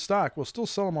get them in stock, we'll still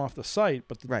sell them off the site,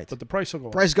 but Right. but the price will go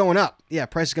price is going up. Yeah,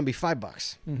 price is gonna be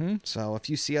 $5. Mm-hmm. So if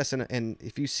you see us and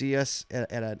if you see us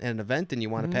at an event and you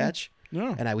want a patch,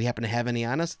 Yeah. and we happen to have any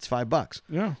on us, it's $5.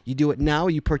 Yeah. You do it now.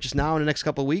 You purchase now in the next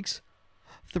couple of weeks.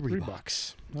 $3.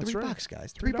 $3. That's $3, right.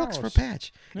 guys. $3 for a $3.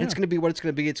 patch. And it's Yeah. gonna be what it's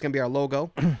gonna be. It's gonna be our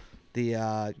logo.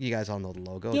 You guys all know the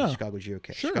logo, Yeah. the Chicago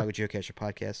Geocacher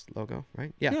podcast logo,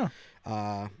 right? Yeah.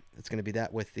 It's going to be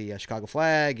that with the Chicago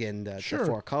flag and the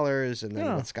 4 colors, and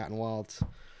then with Scott and Walt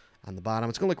on the bottom.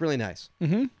 It's going to look really nice.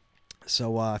 Mm-hmm.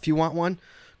 So if you want one,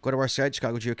 go to our site,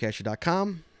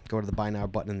 chicagogeocacher.com. Go to the Buy Now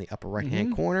button in the upper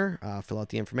right-hand corner. Fill out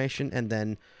the information, and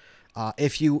then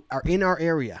if you are in our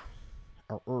area,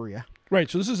 Right.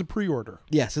 So this is a pre-order.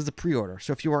 yes, this is a pre-order.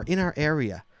 So if you are in our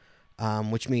area,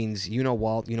 which means you know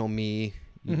Walt, you know me,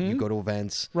 you go to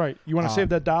events. Right. You want to save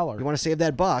that $1. You want to save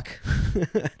that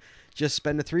 $1, just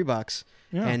spend the $3,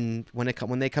 and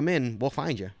when they come in, we'll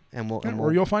find you,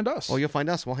 or you'll find us. Or you'll find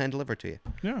us. We'll hand deliver it to you.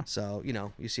 Yeah. So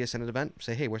you see us at an event,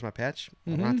 say, hey, where's my patch?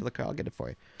 I'll run out to the car, I'll get it for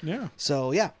you. Yeah.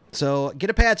 So so get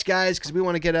a patch, guys, because we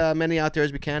want to get many out there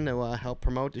as we can to help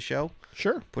promote the show.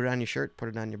 Sure. Put it on your shirt, put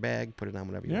it on your bag, put it on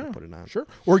whatever you want to put it on. Sure.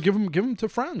 Or give them to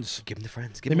friends. Give them to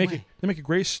friends. They make a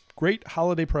great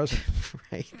holiday present.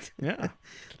 Right. Yeah.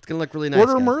 It's gonna look really nice.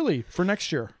 Order them guys. early for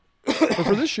next year, or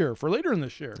for this year, for later in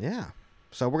this year. Yeah.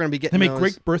 So we're gonna be getting. They make those.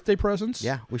 great birthday presents.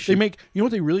 Yeah, we should. They make. You know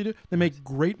what they really do? They make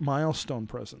great milestone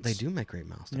presents. They do make great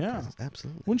milestone presents.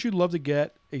 Absolutely. Wouldn't you love to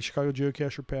get a Chicago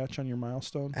Geocacher patch on your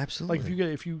milestone? Absolutely. Like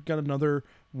if you got another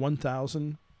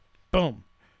 1,000, boom,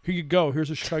 here you go. Here's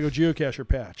a Chicago Geocacher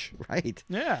patch. Right.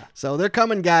 Yeah. So they're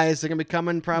coming, guys. They're gonna be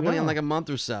coming probably in Yeah. like a month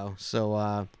or so.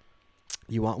 So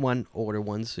you want one? Order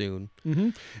one soon. Mm-hmm.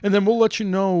 And then we'll let you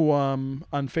know on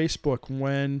Facebook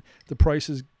when the price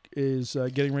is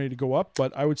getting ready to go up.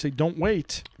 But I would say don't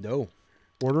wait. No.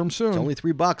 Order them soon. It's only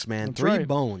 $3, man. That's Three right.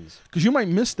 bones. Because you might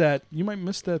miss that. You might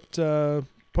miss that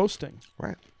posting.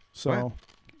 Right. So Right.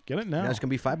 get it now. Now it's gonna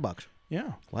be $5.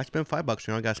 Yeah. Why spend $5?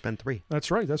 You only gotta spend $3. That's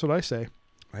right. That's what I say.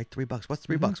 Right. $3. What's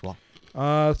 $3, Walt?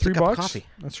 $3. cup of coffee.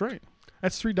 That's right.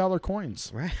 That's $3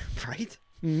 coins. Right. Right.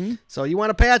 Mm-hmm. So you want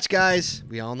a patch, guys?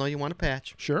 We all know you want a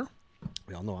patch. Sure.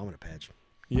 We all know I want a patch.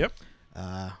 Yep.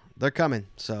 They're coming.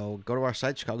 So go to our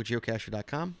site,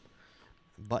 chicagogeocacher.com.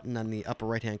 Button on the upper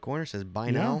right-hand corner says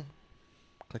Buy Now.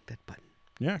 Click that button,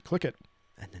 Yeah. Click it.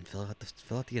 and then fill out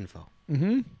the info.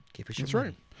 Mm-hmm. Give us your That's money.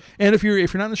 right. And if you're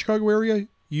not in the Chicago area,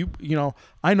 you know,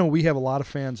 I know we have a lot of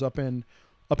fans up in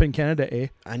Canada, eh?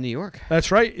 New York. That's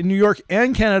right, in New York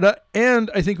and Canada, and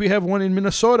I think we have one in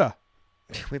Minnesota.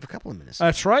 We have a couple of minutes.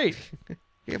 That's right. We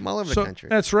have them all over So the country.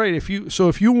 that's right. If you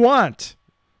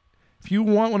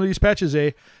want one of these patches,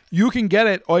 eh, you can get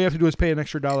it. All you have to do is pay an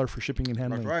extra $1 for shipping and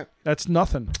handling. That's right. That's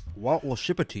nothing. Walt will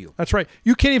ship it to you. That's right.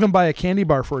 You can't even buy a candy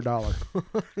bar for $1.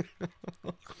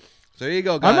 So there you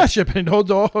go, guys. I'm not shipping.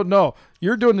 No.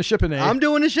 You're doing the shipping, eh? I'm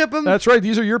doing the shipping. That's right.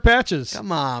 These are your patches.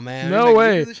 Come on, man. No You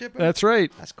way. do the shipping? That's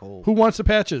right. That's cool. Who wants the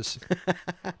patches?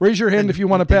 Raise your hand if you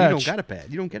want a Then patch. You don't got a patch.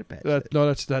 You don't get a patch. No,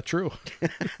 that's not true.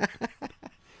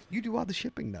 You do all the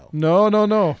shipping, though.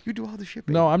 No. You do all the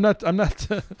shipping. No, I'm not.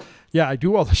 Yeah, I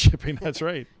do all the shipping. That's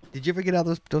right. Did you ever get all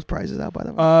those prizes out, by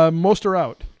the way? Most are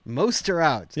out. Most are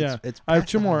out. Yeah. It's I have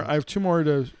past 2 the more. holidays. I have 2 more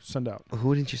to send out.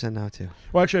 Who didn't you send out to?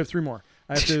 Well, actually, I have 3 more.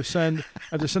 I have to send.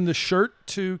 The shirt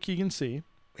to Keegan C.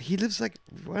 He lives like.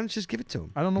 Why don't you just give it to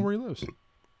him? I don't know where he lives.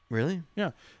 Really?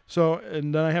 Yeah. So,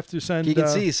 and then I have to send. He can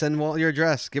see. Send Walt your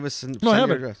address. Give us. Send No, I have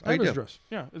your it. address. I have you his do. address.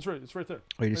 Yeah, it's right. It's right there.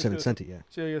 Oh, you Right just haven't there. sent it yet.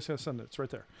 See, I guess I send it. It's right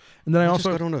there. And then I You also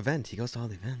just go to an event. He goes to all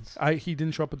the events. he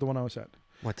didn't show up at the one I was at.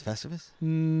 What, the Festivus?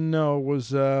 No, it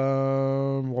was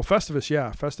Festivus.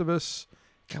 Yeah, Festivus.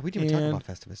 God, we didn't even talk And- about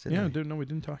Festivus, did we? No, we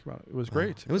didn't talk about it. It was Oh,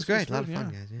 great. It was great. A Festivus lot of was fun,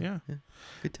 good, guys. Yeah.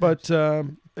 Good times. But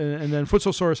and then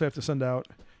Futsalsaurus I have to send out,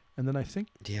 and then I think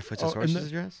Do you have and Futsalsaurus' then-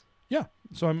 address?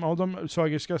 so. I'm all done. So I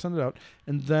guess gotta send it out,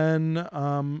 and then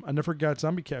I never got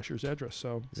Zombie Casher's address.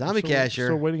 So Zombie I'm Casher.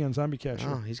 still waiting on Zombie Casher.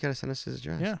 Oh, he's got to send us his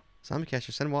address. Yeah, Zombie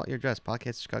Casher, send Walt your address.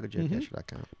 Podcast at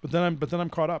chicagogeocacher.com. but then I'm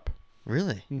caught up.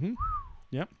 Really? Mm-hmm.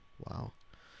 Wow.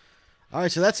 All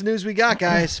right, so that's the news we got,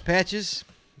 guys. Patches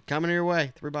coming your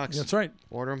way. $3. That's right.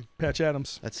 Order them. Patch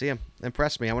Adams. Let's see them.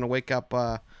 Impress me. I want to wake up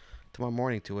tomorrow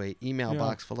morning to a email Yeah.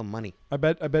 box full of money. I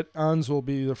bet Ans will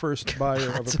be the first buyer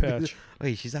of a patch.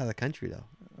 Wait, she's out of the country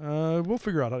though. We'll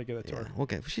figure out how to get it to Yeah. her.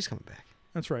 Okay, well, she's coming back.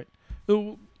 That's right.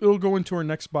 It'll go into her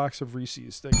next box of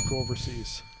Reese's. They can go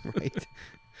overseas. Right.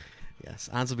 Yes,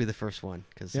 Ans will be the first one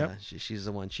because Yep. she's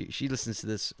the one. She listens to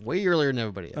this way earlier than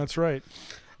everybody else. That's right.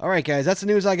 All right, guys, that's the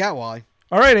news I got, Wally.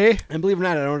 All right, eh? And believe it or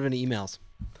not, I don't have any emails.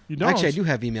 You don't. Actually, I do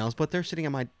have emails, but they're sitting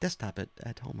on my desktop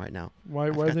at home right now. Why I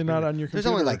are forgot they to not bring on your There's computer?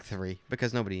 only like 3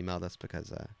 because nobody emailed us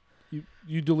because.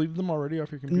 You deleted them already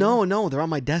off your computer? No, they're on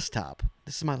my desktop.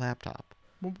 This is my laptop.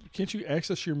 Well, can't you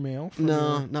access your mail? From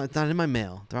No, it's not in my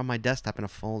mail. They're on my desktop in a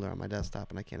folder on my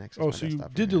desktop, and I can't access. Oh, my so you desktop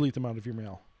from did here. delete them out of your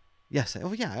mail. Yes. I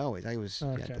always. Okay.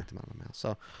 delete them out of my mail.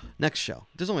 So next show.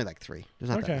 There's only like 3. There's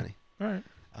not Okay. that many. All right.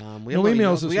 We No have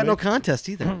emails this We got no week. contest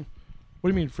either. What do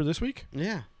you mean, for this week?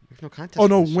 Yeah. We have no contest. Oh,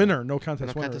 no, for this winner. No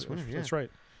contest No winner. contest winner, yeah. That's right.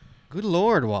 Good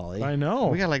Lord, Wally. I know.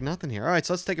 We got like nothing here. All right,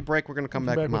 so let's take a break. We're going to come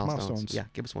back Back with with milestones. milestones. Yeah,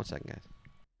 give us 1 second, guys.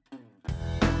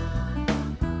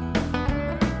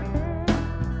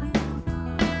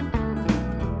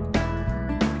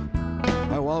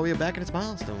 All right, Wally, we're back and it's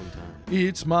milestone time.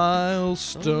 It's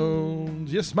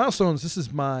milestones. Yes, milestones. This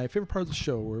is my favorite part of the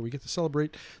show, where we get to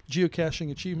celebrate geocaching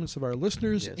achievements of our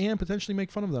listeners Yes. and potentially make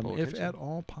fun of them, if Potentially. at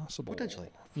all possible. Potentially.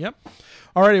 Yep.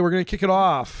 Alrighty, we're going to kick it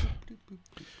off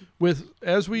with,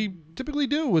 as we typically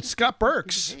do, with Scott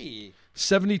Burks. Hey.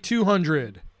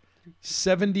 7,200.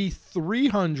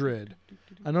 7,300.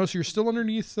 I notice you're still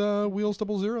underneath Wheels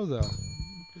 00, though.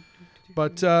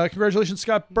 But congratulations,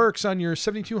 Scott Burks, on your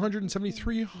 7,200 and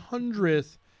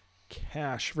 7,300th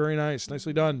cache. Very nice.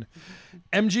 Nicely done.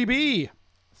 MGB,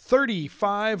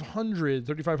 3,500.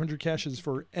 3,500 caches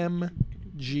for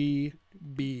MGB.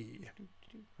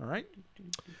 All right.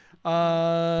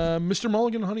 Mr.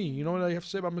 Mulligan Honey. You know what I have to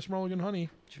say about Mr. Mulligan Honey?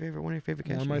 What's your favorite, one of your favorite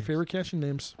cache One of my names? favorite caching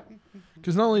names.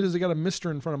 Because not only does it got a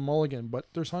Mr. in front of Mulligan, but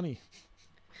there's honey.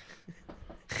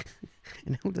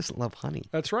 And who doesn't love honey?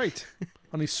 That's right.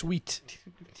 Honey sweet.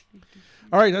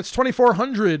 All right, that's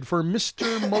 2,400 for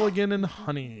Mr. Mulligan and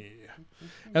Honey.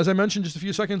 As I mentioned just a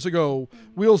few seconds ago,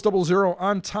 Wheels 00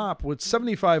 on top with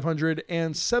 7,500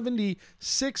 and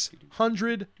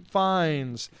 7,600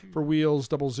 fines for Wheels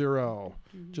 00.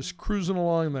 Just cruising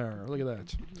along there. Look at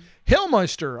that.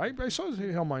 Hailmeister. I saw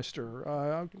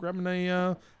Hailmeister grabbing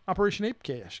a Operation Ape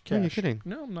cache. Oh, you're kidding.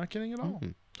 No, I'm not kidding at all.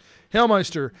 Mhm.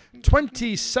 Hailmeister,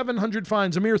 2,700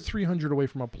 fines, a mere 300 away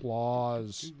from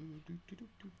applause.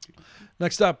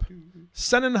 Next up,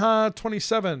 Senenha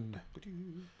 27.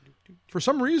 For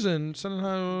some reason,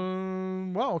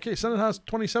 Senenha's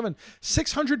 27.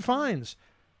 600 fines.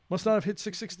 Must not have hit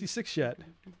 666 yet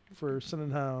for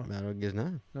Senenha. I guess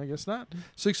not. I guess not.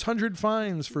 600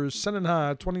 fines for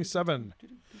Senenha 27.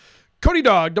 Cody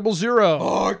Dog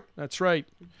 00. That's right.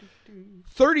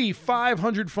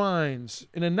 3,500 fines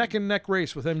in a neck-and-neck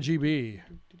race with MGB.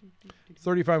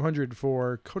 3,500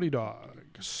 for Cody Dog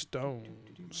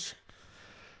Stones.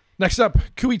 Next up,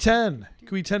 Kui 10.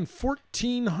 Kui 10,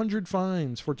 1,400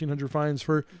 fines. 1,400 fines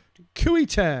for Kui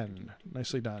 10.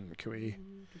 Nicely done, Kui.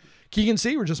 Keegan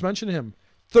C., we're just mentioning him.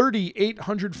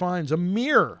 3,800 fines. A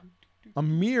mere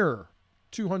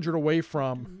 200 away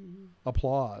from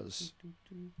applause.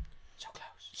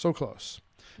 So close.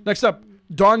 Next up,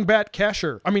 Dingbat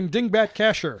Casher.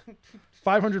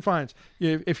 500 fines.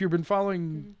 If you've been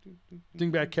following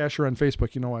Dingbat Casher on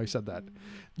Facebook, you know why I said that.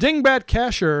 Dingbat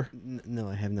Casher, No,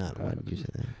 I have not. Why did you say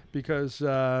that? because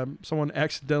someone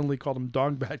accidentally called him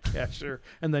Dongbat Casher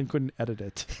and then couldn't edit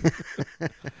it.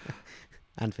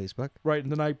 On Facebook? Right,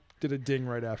 and then I did a ding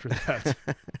right after that.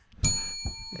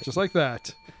 Just like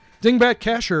that. Dingbat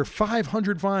Casher,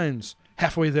 500 fines.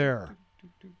 Halfway there.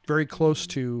 Very close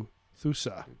to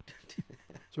Thusa.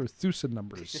 Sort of Thusa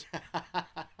numbers.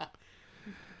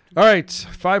 All right,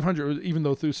 500. Even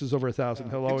though Thusa's over 1,000,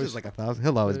 he'll Always always like 1,000.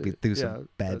 He'll always be through some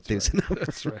bad that's through right.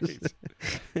 That's right.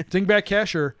 Dingbat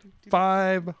Casher,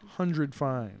 500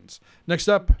 fines. Next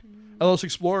up, LS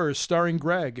Explorers starring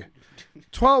Greg.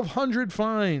 1,200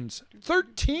 fines.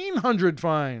 1,300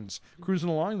 fines. Cruising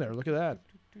along there. Look at that.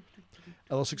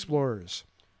 LS Explorers.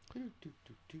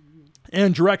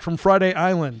 And direct from Friday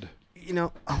Island. You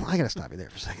know, I gotta stop you there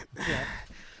for a second. Yeah.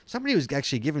 Somebody was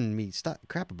actually giving me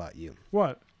crap about you.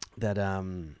 What? That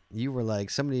you were like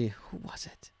somebody. Who was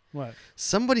it? What?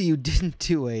 Somebody you didn't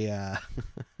do a.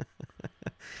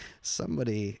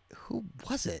 Somebody. Who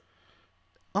was it?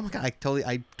 Oh my god!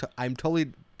 I'm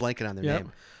totally blanking on their Yep.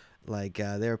 name. Like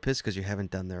they were pissed because you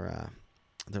haven't done their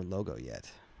logo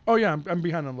yet. Oh, yeah, I'm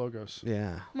behind on logos.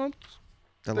 Yeah. Well,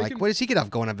 They're They like, can- what does he get off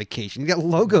going on vacation? You got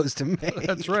logos to make.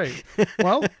 that's right.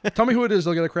 Well, tell me who it is.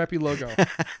 They'll get a crappy logo.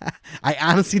 I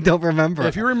honestly don't remember.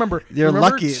 If you remember, You're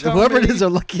lucky. Whoever it is, they're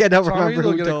lucky. I don't Tommy, remember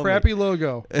they'll who get a told crappy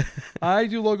logo. I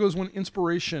do logos when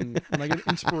I get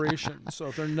inspiration. So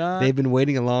if they're me. not, They've been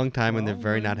waiting a long time and they're well,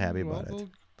 very not happy well, about it.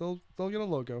 They'll get a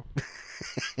logo.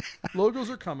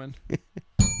 Logos are coming.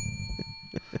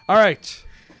 All right.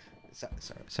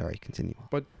 Sorry, continue.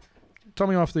 Tell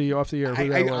me off the air who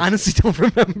that I was. honestly don't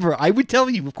remember. I would tell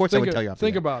you. Of course, I would tell you. Off the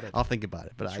Think air. about it. I'll think about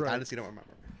it, but That's I right. honestly don't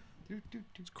remember.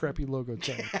 It's a crappy logo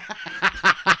thing.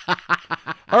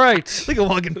 All right. Look at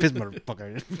Walking Piss,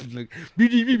 motherfucker.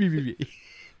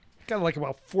 got like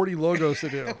about 40 logos to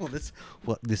do.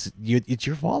 It's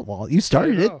your fault, Walt. You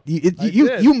started I it. know. You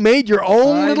did. you made your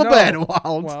own I little know. bed,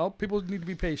 Walt. Well, people need to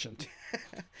be patient.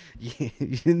 You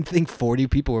didn't think 40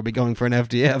 people would be going for an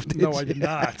FDF, did No, you? I did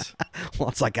not. Well,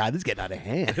 it's like, God, this is getting out of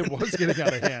hand. It was getting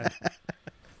out of hand.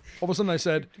 All of a sudden I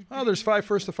said, oh, there's 5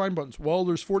 first to find buttons. Well,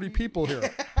 there's 40 people here.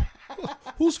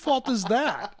 Whose fault is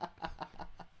that?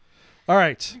 All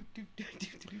right.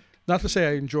 Not to say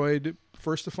I enjoyed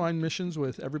first to find missions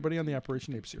with everybody on the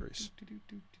Operation Ape series.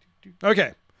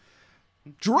 Okay.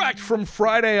 Direct from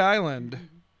Friday Island.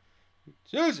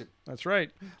 Susan. That's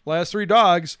right. Last 3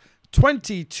 dogs,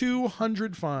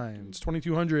 2,200 fines.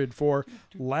 2,200 for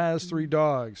last 3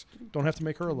 dogs. Don't have to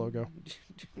make her a logo.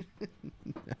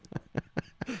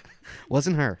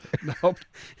 Wasn't her. Nope.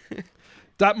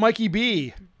 Dot Mikey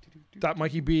B.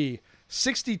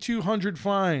 6,200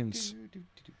 fines.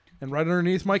 And right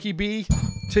underneath Mikey B,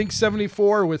 Tink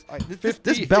 74 with 50.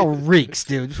 This bell reeks,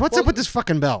 dude. What's Well- up with this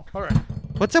fucking bell? All right.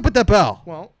 What's up with that bell?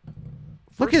 Well,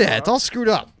 Look first at that. It's off- all screwed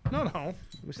up. No. me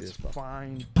see It's this bell.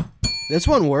 fine. This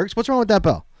one works. What's wrong with that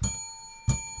bell?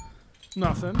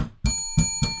 Nothing.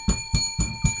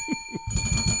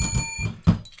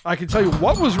 I can tell you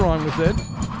what was wrong with it,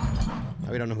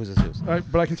 We don't know whose this is.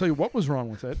 but I can tell you what was wrong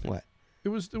with it. What? It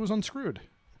was unscrewed.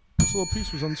 This little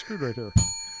piece was unscrewed right here.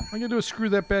 All I gotta do is screw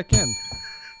that back in.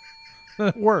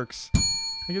 It works. All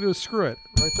I gotta do is screw it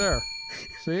right there.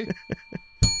 See?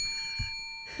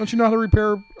 Don't you know how to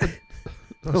repair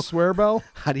a swear bell?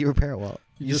 How do you repair it, Walt?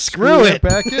 You just screw it.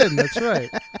 back in. That's right.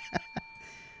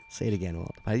 Say it again,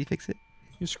 Walt. How do you fix it?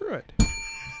 You screw it.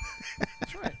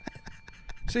 That's right.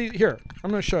 See, here, I'm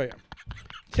going to show you.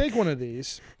 Take one of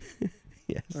these.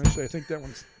 Yes. Actually, I think that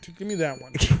one's... Give me that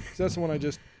one. 'Cause that's the one I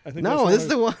think No, that's this is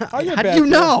the one. I get How back do you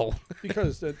there. know?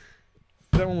 Because that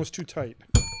one was too tight.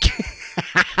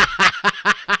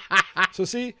 So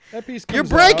see, that piece comes You're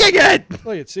breaking it.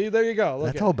 Look at, see, there you go. Look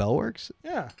That's at how a bell works.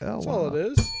 Yeah, Oh, that's all wow. it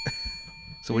is.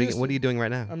 So what are you doing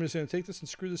right now? I'm just going to take this and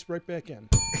screw this right back in.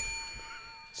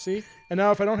 See? And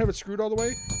now if I don't have it screwed all the way,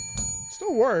 it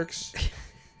still works.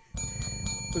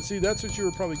 But see, that's what you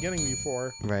were probably getting me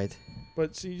for. Right.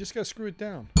 But see, you just got to screw it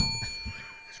down.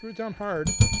 Screw it down hard,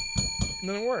 and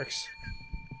then it works.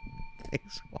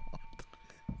 Thanks, Walt.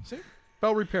 See?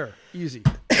 Bell repair. Easy.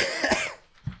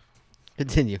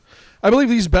 Continue. I believe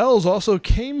these bells also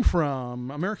came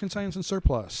from American Science and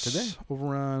Surplus. Did they?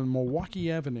 Over on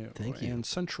Milwaukee Avenue Thank you. and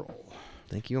Central.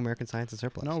 Thank you, American Science and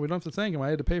Surplus. No, we don't have to thank them. I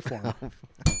had to pay for them.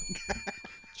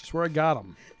 Just where I got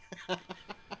them.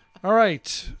 All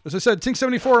right. As I said, Tink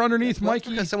 74 underneath Well,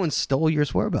 Mikey. because someone stole your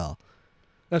swear bell.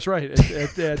 That's right. At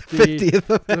the 50th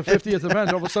the 50th event,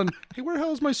 all of a sudden, hey, where the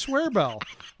hell is my swear bell?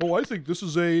 Oh, I think this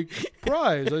is a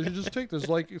prize. I should just take this.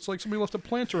 It's like somebody left a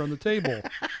planter on the table.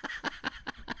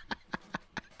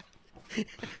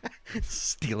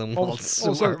 Stealing All of Walt's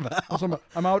a swear sudden, bell. all of a sudden,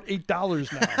 I'm out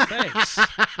 $8 now. Thanks.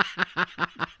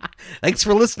 Thanks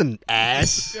for listening,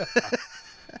 ass.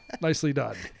 Nicely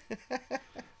done.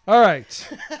 All right.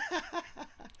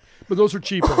 But those are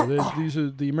cheaper. These are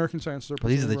the American Science Surplus. Well,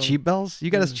 these are the cheap bells? You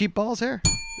got us cheap balls here?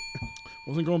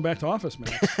 Wasn't going back to office, man.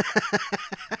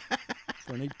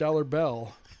 For an $8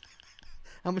 bell.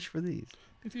 How much for these?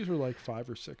 I think these were like 5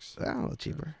 or 6. Oh, a little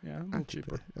cheaper. Yeah, a little Not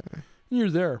cheaper. cheaper. You're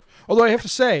there. Although I have to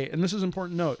say, and this is an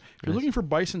important note, if you're Yes. looking for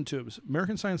bison tubes,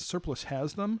 American Science Surplus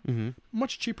has them. Mm-hmm.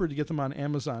 Much cheaper to get them on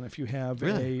Amazon if you have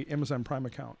Really? a Amazon Prime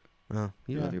account. Oh,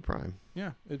 you Yeah. love your Prime.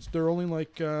 Yeah, they're only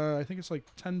like I think it's like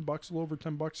 $10, a little over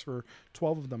 $10 for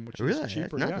 12 of them, which Really? is That's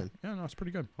cheaper. Yeah, nothing. yeah, no, it's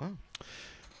pretty good. Wow.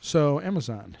 So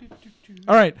Amazon.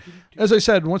 All right, as I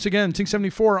said, once again, Tink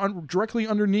 74 directly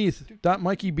underneath Dot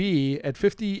Mikey B at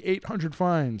 5,800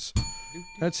 fines.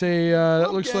 That's a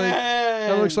that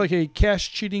looks like a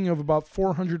cash cheating of about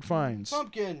 400 fines.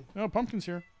 Pumpkin. Oh, Pumpkin's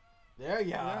here. There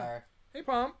you are. Hey,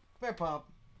 Pump. Come here, Pump.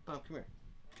 Pump, come here.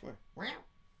 Come here.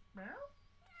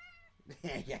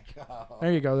 There you go.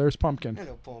 There you go. There's Pumpkin.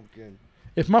 Hello, Pumpkin.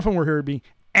 If Muffin were here, it'd be.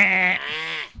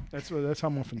 That's how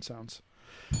Muffin sounds.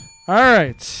 All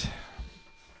right.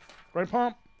 Right,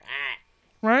 Pump?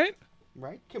 Right?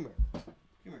 Right? Come here. Come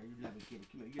here, you love kid.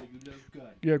 Come here, you love good.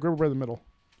 Yeah, grab it by the middle.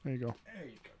 There you go. There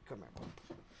you go. Come here, Pump.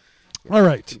 All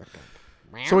right. Come here,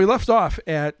 Pump. So we left off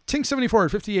at Tink 74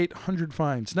 at 5,800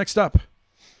 fines. Next up.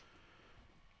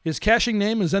 His caching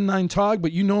name is N9 Tog,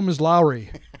 but you know him as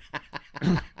Lowry.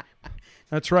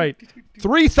 That's right.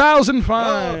 3,000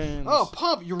 fines. Oh,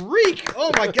 Pump, you reek.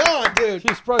 Oh, my God, dude.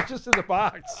 He's brought just in the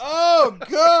box. Oh,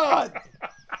 God.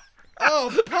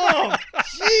 Oh, Pump.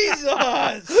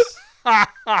 Jesus.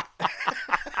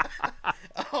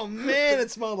 Oh, Oh man,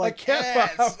 it smelled like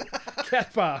cat cats. bomb.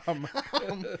 Cat bomb.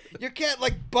 Your cat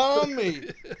like bombed me.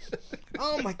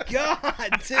 Oh my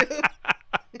god, dude.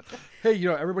 Hey,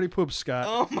 everybody poops, Scott.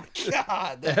 Oh my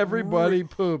god. that Everybody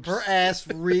poops. Her ass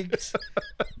reeked.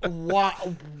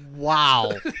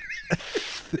 Wow.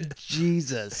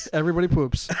 Jesus. Everybody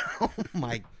poops. Oh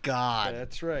my god.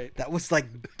 That's right. That was like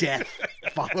death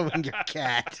following your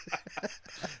cat.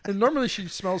 And normally she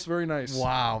smells very nice.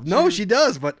 Wow. No, she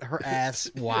does, but her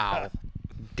ass, wow.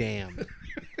 Damn.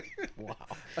 Wow.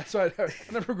 That's why I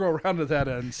never go around to that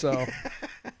end. So,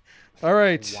 all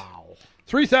right. Wow.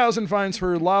 3,000 fines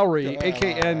for Lowry,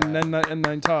 AKN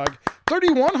N9 Tog.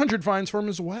 3,100 fines for him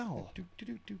as well.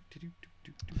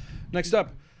 Next up,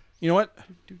 you know what?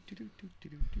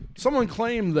 Someone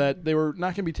claimed that they were not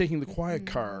going to be taking the quiet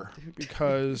car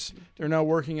because they're now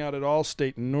working out at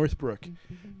Allstate in Northbrook.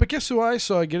 But guess who I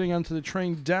saw getting onto the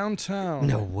train downtown?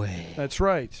 No way. That's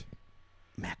right.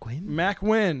 Mac Wynn? Mac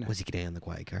Wynn. Was he getting on the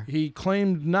quiet car? He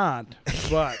claimed not,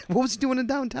 but What was he doing in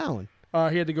downtown?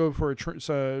 he had to go for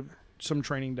some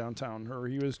training downtown, or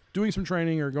he was doing some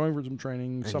training or going for some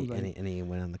training, something. And he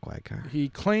went on the quiet car. He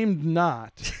claimed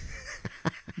not,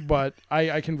 but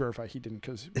I can verify he didn't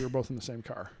because we were both in the same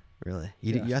car. Really?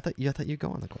 Yeah. I thought you'd go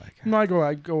on the quiet car. No,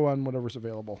 I go on whatever's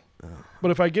available. Oh. But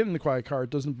if I get in the quiet car,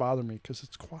 it doesn't bother me because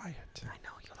it's quiet. I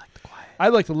know you like the quiet. I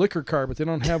like the liquor car, but they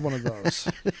don't have one of those.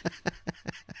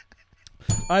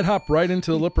 I'd hop right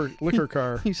into the liquor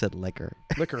car. You said liquor.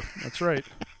 Liquor, that's right.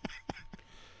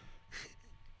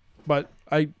 But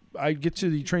I get to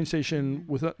the train station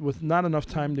with not enough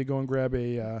time to go and grab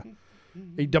a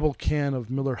double can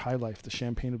of Miller High Life, the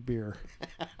champagne of beer.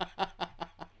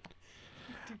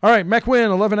 All right, Mac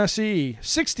Wynn 11 SE,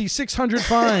 6,600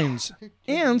 fines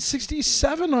and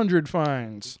 6,700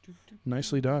 fines.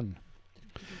 Nicely done.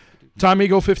 Tom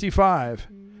Eagle 55.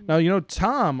 Now,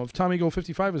 Tom of Tom Eagle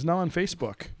 55 is now on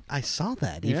Facebook. I saw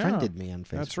that. He Yeah, friended me on Facebook.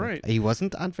 that's right. He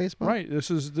wasn't on Facebook? Right.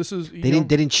 This is. They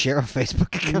didn't share a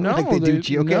Facebook account like they do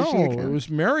geocaching no, accounts? it was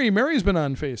Mary. Mary's been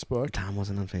on Facebook. Tom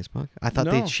wasn't on Facebook? I thought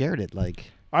No. they'd shared it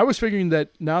like... I was figuring that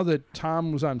now that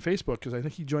Tom was on Facebook, because I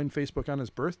think he joined Facebook on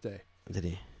his birthday. Did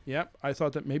he? Yep. I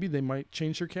thought that maybe they might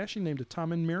change their caching name to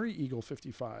Tom and Mary Eagle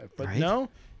 55. But Right. no,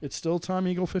 it's still Tom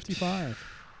Eagle 55.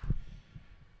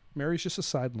 Mary's just a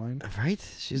sideline. Right?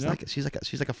 She's Yep.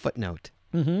 like a footnote.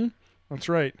 Mm-hmm. That's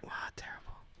right. Wow,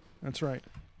 terrible. That's right.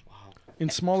 Wow. In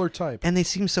smaller type. And they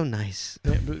seem so nice.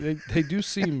 They do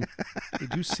seem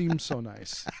so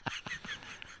nice.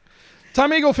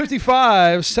 Tom Eagle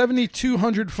 55,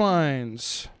 7,200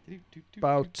 fines.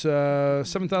 About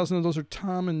 7,000 of those are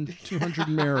Tom and 200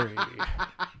 Mary.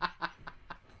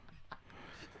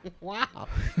 Wow.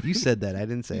 You said that. I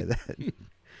didn't say that.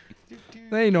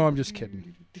 They know I'm just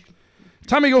kidding.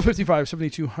 Tom Eagle 55,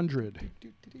 7,200.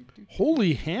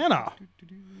 Holy Hannah.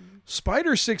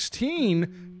 Spider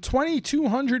 16,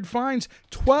 2,200 fines.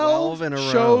 12 in a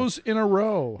row. shows in a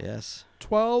row. Yes.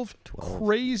 12 12.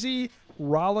 crazy,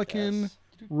 rollicking,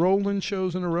 rolling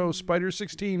shows in a row. Spider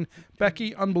 16,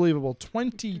 Becky, unbelievable.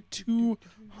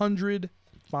 2,200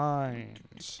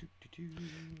 fines.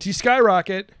 T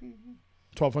Skyrocket,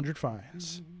 1,200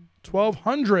 fines.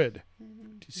 1,200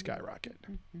 T Skyrocket.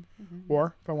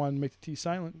 Or if I wanted to make the T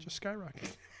silent, just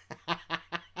Skyrocket.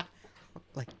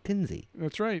 Like Tinsy.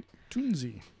 That's right.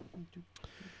 Toonsy.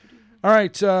 All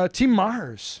right, Team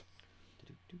Mars.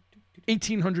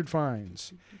 1,800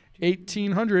 fines.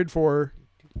 1,800 for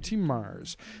Team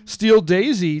Mars. Steel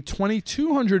Daisy,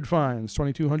 2,200 fines.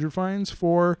 2,200 fines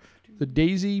for the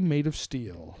Daisy made of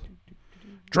steel.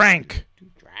 Drank.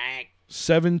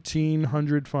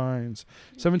 1,700 fines.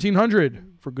 1,700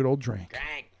 for good old Drank.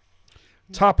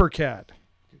 Topper Cat.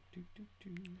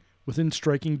 Within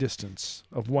striking distance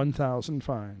of 1,000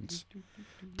 fines.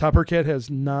 Topper Cat has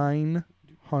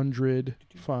 900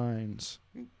 fines.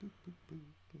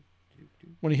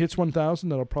 When he hits 1,000,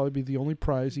 that'll probably be the only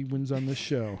prize he wins on this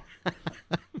show.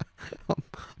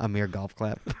 A mere golf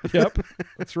clap. Yep,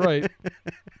 that's right.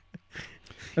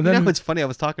 And You then know, it's funny. I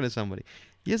was talking to somebody.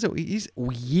 He's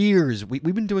years.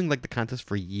 We've been doing like the contest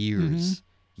for years.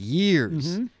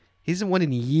 Years. Mhm. He hasn't won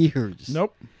in years.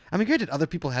 Nope. I mean, granted, other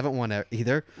people haven't won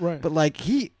either. Right. But like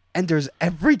he enters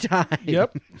every time.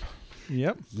 Yep.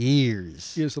 Yep.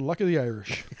 Years. He has the luck of the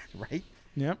Irish. Right?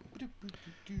 Yep.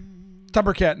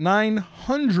 Topper Cat,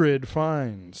 900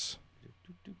 fines.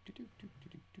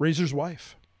 Razor's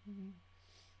Wife,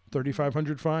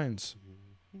 3,500 fines.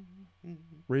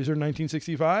 Razor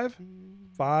 1965,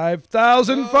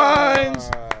 5,000 fines.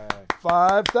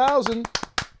 5,000.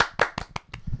 I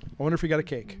wonder if he got a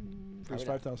cake for his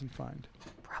 5,000 fined.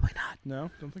 Probably not. No,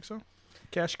 don't think so.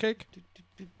 Cash cake.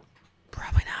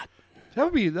 Probably not. That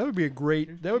would be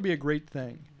a great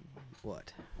thing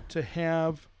What? to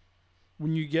have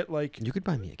when you get like. You could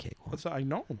buy me a cake. Walt. I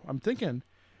know. I'm thinking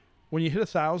when you hit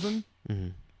 1,000, Mm-hmm.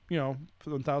 you know, for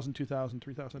 1,000, 2,000,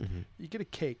 3,000, Mm-hmm. you get a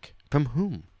cake. From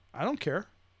whom? I don't care.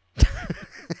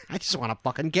 I just want a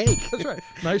fucking cake. That's right.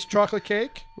 Nice chocolate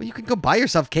cake. Well, you can go buy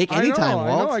yourself cake anytime, I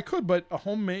Walt. know I could, but a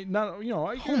homemade, not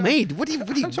Homemade? What are you I'm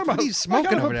talking what are you about- smoking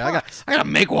out of over a there? box. I gotta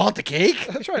make Walt a cake.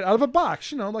 That's right, out of a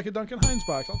box, like a Duncan Hines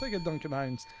box. I'll take a Duncan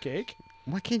Hines cake.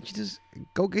 Why can't you just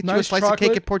go get you a Nice slice of cake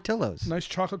chocolate. at Portillo's? Nice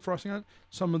chocolate frosting on it.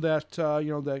 Some of that,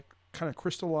 that kind of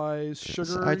crystallized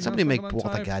sugar. All right, somebody make sprinkle on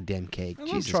Walt a top. goddamn cake. I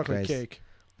love Jesus chocolate Christ. cake.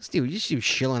 Steve, you should be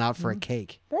shilling out for a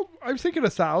cake. Well, I'm thinking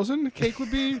 1,000. A cake would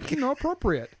be,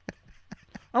 appropriate.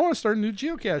 I want to start a new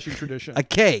geocaching tradition. A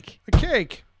cake. A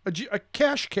cake. A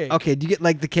cash cake. Okay, do you get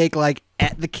like the cake like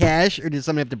at the cache, or does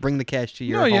somebody have to bring the cache to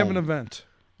your No, you have home? an event.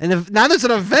 And now there's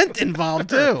an event involved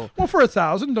too. Well, for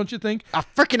 1,000, don't you think? A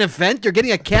freaking event? You're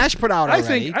getting a cache put out I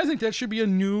already. think that should be a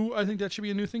new. I think that should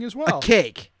be a new thing as well. a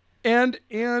cake and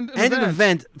and an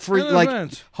event for And an like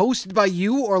event. hosted by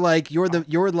you, or like you're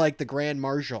like the grand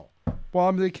marshal. Well,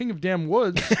 I'm the king of damn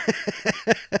woods.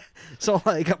 So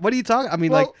like, what are you talking? I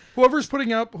mean, Well, like whoever's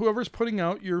putting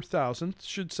out your 1,000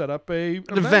 should set up an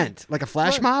event, like a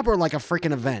flash Right. mob, or like a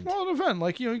freaking event. Well, an event,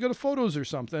 like you go to photos or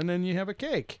something, and you have a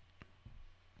cake.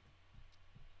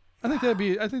 I think that'd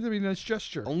be a nice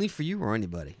gesture. Only for you or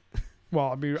anybody.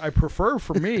 Well, I mean, I prefer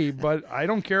for me, but I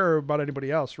don't care about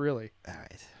anybody else really. All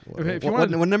right. If you what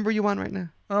wanted- number are you on right now?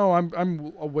 Oh,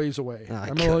 I'm a ways away. Oh,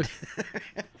 I'm good.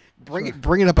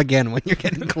 Bring it up again when you're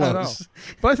getting I know. close.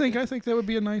 But I think that would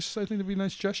be a nice. I think that'd be a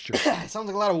nice gesture. Sounds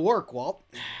like a lot of work, Walt.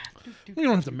 You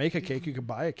don't have to make a cake. You could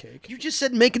buy a cake. You just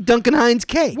said make a Duncan Hines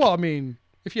cake. Well, I mean,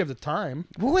 if you have the time.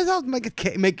 What without make a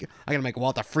cake? I gotta make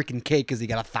Walt a freaking cake because he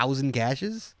got 1,000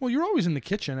 caches. Well, you're always in the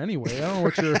kitchen anyway. I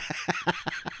don't know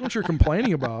what you're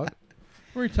complaining about.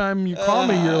 Every time you call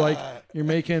me, you're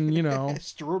making,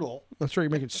 Strudel. that's right, you're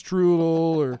making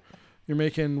strudel, or you're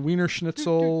making Wiener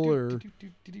Schnitzel, or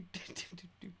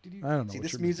I don't know. See, what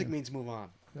this you're music making. means move on.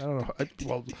 I don't know.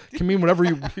 Well, it can mean whatever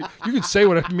you can say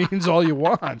what it means all you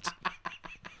want.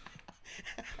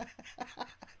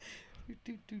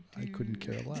 I couldn't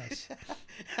care less.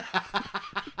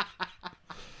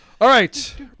 All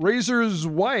right, Razor's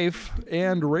wife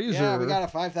and Razor. Yeah, we got a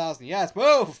 5,000. Yes,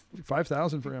 move.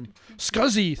 5,000 for him.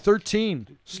 Scuzzy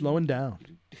 13, slowing down.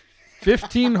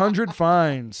 1,500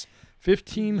 fines.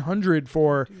 1,500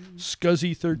 for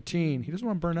Scuzzy 13. He doesn't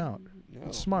want to burn out. No,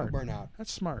 That's smart. no burnout.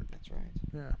 That's smart. That's right.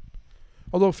 Yeah.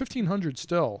 Although 1,500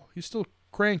 still, he's still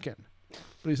cranking,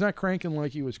 but he's not cranking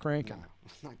like he was cranking. No,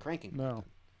 it's not cranking. No.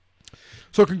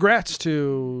 So congrats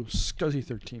to Scuzzy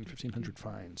 13, 1,500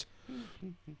 fines.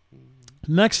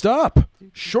 Next up,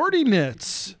 Shorty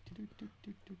Knits.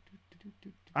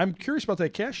 I'm curious about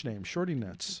that cash name, Shorty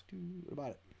Knits. What about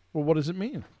it? Well, what does it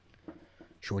mean?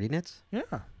 Shorty knits? Yeah.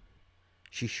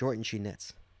 She's short and she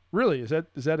knits. Really? Is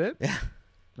that it? Yeah.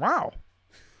 Wow.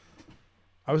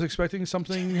 I was expecting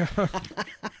something.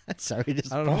 Sorry to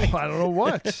I don't know. I don't know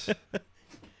what.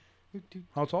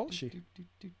 How tall is she?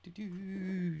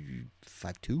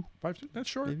 5'2". 5'2". That's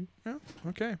short. Maybe. Yeah.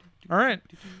 Okay. All right.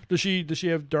 Does she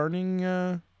have darning?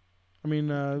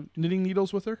 Knitting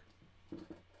needles with her?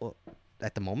 Well,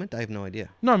 at the moment, I have no idea.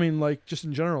 No, I mean like just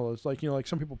in general. It's like like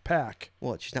some people pack.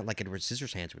 Well, she's not like Edward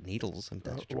Scissorhands with needles. I'm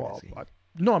that's what you're Well, asking.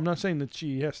 no, I'm not saying that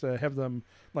she has to have them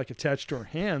like attached to her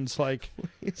hands, like,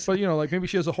 but like maybe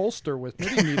she has a holster with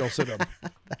knitting needles in them.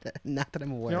 Not that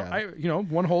I'm aware of.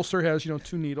 One holster has 2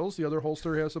 needles, the other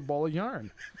holster has a ball of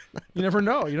yarn. You never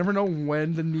know. You never know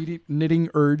when the knitting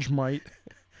urge might.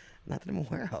 Not that I'm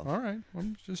aware of. All right,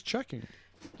 I'm just checking.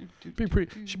 Be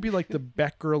pretty. Should be like the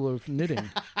Batgirl of knitting,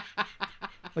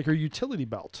 like her utility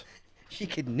belt. She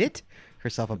could knit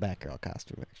herself a Batgirl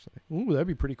costume, actually. Ooh, that'd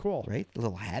be pretty cool. Right? A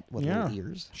little hat with Yeah. little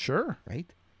ears. Sure. Right?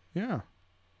 Yeah.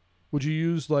 Would you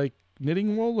use like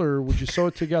knitting wool or would you sew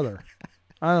it together?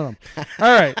 I don't know.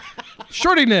 All right.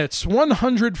 Shorty Knits,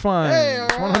 100 fines. Hey, all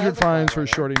right, 100 that's fines all for right.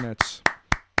 Shorty Knits.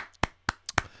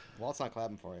 Walt's not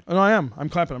clapping for you. Oh, no, I am. I'm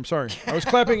clapping. I'm sorry. I was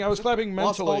clapping Walt's,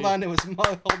 mentally. hold on to his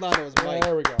mic.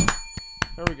 There we go.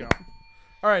 There we go.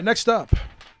 All right, next up.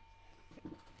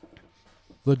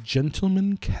 The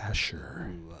Gentleman Casher.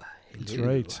 Ooh, That's hello.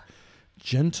 right.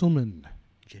 Gentleman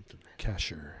Gentleman.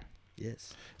 Casher.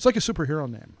 Yes. It's like a superhero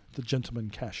name, the Gentleman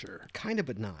Casher. Kind of,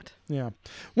 but not. Yeah.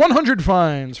 100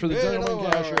 fines for the Yeah, Gentleman no,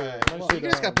 Casher. all right. Well, Nicely you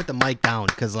just got done. to put the mic down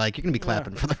because, like, you're going to be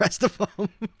clapping for the rest of them.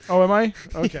 Oh, am I?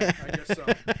 Okay, I guess so.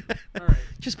 All right.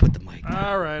 Just put the mic down.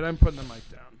 All right, I'm putting the mic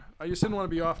down. I just didn't want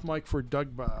to be off mic for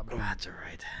Doug Bob. That's all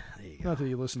right. There you go. Not that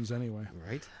he listens anyway.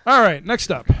 Right? All right,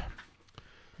 next up.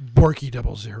 Borky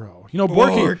 00. You know,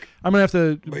 Borky. Bork. I'm gonna have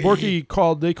to. Borky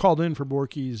called. They called in for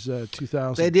Borky's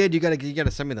 2000. They did. You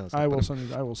gotta send me those. I will send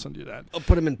you that. I'll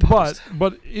put them in post.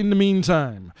 But in the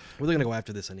meantime, We're gonna go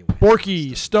after this anyway.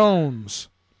 Borky Stones,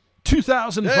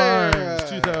 2000 Yeah. fines.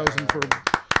 2000 for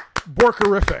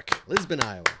Borkerific. Lisbon,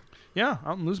 Iowa. Yeah,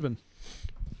 out in Lisbon.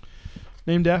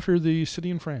 Named after the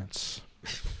city in France.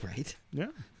 Right. Yeah.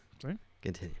 See?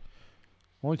 Continue.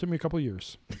 Only took me a couple of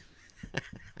years.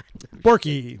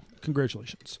 Borky,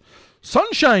 congratulations.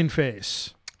 Sunshine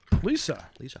Face, Lisa.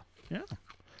 Yeah.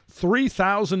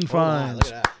 3,000 Oh, wow, fines.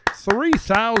 look at that.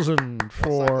 3,000 I'll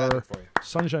start clapping for for you.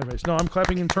 Sunshine Face. No, I'm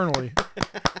clapping internally.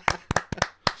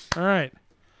 All right.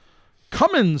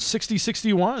 Cummins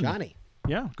 6061. Johnny.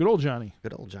 Yeah, good old Johnny.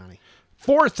 Good old Johnny.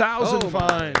 4,000 Oh, my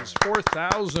fines.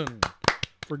 4,000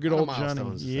 for good old Johnny.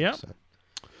 Milestones this Yep. episode.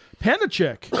 Panda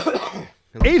Chick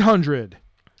 800,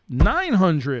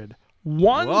 900,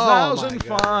 1,000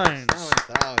 Oh, my fines. goodness.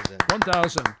 1,000.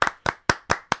 1,000.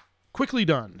 Quickly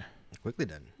done. Quickly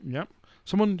done. Yep.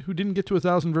 Someone who didn't get to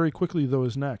 1,000 very quickly, though,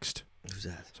 is next. Who's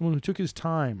that? Someone who took his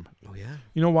time. Oh, yeah?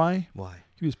 You know why? Why?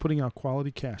 He was putting out quality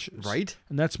caches. Right?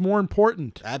 And that's more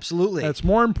important. Absolutely. That's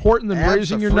more important than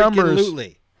raising your numbers.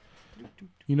 Absolutely.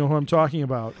 You know who I'm talking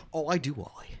about. Oh, I do,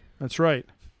 Wally. That's right.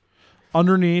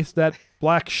 Underneath that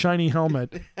black shiny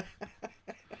helmet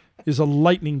is a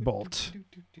lightning bolt.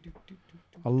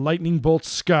 A lightning bolt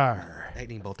scar.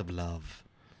 Lightning bolt of love.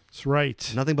 That's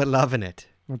right. Nothing but love in it.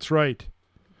 That's right.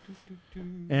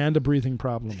 And a breathing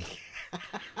problem.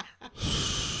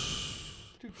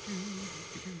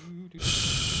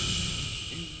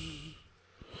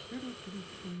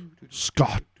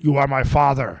 Scott, you are my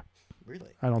father. Really?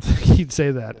 I don't think he'd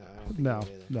say that. No, I don't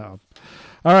think so No.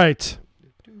 All right.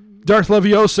 Darth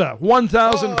Leviosa,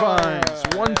 1,000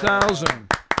 fines. 1,000.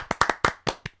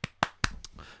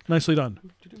 Nicely done.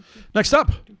 Next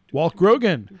up, Walt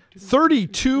Grogan,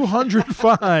 3,200 Not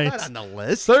fines. on the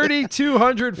list.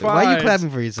 3,200 fines. Why are you clapping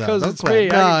for yourself? Because Don't it's clap. me.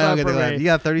 No, I I'm can gonna clap clap. for me. You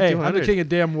got Hey, I'm 3,200. the king of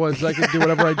damn woods. I can do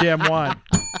whatever I damn want.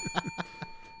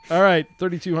 All right,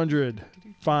 3,200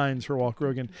 fines for Walt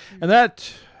Grogan. And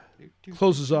that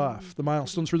closes off the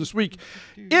milestones for this week.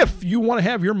 If you want to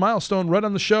have your milestone read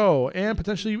on the show and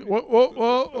potentially... Hey,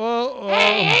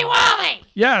 Wally!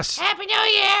 Yes. Happy New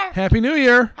Year! Happy New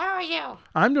Year. How are you?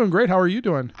 I'm doing great. How are you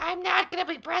doing? I'm not gonna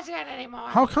be president anymore.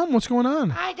 How come? What's going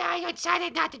on? I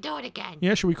decided not to do it again.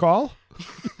 Yeah, should we call?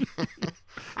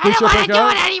 I don't she'll want to pick do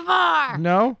up? it anymore.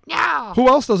 No? No. Who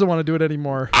else doesn't want to do it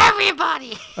anymore?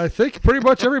 Everybody. I think pretty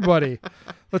much everybody.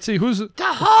 Let's see, who's... The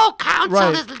whole council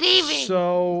Right. is leaving.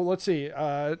 So, let's see.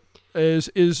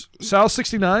 Is Sal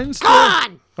 69 still?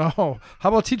 Gone. Oh, how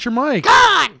about Teacher Mike?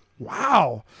 Gone.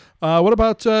 Wow. What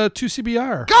about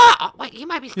 2CBR? Gone. Oh, wait, he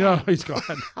might be staying. Yeah, he's gone.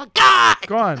 Oh, gone.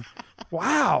 Gone.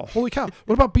 Wow. Holy cow.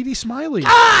 What about BD Smiley?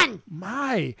 Gone.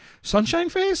 My. Sunshine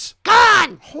Face?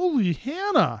 Gone. Holy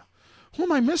Hannah. Who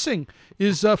am I missing?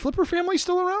 Is Flipper Family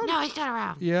still around? No, he's not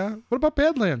around. Yeah. What about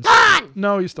Badlands? Gone.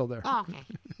 No, he's still there. Oh, okay.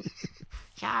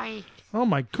 Sorry. Oh,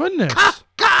 my goodness.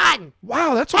 Gone.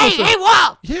 Wow, that's Hey, almost hey,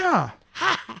 Walt. Yeah.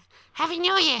 Happy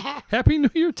New Year. Happy New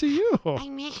Year to you. I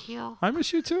miss you. I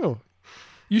miss you, too.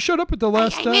 You showed up at the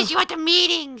last... I miss you at the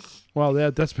meetings. Well,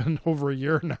 that's been over a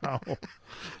year now.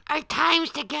 Our times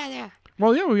together.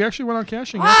 Well, yeah, we actually went out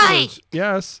caching Why? afterwards.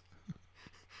 Yes,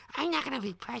 I'm not gonna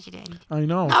be president. I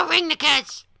know. No ring the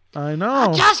kids. I I'll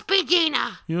know. just be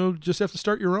Dina. You'll just have to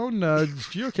start your own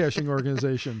geocaching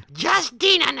organization. Just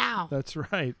Dina now. That's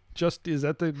right. Just is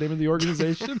that the name of the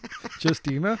organization? Just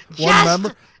Dina? One Just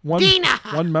member? Dina.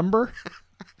 One member?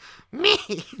 Me.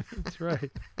 That's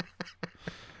right.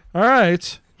 All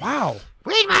right. Wow.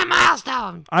 Read my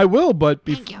milestone. I will, but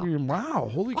Thank you. wow,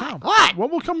 holy cow. What? Well,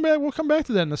 we'll come back. We'll come back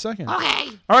to that in a second. Okay.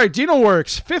 All right,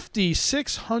 DinoWorks,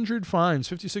 5,600 fines.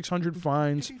 5,600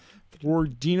 fines for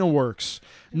DinoWorks.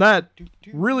 And that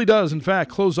really does, in fact,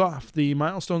 close off the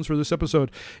milestones for this episode.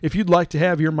 If you'd like to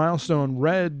have your milestone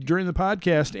read during the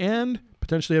podcast and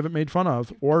potentially have it made fun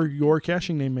of, or your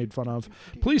caching name made fun of,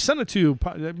 please send it to...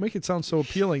 Make it sound so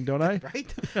appealing, don't I?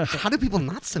 Right? How do people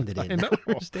not send it in? I know. don't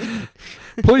understand.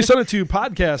 Please send it to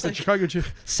podcast at Chicago...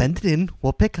 Send it in.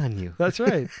 We'll pick on you. That's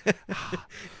right.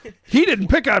 He didn't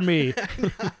pick on me.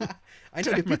 I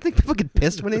know. Do you think people get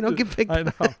pissed when they don't get picked I on?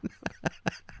 know.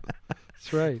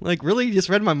 That's right. Like, really? You just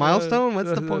read my milestone?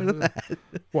 What's the point of that?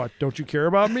 What, don't you care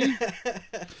about me?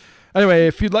 Anyway,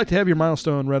 if you'd like to have your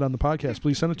milestone read on the podcast,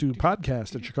 please send it to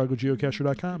podcast at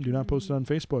chicagogeocacher.com. Do not post it on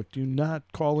Facebook. Do not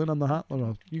call in on the hotline.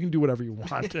 Well, you can do whatever you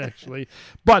want, actually.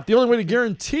 But the only way to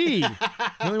guarantee...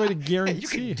 You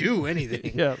can do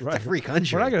anything. Yeah, right. It's a free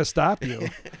country. We're not going to stop you.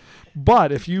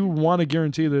 But if you want to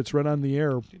guarantee that it's read on the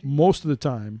air most of the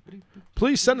time,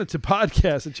 please send it to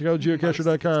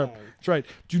podcast@chicagogeocacher.com. That's right.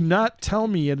 Do not tell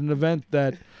me at an event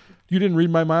that you didn't read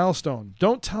my milestone.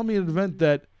 Don't tell me at an event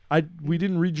that we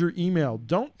didn't read your email.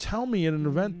 Don't tell me at an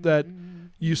event that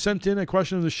you sent in a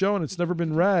question of the show and it's never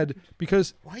been read,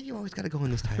 because Why do you always got to go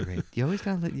in this tirade? You always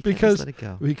got to let, you can't because just let it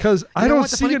go. because I You know don't what?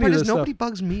 The see funny any part of is this stuff. nobody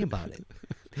bugs me about it.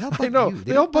 They all bug I know. you.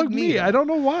 They all don't bug me. about I don't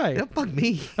know it. why. They don't bug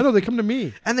me. I know they come to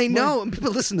me. And they know, and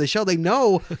people listen to the show, they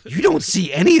know you don't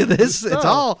see any of this. It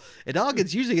all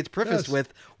usually gets prefaced Yes.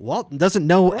 with, Walt doesn't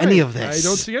know any of this. I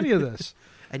don't see any of this.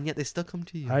 And yet they still come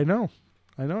to you. I know.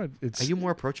 It's. Are you more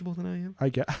approachable than I am? I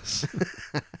guess.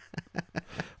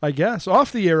 I guess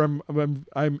off the air, I'm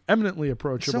eminently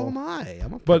approachable. So am I.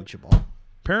 I'm approachable.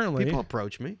 Apparently, People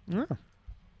approach me. yeah.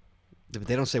 But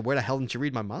they don't say, where the hell didn't you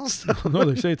read my milestone? No,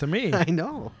 they say it to me. I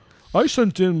know. I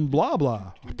sent in blah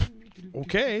blah.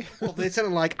 Okay. Well, they said it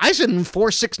like, I said in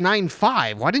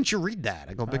 4695. Why didn't you read that?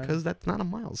 I go, because that's not a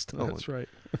milestone. That's right.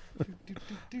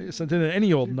 I sent in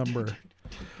any old number.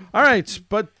 All right,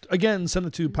 but again, send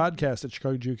it to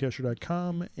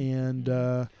podcast@chicagogeocacher.com,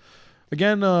 and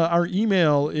again, our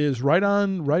email is right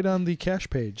on the cache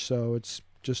page. So it's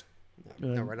just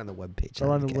No, right on the webpage.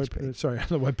 on the web page. Sorry, on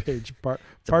the web page.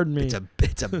 Pardon me.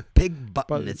 It's a big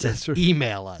button that says that's right.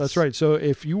 email us. That's right. So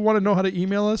if you want to know how to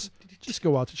email us, just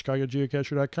go out to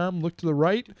chicagogeocacher.com, look to the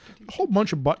right, a whole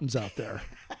bunch of buttons out there.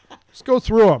 Just go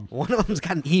through them. One of them's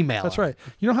got an email. That's on right.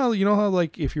 You know how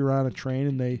like if you're on a train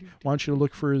and they want you to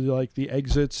look for like the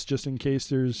exits just in case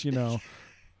there's,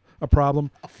 a problem.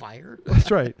 it. A fire?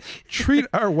 That's right. Treat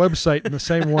our website in the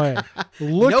same way.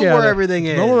 Look Know at where it. everything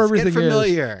is. Know where Get everything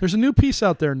familiar. is. There's a new piece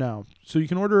out there now, so you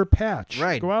can order a patch.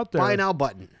 Right. Go out there. Buy now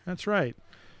button. That's right.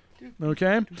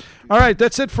 Okay. All right.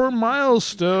 That's it for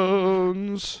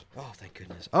milestones. Oh, thank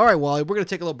goodness. All right, well, we're going to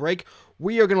take a little break.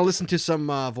 We are going to listen to some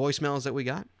voicemails that we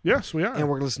got, Yes, we are. and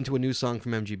we're going to listen to a new song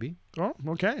from MGB, Oh,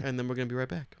 okay. and then we're going to be right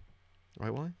back. All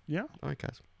right, Wally? Yeah. All right,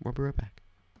 guys. We'll be right back.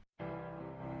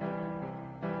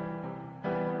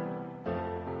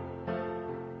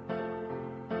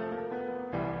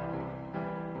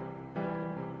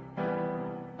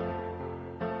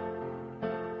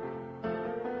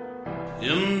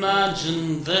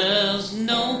 Imagine there's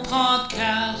no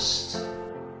podcast.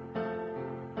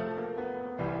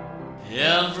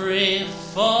 Every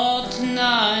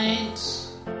fortnight,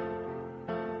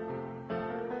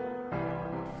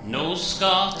 no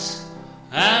Scott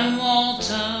and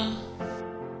Walter.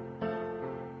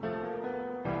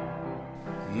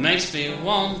 Makes me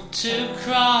want to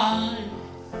cry.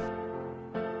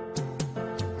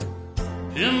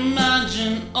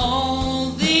 Imagine all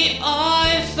the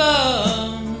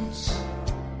iPhones,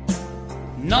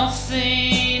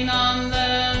 nothing on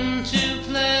them to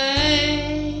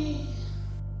play.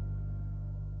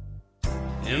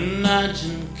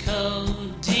 Imagine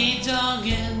Cody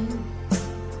Duggan,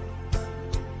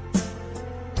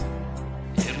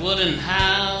 it wouldn't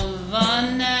have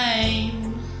a name.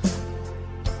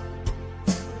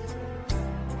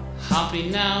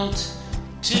 Hopping out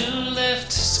to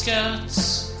lift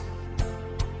skirts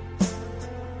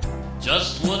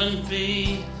just wouldn't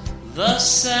be the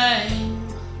same.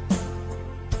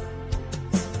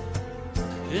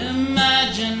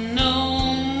 Imagine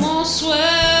no more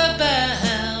swear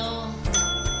bell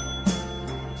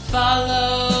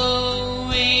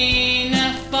following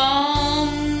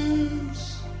F-bombs.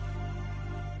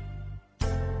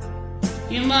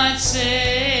 You might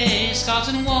say Scott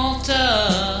and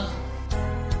Walter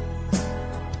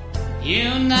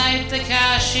unite the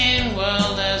caching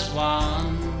world as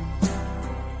one.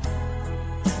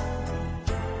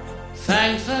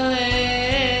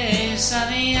 Thankfully,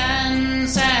 Sunny and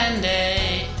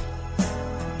Sandy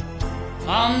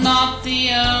are not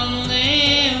the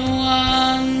only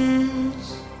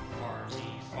ones.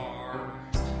 44.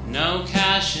 No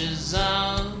caches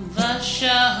of the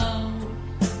show.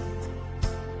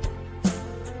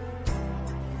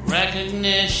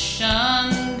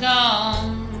 Recognition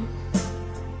gone.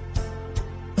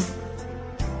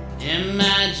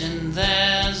 Imagine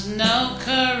there's no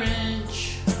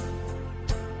courage.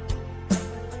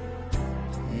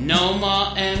 No more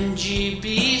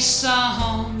MGB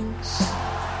songs.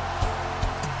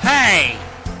 Hey!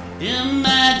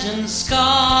 Imagine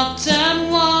Scott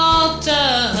and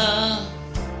Walter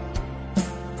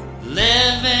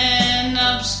live in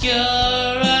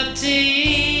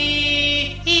obscurity.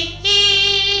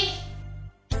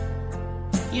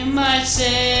 You might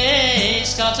say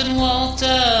Scott and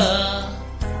Walter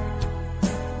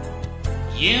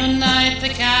unite the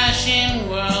caching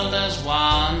world as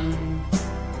one.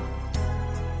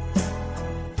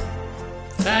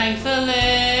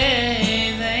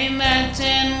 Thankfully, they met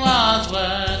in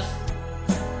Wadsworth,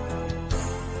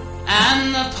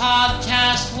 and the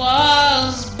podcast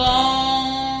was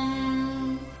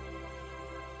born.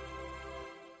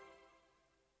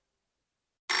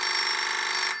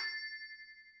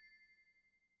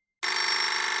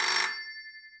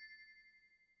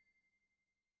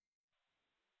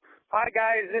 Hi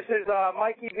guys, this is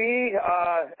Mikey V,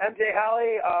 MJ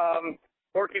Halley,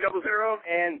 Porky 00,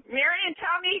 and Marion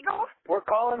Tom Eagle. we're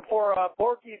calling for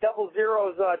Porky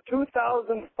 00's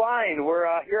 2000 fine. We're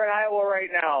here in Iowa right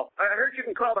now. I heard you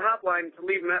can call the hotline to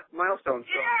leave milestones.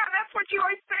 So. Yeah, that's what you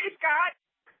always say, Scott.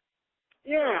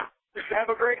 Yeah. Have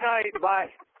a great night. Bye.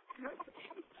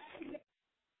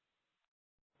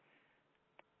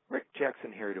 Rick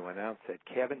Jackson here to announce that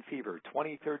Cabin Fever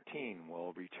 2013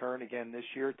 will return again this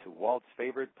year to Walt's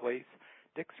favorite place,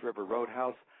 Dix River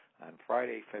Roadhouse, on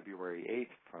Friday, February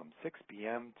 8th from 6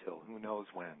 p.m. till who knows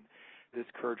when. This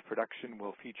Courage production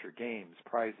will feature games,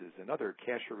 prizes, and other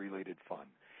casher-related fun.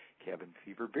 Cabin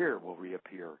Fever beer will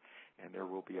reappear, and there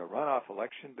will be a runoff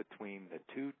election between the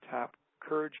two top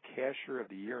Courage Casher of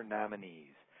the Year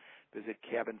nominees. Visit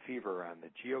Cabin Fever on the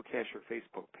Geocacher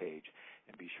Facebook page,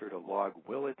 and be sure to log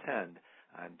Will Attend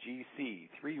on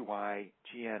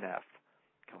GC3YGNF.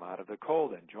 Come out of the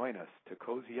cold and join us to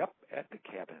cozy up at the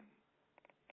cabin.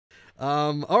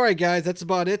 All right, guys, that's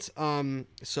about it.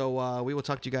 So we will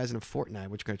talk to you guys in a fortnight.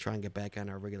 We're going to try and get back on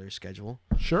our regular schedule.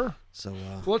 Sure. So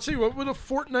Well, let's see. What would a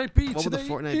fortnight be What would the today?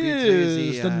 fortnight be? Today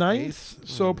is the the, 9th, 8th?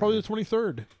 so probably the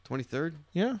 23rd. 23rd?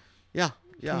 Yeah. Yeah.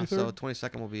 23rd? So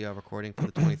 22nd will be recording for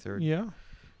the 23rd. Yeah.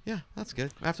 Yeah, that's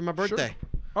good. After my birthday.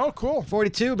 Oh, cool.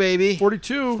 42, baby.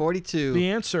 42. 42.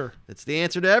 The answer. It's the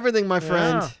answer to everything, my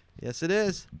friend. Yeah. Yes, it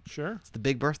is. Sure. It's the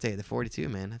big birthday, the 42,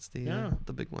 man. That's the Yeah.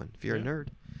 the big one. If you're Yeah. a nerd.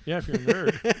 Yeah, if you're a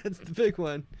nerd. It's the big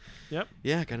one. Yep.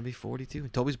 Yeah, gonna be 42.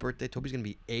 And Toby's birthday. Toby's gonna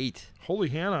be 8 Holy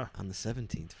Hannah. on the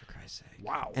 17th, for Christ's sake.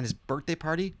 Wow. And his birthday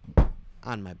party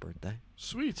on my birthday.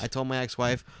 Sweet. I told my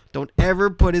ex-wife, don't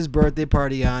ever put his birthday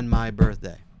party on my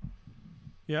birthday.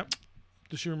 Yep.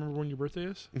 Does she remember when your birthday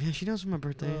is? Yeah, she knows when my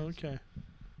birthday Oh, is. okay.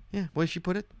 Yeah, where she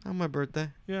put it? On my birthday.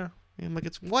 Yeah. Yeah, I'm like,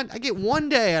 I get one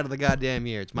day out of the goddamn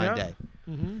year. It's my Yeah. day.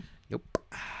 Mm-hmm. Nope.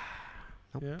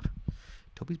 Nope. Yeah.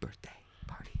 Toby's birthday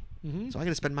party. Mm-hmm. So I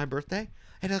gotta spend my birthday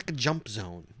at like a jump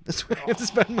zone. That's where I have to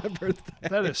spend my birthday.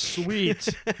 That is sweet.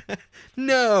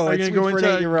 No, Are you it's gonna go for an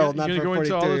into- 8-year-old, you not gonna for a go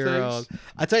into all the 42-year-old. things?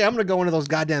 I tell you, I'm gonna go into those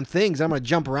goddamn things. I'm gonna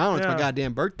jump around. It's Yeah. my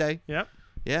goddamn birthday. Yep.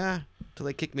 Yeah, till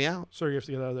they kick me out. Sorry, you have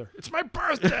to get out of there. It's my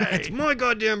birthday. It's my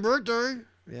goddamn birthday.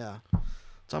 Yeah.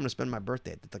 So I'm gonna spend my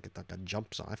birthday at like a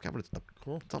jump zone. I forgot what it's the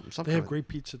Cool. something. They have kind of- great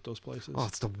pizza at those places. Oh,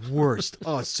 it's the worst.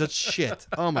 Oh, it's such shit.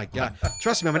 Oh my god.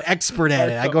 Trust me, I'm an expert at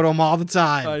it. I go to them all the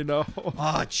time. I know.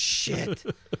 Oh, it's shit.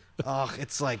 Oh,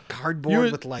 it's like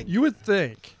cardboard with like. You would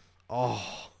think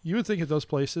Oh, at those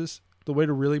places the way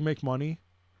to really make money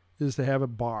is to have a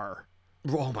bar.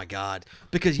 oh my god.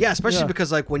 Because especially Yeah.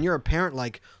 because like when you're a parent,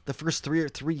 like the first three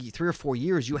or 4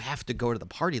 years, you have to go to the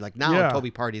party. Like now, Yeah.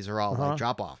 Toby parties are all like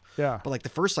drop off. Yeah. But like the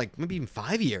first like maybe even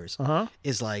 5 years Uh-huh.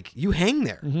 is like you hang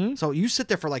there. Mhm. So you sit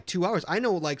there for like 2 hours. I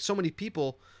know like so many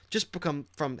people just become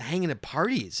from hanging at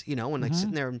parties, and like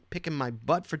sitting there and picking my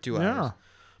butt for 2 Mm-hmm. Yeah. hours.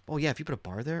 Oh yeah, if you put a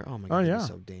bar there, oh my god, Oh, it'd yeah. be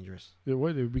so dangerous. It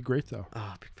would be great though. Oh,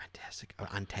 it'd be fantastic.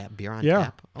 On tap, beer on Yeah,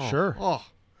 tap. Oh, sure. Oh,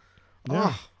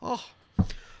 Yeah. oh.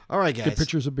 All right, guys. Get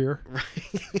pictures of beer.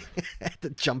 At the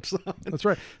jump zone. That's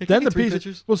right. Hey, can I Then get the 3 pizza.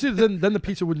 pictures? Well, see, then the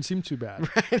pizza wouldn't seem too bad.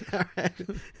 Right, all right.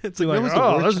 It's You're like, like, what was the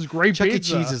oh, worst? this is great Chuck E.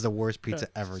 pizza. Cheese is the worst pizza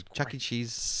Yeah, ever. this is Chuck E.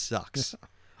 Cheese sucks.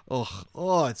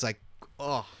 Oh, it's like,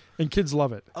 oh, And kids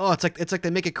love it. it's like they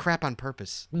make it crap on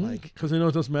purpose. Like Because they know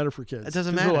it doesn't matter for kids. It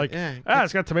doesn't Kids are matter, Like, yeah.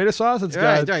 it's got tomato sauce. It's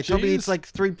right, got right. Toby cheese. eats like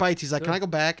 3 bites. He's like, "Can I go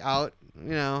back out?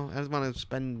 I just want to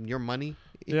spend your money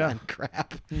Yeah. on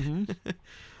crap." Mhm.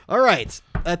 All right,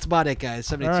 that's about it, guys.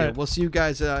 72. All right. We'll see you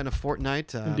guys in a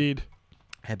fortnight. Indeed.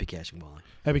 Happy caching, Wally.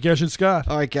 Happy Cash and Scott.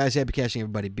 All right, guys. Happy caching,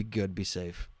 everybody. Be good. Be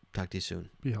safe. Talk to you soon.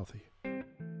 Be healthy.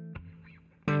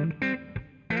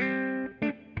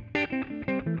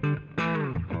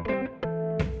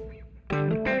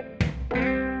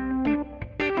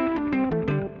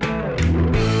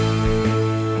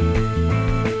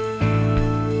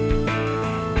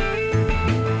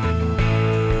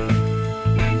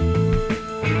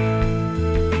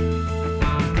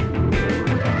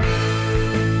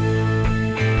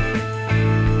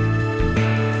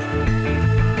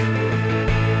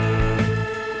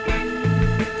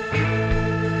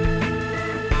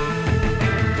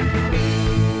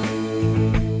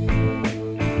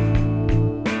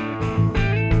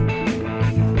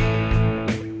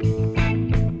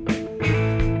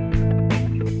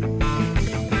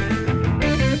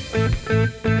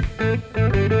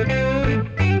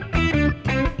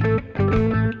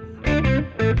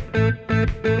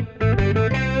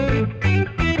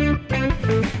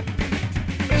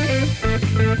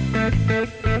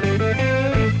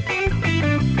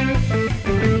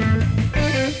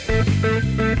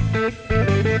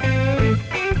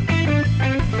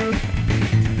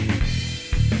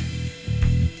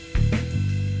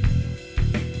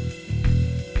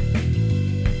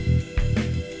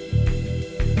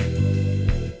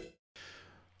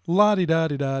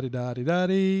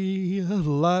 La-di-da-di-da-di-da-di-da-di,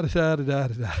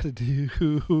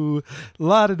 la-di-da-di-da-di-da-di-do,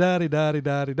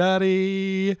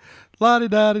 la-di-da-di-da-di-da-di-da-di,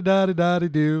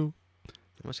 la-di-da-di-da-di-da-di-do.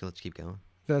 I'm just gonna let you keep going.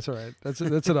 That's all right. That's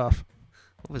enough.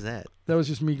 What was that? That was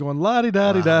just me going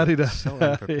la-di-da-di-da-di-da. Wow, so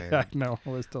unprepared. I know. I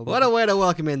was told. What a way to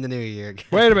welcome in the new year. guys.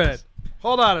 Wait a minute.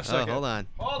 Hold on a Oh, second. hold on.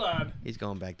 Hold on. He's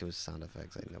going back to his sound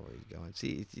effects. I know where he's going.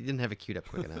 See, he didn't have it queued up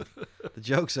quick enough. The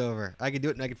joke's over. I can do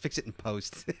it and I can fix it in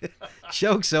post.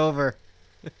 Joke's over.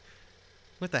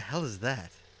 What the hell is that?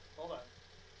 Hold on.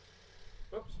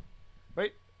 Oops.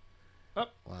 Wait.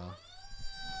 Up. Wow.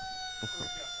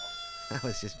 That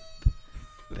was just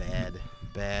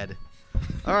bad.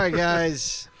 All right,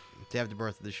 guys. To have the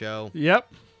birth of the show.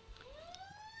 Yep.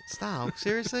 Stop.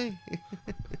 Seriously?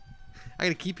 I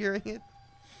gotta keep hearing it?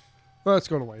 Well, it's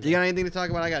going away. Do you got anything to talk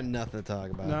about? I got nothing to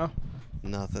talk about. No.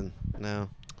 Nothing. No.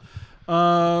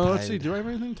 Let's see. Tired. Do I have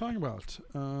anything to talk about?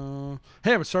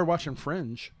 Hey, I started watching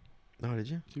Fringe Oh, did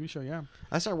you? TV show. Yeah.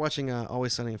 I started watching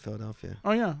Always Sunny in Philadelphia.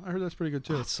 Oh yeah, I heard that's pretty good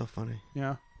too. Oh, it's so funny.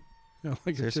 Yeah. Yeah, I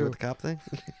like it Seriously, too. with the cop thing?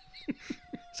 Is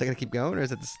that going to keep going, or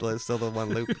is it still the one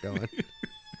loop going?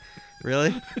 Really?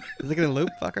 Is it going to loop,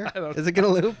 fucker? I don't Is it going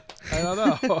to loop? I don't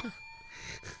know.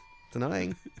 It's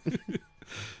annoying.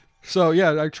 So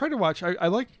yeah, I try to watch.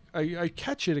 I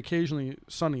catch it occasionally.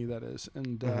 Sunny, that is,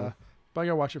 and but I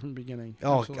gotta watch it from the beginning.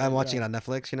 Oh, Absolutely, I'm watching yeah. it on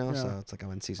Netflix, you know, Yeah. so it's like I'm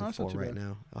on Oh, season that's not 4 too right bad.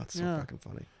 now. Oh, it's so Yeah. fucking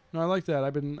funny. No, I like that.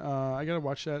 I've been. I gotta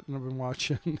watch that, and I've been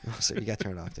watching. Oh, so you got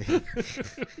turned off, dude.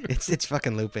 It's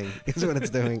fucking looping. Is what it's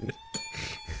doing.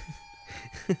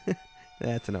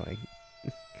 That's annoying.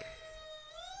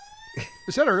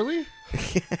 Is that early?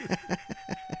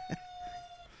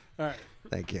 All right.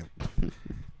 Thank you.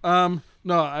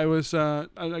 No, I was. I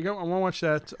want to watch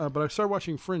that, but I started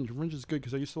watching Fringe. Fringe is good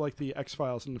because I used to like the X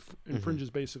Files, and Fringe is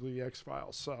basically the X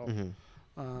Files. So,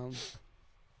 I'm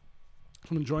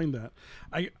enjoying that.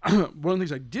 One of the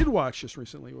things I did watch just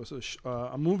recently was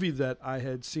a movie that I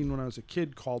had seen when I was a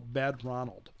kid called Bad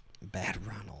Ronald. Bad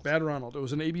Ronald. Bad Ronald. It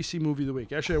was an ABC movie of the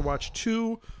week. Actually, I watched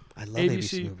two. I love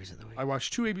ABC movies of the week. I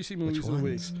watched two ABC movies of the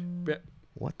week. ones?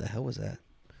 What the hell was that?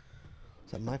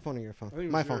 Is that my phone or your phone? I think it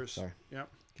was My phone. yours. Sorry. Yeah.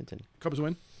 Continue. Cubs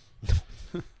win.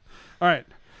 All right.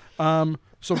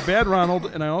 So Bad Ronald,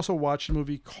 and I also watched a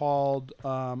movie called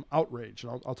Outrage.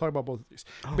 And I'll talk about both of these.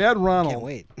 Oh, Bad Ronald. Can't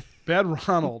wait. Bad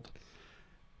Ronald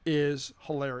is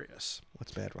hilarious.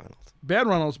 What's Bad Ronald? Bad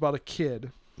Ronald's about a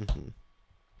kid Mm-hmm.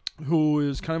 who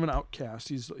is kind of an outcast.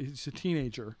 He's a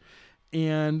teenager,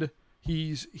 and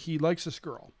he likes this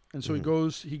girl. And so he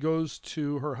goes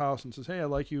to her house and says, "Hey, I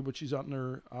like you," but she's out in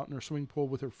her swimming pool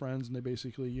with her friends, and they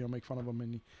basically make fun of him,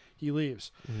 and he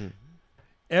leaves. Mm-hmm.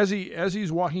 As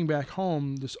he's walking back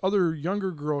home, this other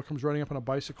younger girl comes riding up on a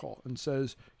bicycle and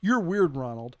says, "You're weird,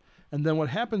 Ronald." And then what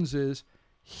happens is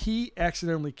he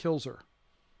accidentally kills her.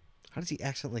 How does he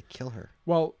accidentally kill her?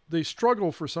 Well, they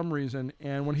struggle for some reason,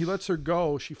 and when he lets her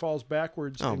go, she falls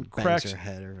backwards and bangs cracks her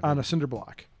head or on a cinder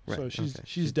block. Right, So she's okay.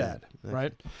 she's dead, Okay.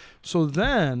 right? So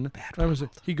then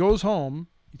he goes home.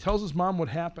 He tells his mom what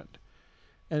happened,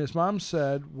 and his mom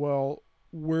said, "Well,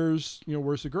 where's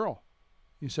the girl?"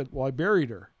 He said, "Well, I buried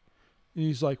her." And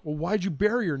he's like, "Well, why'd you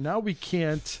bury her? Now we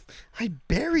can't." I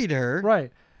buried her.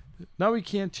 Right. Now we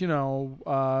can't. Now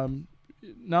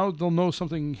they'll know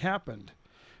something happened.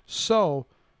 So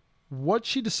what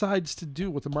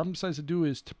the mom decides to do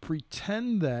is to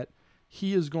pretend that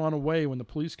he has gone away when the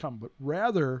police come, but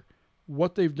rather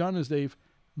what they've done is they've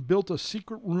built a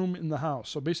secret room in the house.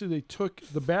 So basically they took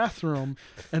the bathroom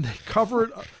and they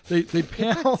cover it. They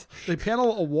panel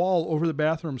a wall over the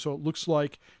bathroom so it looks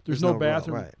like there's no no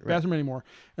bathroom wall, right. bathroom anymore.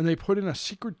 And they put in a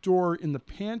secret door in the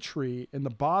pantry in the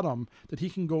bottom that he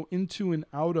can go into and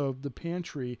out of the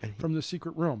pantry from the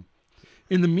secret room.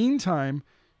 In the meantime,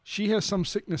 she has some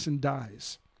sickness and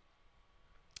dies.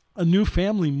 A new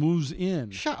family moves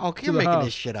in. Okay, to you're the making house.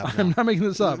 this shit up. I'm now. not making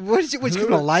this up. What'd you come to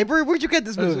the library? Where'd you get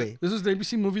this movie? This is the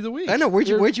ABC movie of the week. I know. Where'd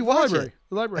you watch library. it?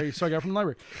 The library. So I got it from the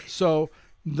library. So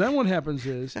then what happens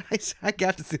is I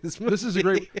got to see this movie. this is a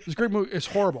great movie. It's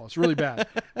horrible. It's really bad.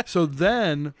 So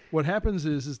then what happens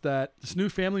is that this new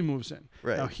family moves in.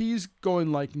 Right. Now he's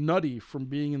going like nutty from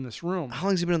being in this room. How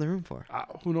long's he been in the room for?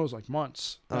 Who knows, like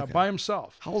months Okay. by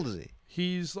himself. How old is he?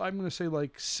 He's, I'm going to say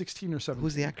like 16 or 17.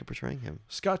 Who's the actor portraying him?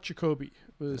 Scott Jacoby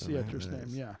was the Oh, actor's there it name.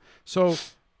 is. Yeah. So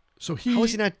he. How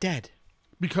is he not dead?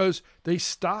 because they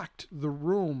stocked the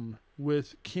room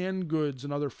with canned goods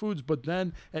and other foods, but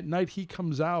then at night he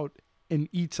comes out and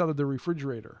eats out of the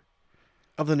refrigerator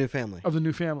Of the new family. of the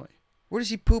new family. Where does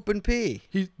he poop and pee?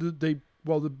 It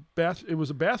was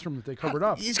a bathroom that they covered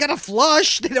up. He's got a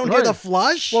flush. They don't hear Right. the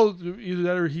flush. Well, either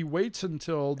that or he waits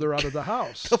until they're out of the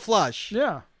house. The flush.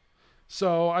 Yeah.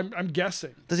 So I'm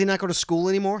guessing. Does he not go to school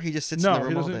anymore? He just sits in the No,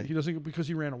 room he all doesn't. day. He doesn't because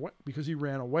he ran away. Because he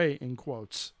ran away in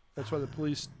quotes. That's why the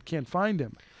police can't find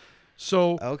him.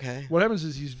 So Okay. what happens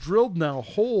is he's drilled now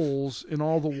holes in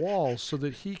all the walls so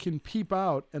that he can peep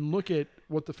out and look at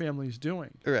what the family's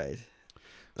doing. Right.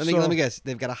 Let So- me guess.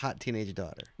 They've got a hot teenage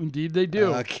daughter. Indeed, they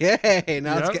do. Okay.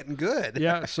 Now it's Yep. getting good.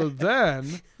 Yeah. So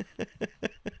then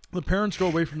the parents go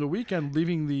away from the weekend,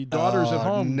 leaving the daughters Oh, at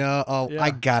home. No. Oh, Yeah.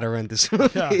 I gotta rent this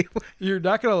movie. Yeah. You're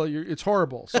not gonna. It's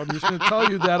horrible. So I'm just gonna tell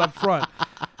you that up front.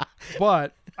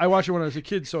 But I watched it when I was a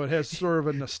kid, so it has sort of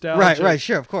a nostalgia Right.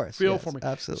 Sure. Of course. feel Yes, for me.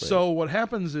 Absolutely. So what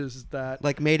happens is that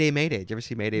like Mayday, Mayday. Did you ever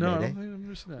see Mayday, no, I Mayday? don't think I've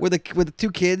never seen that. Where the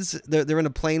two kids, they're in a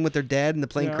plane with their dad, and the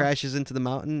plane Yeah. crashes into the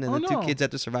mountain, and Oh, the two no. kids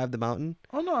have to survive the mountain.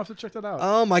 Oh no, I have to check that out.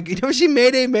 Oh my! You never see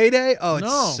Mayday, Mayday? Oh, it's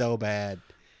No. so bad.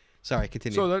 Sorry,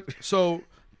 continue. So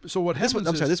what this happens? was,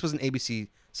 I'm sorry. is- This was an ABC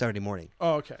Saturday morning.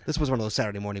 Oh, okay. This was one of those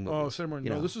Saturday morning movies. Oh, Saturday morning. you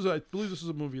No, know. I believe this is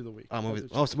a movie of the week. Oh, movie.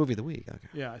 But Oh, it's a movie of the week. Okay.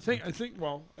 yeah, I think it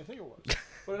was.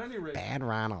 But at any rate, Bad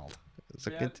Ronald. It's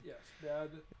a bad. good Yes, bad.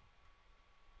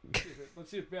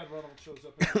 Let's see if Bad Ronald shows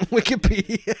up.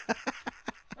 Wikipedia.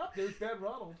 Oh, there's Bad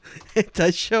Ronald. It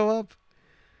does show up.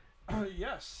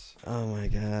 Yes. Oh my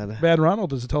god. Bad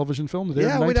Ronald is a television film that aired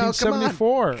Yeah, in we know. Come on.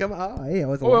 1974. Come on. Oh, hey, I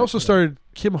was. Oh, I also started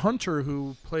Kim Hunter,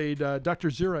 who played Dr.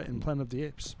 Zira in Planet of the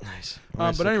Apes. Nice.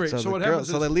 But anyway, so the what girl, happens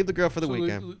So is- they leave the girl for the So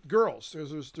weekend. girls.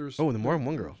 There's Oh, and more than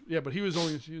one girl. Yeah, but he was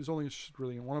only interested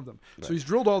really in one of them. So he's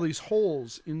drilled all these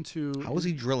holes into. How was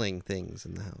he drilling things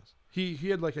in the house? He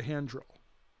had like a hand drill,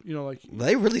 like.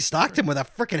 They really stocked him with a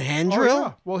freaking hand Oh, drill.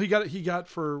 yeah. Well, he got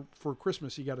for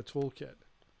Christmas. He got a toolkit,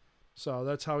 so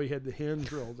that's how he had the hand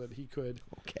drill that he could.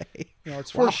 Okay.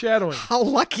 It's foreshadowing. How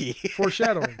lucky.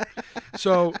 Foreshadowing.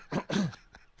 So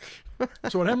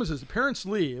what happens is the parents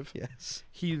leave. Yes.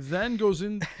 He then goes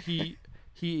in. He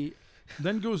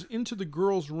then goes into the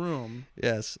girl's room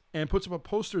Yes. and puts up a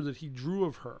poster that he drew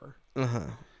of her. Uh huh.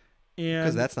 And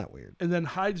Because that's not weird. and then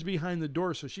hides behind the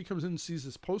door. So she comes in and sees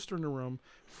this poster in the room,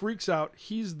 freaks out.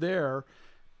 He's there,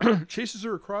 chases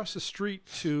her across the street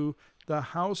to the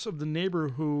house of the neighbor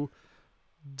who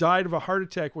died of a heart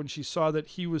attack when she saw that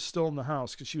he was still in the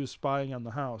house because she was spying on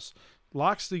the house.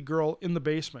 Locks the girl in the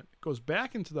basement, goes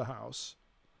back into the house,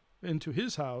 into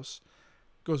his house,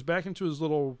 goes back into his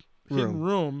little hidden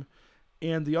room,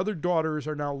 and the other daughters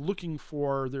are now looking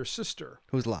for their sister.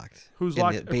 Who's locked? Who's In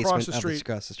locked the across basement the of street.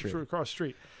 Across the street. Across the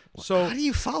street. So, How do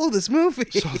you follow this movie?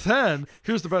 so then,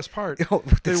 here's the best part. Oh,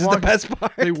 this is the best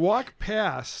part. They walk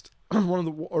past they're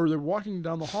walking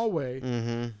down the hallway,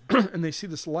 Mm-hmm. and they see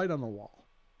this light on the wall.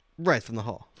 Right from the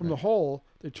hall. From the hole,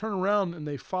 they turn around and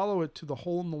they follow it to the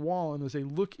hole in the wall. And as they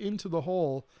look into the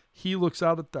hole, he looks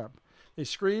out at them. They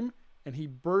scream, and he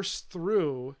bursts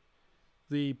through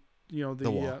the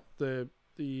wall. the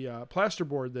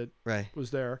plasterboard that Right.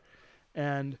 was there,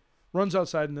 and runs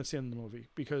outside, and that's the end of the movie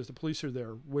because the police are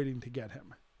there waiting to get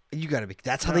him. You gotta be.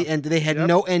 That's how Yeah. they ended. They had Yep.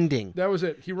 no ending. That was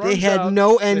it. He runs. had out.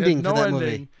 no They had ending no for that ending.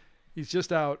 movie. He's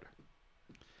just out.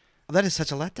 Oh, that is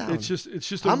such a letdown. It's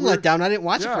just. I'm let down. I didn't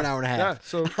watch it Yeah, for an hour and a half. Yeah.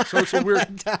 So it's a weird.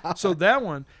 Let down. So that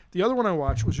one, the other one I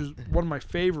watched, which is one of my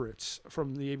favorites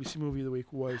from the ABC movie of the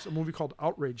week, was a movie called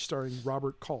Outrage, starring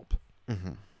Robert Culp.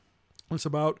 Mm-hmm. It's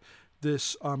about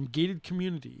this gated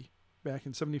community back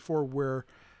in '74 where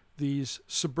these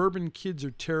suburban kids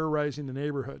are terrorizing the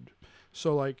neighborhood.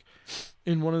 So, like,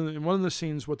 in one of the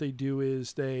scenes, what they do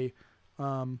is they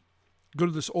go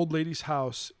to this old lady's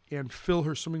house and fill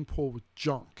her swimming pool with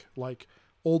junk, like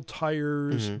old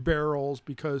tires, barrels,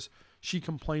 because she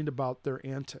complained about their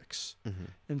antics.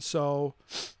 And so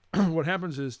what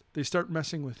happens is they start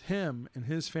messing with him and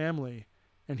his family,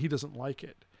 and he doesn't like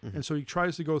it. And so he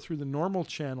tries to go through the normal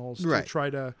channels Right. to try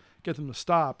to get them to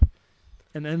stop,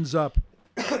 and ends up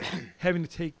having to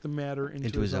take the matter into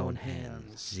Into his own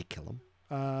hands. Does he kill him?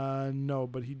 No,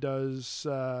 but he does.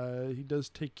 He does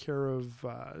take care of.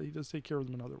 He does take care of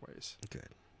them in other ways. Good.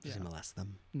 Does he Yeah. molest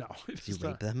them? No, Does he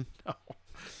rape them? No.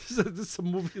 This is a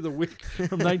movie of the week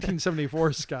from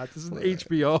 1974, Scott. This is an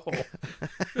HBO.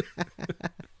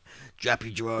 Drop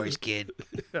your drawers, kid.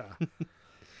 Yeah.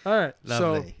 All right.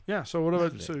 Lovely. So yeah. So what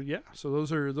about? Lovely. So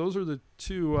those are the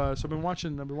two. So I've been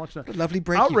watching that. Lovely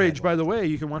break. you Outrage, had, by Walt. the way,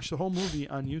 you can watch the whole movie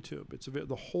on YouTube. It's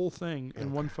the whole thing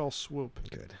in one fell swoop.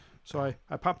 Good. So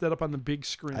I popped that up on the big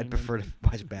screen. I'd prefer to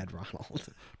watch Bad Ronald.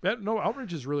 No,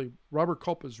 Outrage is really, Robert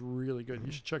Culp is really good.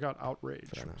 You should check out Outrage.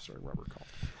 Sorry, Robert Culp.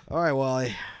 All right,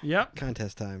 Wally. Yep.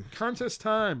 Contest time. Contest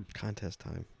time. Contest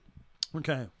time.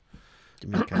 Okay. Give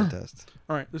me a contest.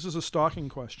 All right. This is a stalking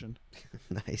question.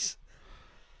 Nice.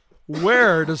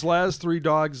 Where does Laz Three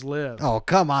Dogs live? Oh,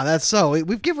 come on. That's so.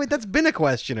 That's been a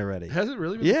question already. Has it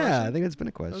really been a Yeah, question? I think it's been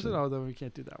a Does it? question. Oh, then we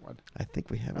can't do that one. I think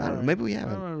we have. I All don't know. right. Maybe we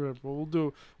haven't. All right,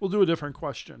 well, we'll do a different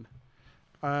question.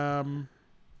 I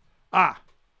got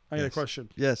a Yes. question.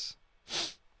 Yes.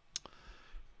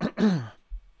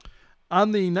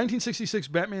 On the 1966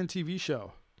 Batman TV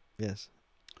show. Yes.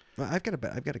 Well, I've got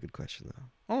a good question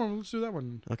though. Oh, let's do that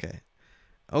one. Okay.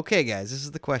 Okay, guys, this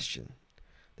is the question.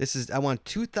 I want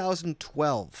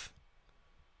 2012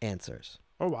 answers.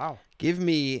 Oh, wow. Give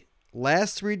me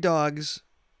Last Three Dogs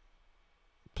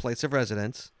place of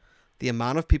residence, the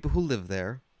amount of people who live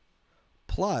there,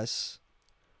 plus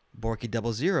Borky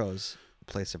Double Zero's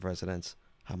place of residence.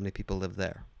 How many people live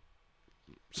there?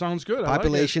 Sounds good.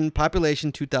 Population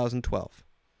 2012.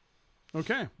 I like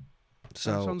it. Okay.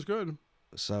 So That sounds good.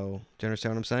 So do you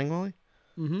understand what I'm saying, Wally?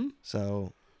 Mm-hmm.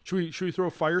 So Should we throw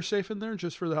Fire Safe in there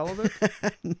just for the hell of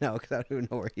it? no, because I don't even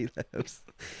know where he lives.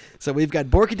 So we've got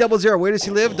Borky Double Zero. Where does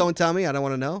he live? Don't tell me. I don't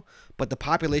want to know. But the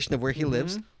population of where he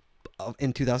lives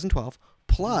in 2012,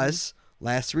 plus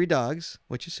Last Three Dogs,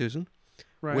 which is Susan,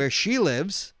 Right. where she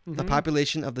lives, the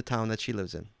population of the town that she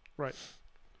lives in. Right.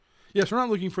 Yes, we're not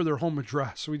looking for their home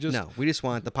address. We just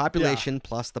want the population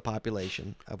plus the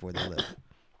population of where they live.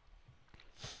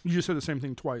 You just said the same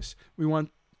thing twice. We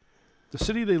want the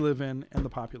city they live in and the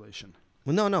population.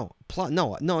 Well, no.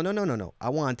 I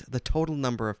want the total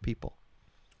number of people.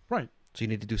 Right. So you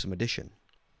need to do some addition.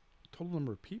 Total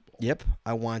number of people. Yep.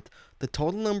 I want the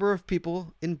total number of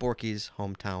people in Borky's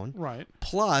hometown. Right.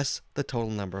 Plus the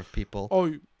total number of people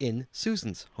in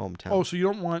Susan's hometown. Oh, so you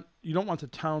don't want the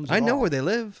towns. I at know all. where they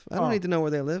live. I don't need to know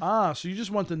where they live. So you just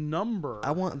want the number.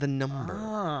 I want the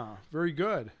number. Very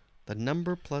good. The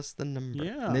number plus the number.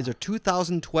 Yeah. And these are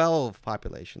 2012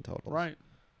 population totals. Right.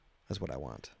 That's what I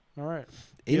want. All right.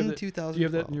 In 2012. Do you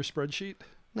have that in your spreadsheet?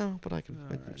 No, but I can.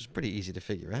 It's pretty easy to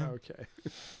figure out. Okay.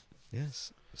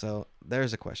 Yes. So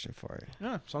there's a question for you.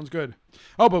 Yeah, sounds good.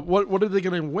 Oh, but what are they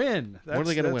going to win? What are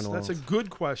they going to win? That's a good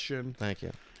question. Thank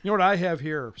you. You know what I have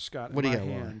here, Scott? What do in you my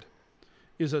got, Wally? hand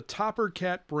is a Topper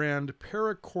Cat brand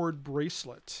paracord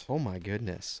bracelet. Oh my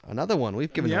goodness! Another one.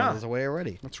 We've given one of those away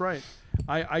already. That's right.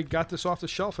 I got this off the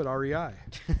shelf at REI.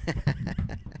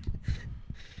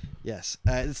 Yes,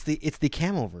 it's the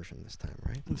camo version this time,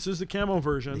 right? This is the camo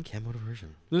version. The camo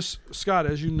version. This, Scott,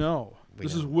 as you know,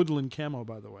 this is know. woodland camo,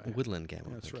 by the way. Woodland camo.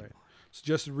 That's thank right. you.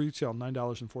 Suggested retail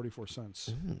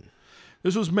 $9.44.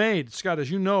 This was made, Scott,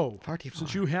 as you know,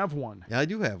 since you have one. Yeah, I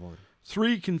do have one.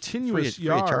 3 continuous Free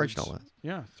of yards. charge, no less.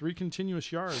 Yeah, 3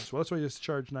 continuous yards. Well, that's why you have to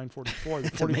charge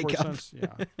 $9.44. To make 44 up. cents. Yeah.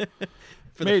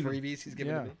 For Made- the freebies he's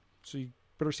giving yeah. to me. So you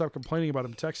better stop complaining about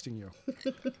him texting you.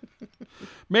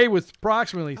 Made with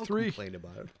approximately I'll three. complain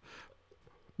about it.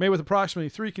 Made with approximately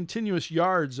 3 continuous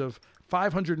yards of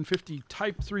 550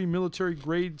 Type 3 military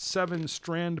grade 7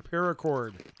 strand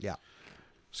paracord. Yeah.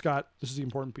 Scott, this is the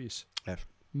important piece. Yes.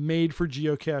 Made for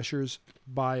geocachers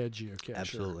by a geocacher.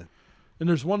 Absolutely. And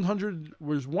there's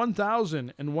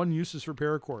 1,001 uses for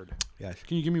paracord. Yes.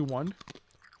 Can you give me one?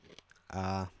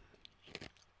 Uh,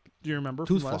 Do you remember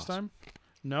from Tooth last floss. time?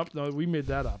 Nope, no, we made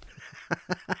that up.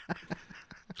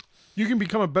 You can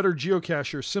become a better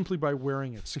geocacher simply by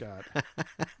wearing it, Scott.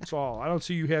 That's all. I don't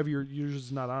see you have yours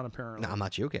is not on apparently. no, I'm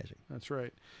not geocaching. That's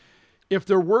right. If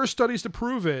there were studies to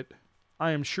prove it,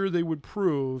 I am sure they would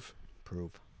prove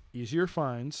easier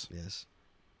finds, Yes.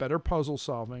 better puzzle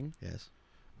solving, Yes.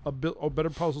 better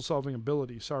puzzle solving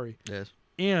ability, Yes.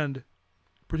 and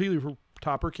particularly for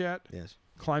Topper Cat, Yes.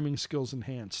 climbing skills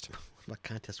enhanced. What about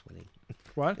contest winning?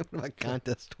 What? What about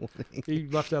contest winning? He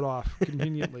left that off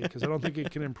conveniently because I don't think it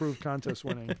can improve contest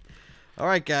winning. All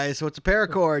right, guys. So it's a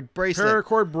paracord bracelet.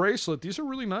 Paracord bracelet. These are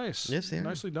really nice. Yes, they are.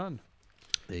 Nicely done.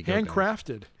 There you go, guys.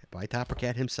 Handcrafted. By Topper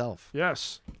Cat himself.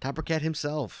 Yes. Topper Cat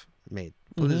himself made.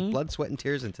 Put his blood, sweat, and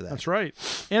tears into that. That's right.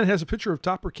 And it has a picture of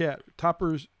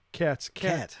Topper's cat's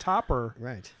Cat. Topper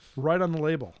Right. right on the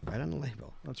label. Right on the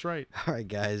label. That's right. All right,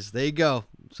 guys. There you go.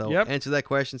 So Yep. answer that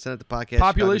question. Send it to podcast.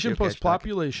 Population plus ChicagoGeocache.com.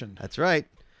 population. That's right.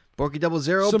 Borky 00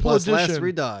 Simple plus Last addition.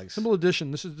 Three Dogs. Simple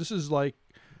addition. This is like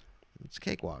It's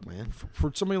cakewalk, man.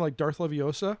 for somebody like Darth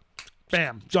Leviosa.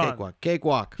 Bam, done. Cakewalk.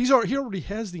 Cakewalk. He already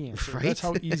has the answer. Right? That's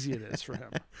how easy it is for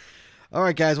him. All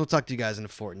right, guys. We'll talk to you guys in a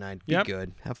fortnight. Be Yep.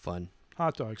 good. Have fun.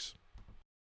 Hot dogs.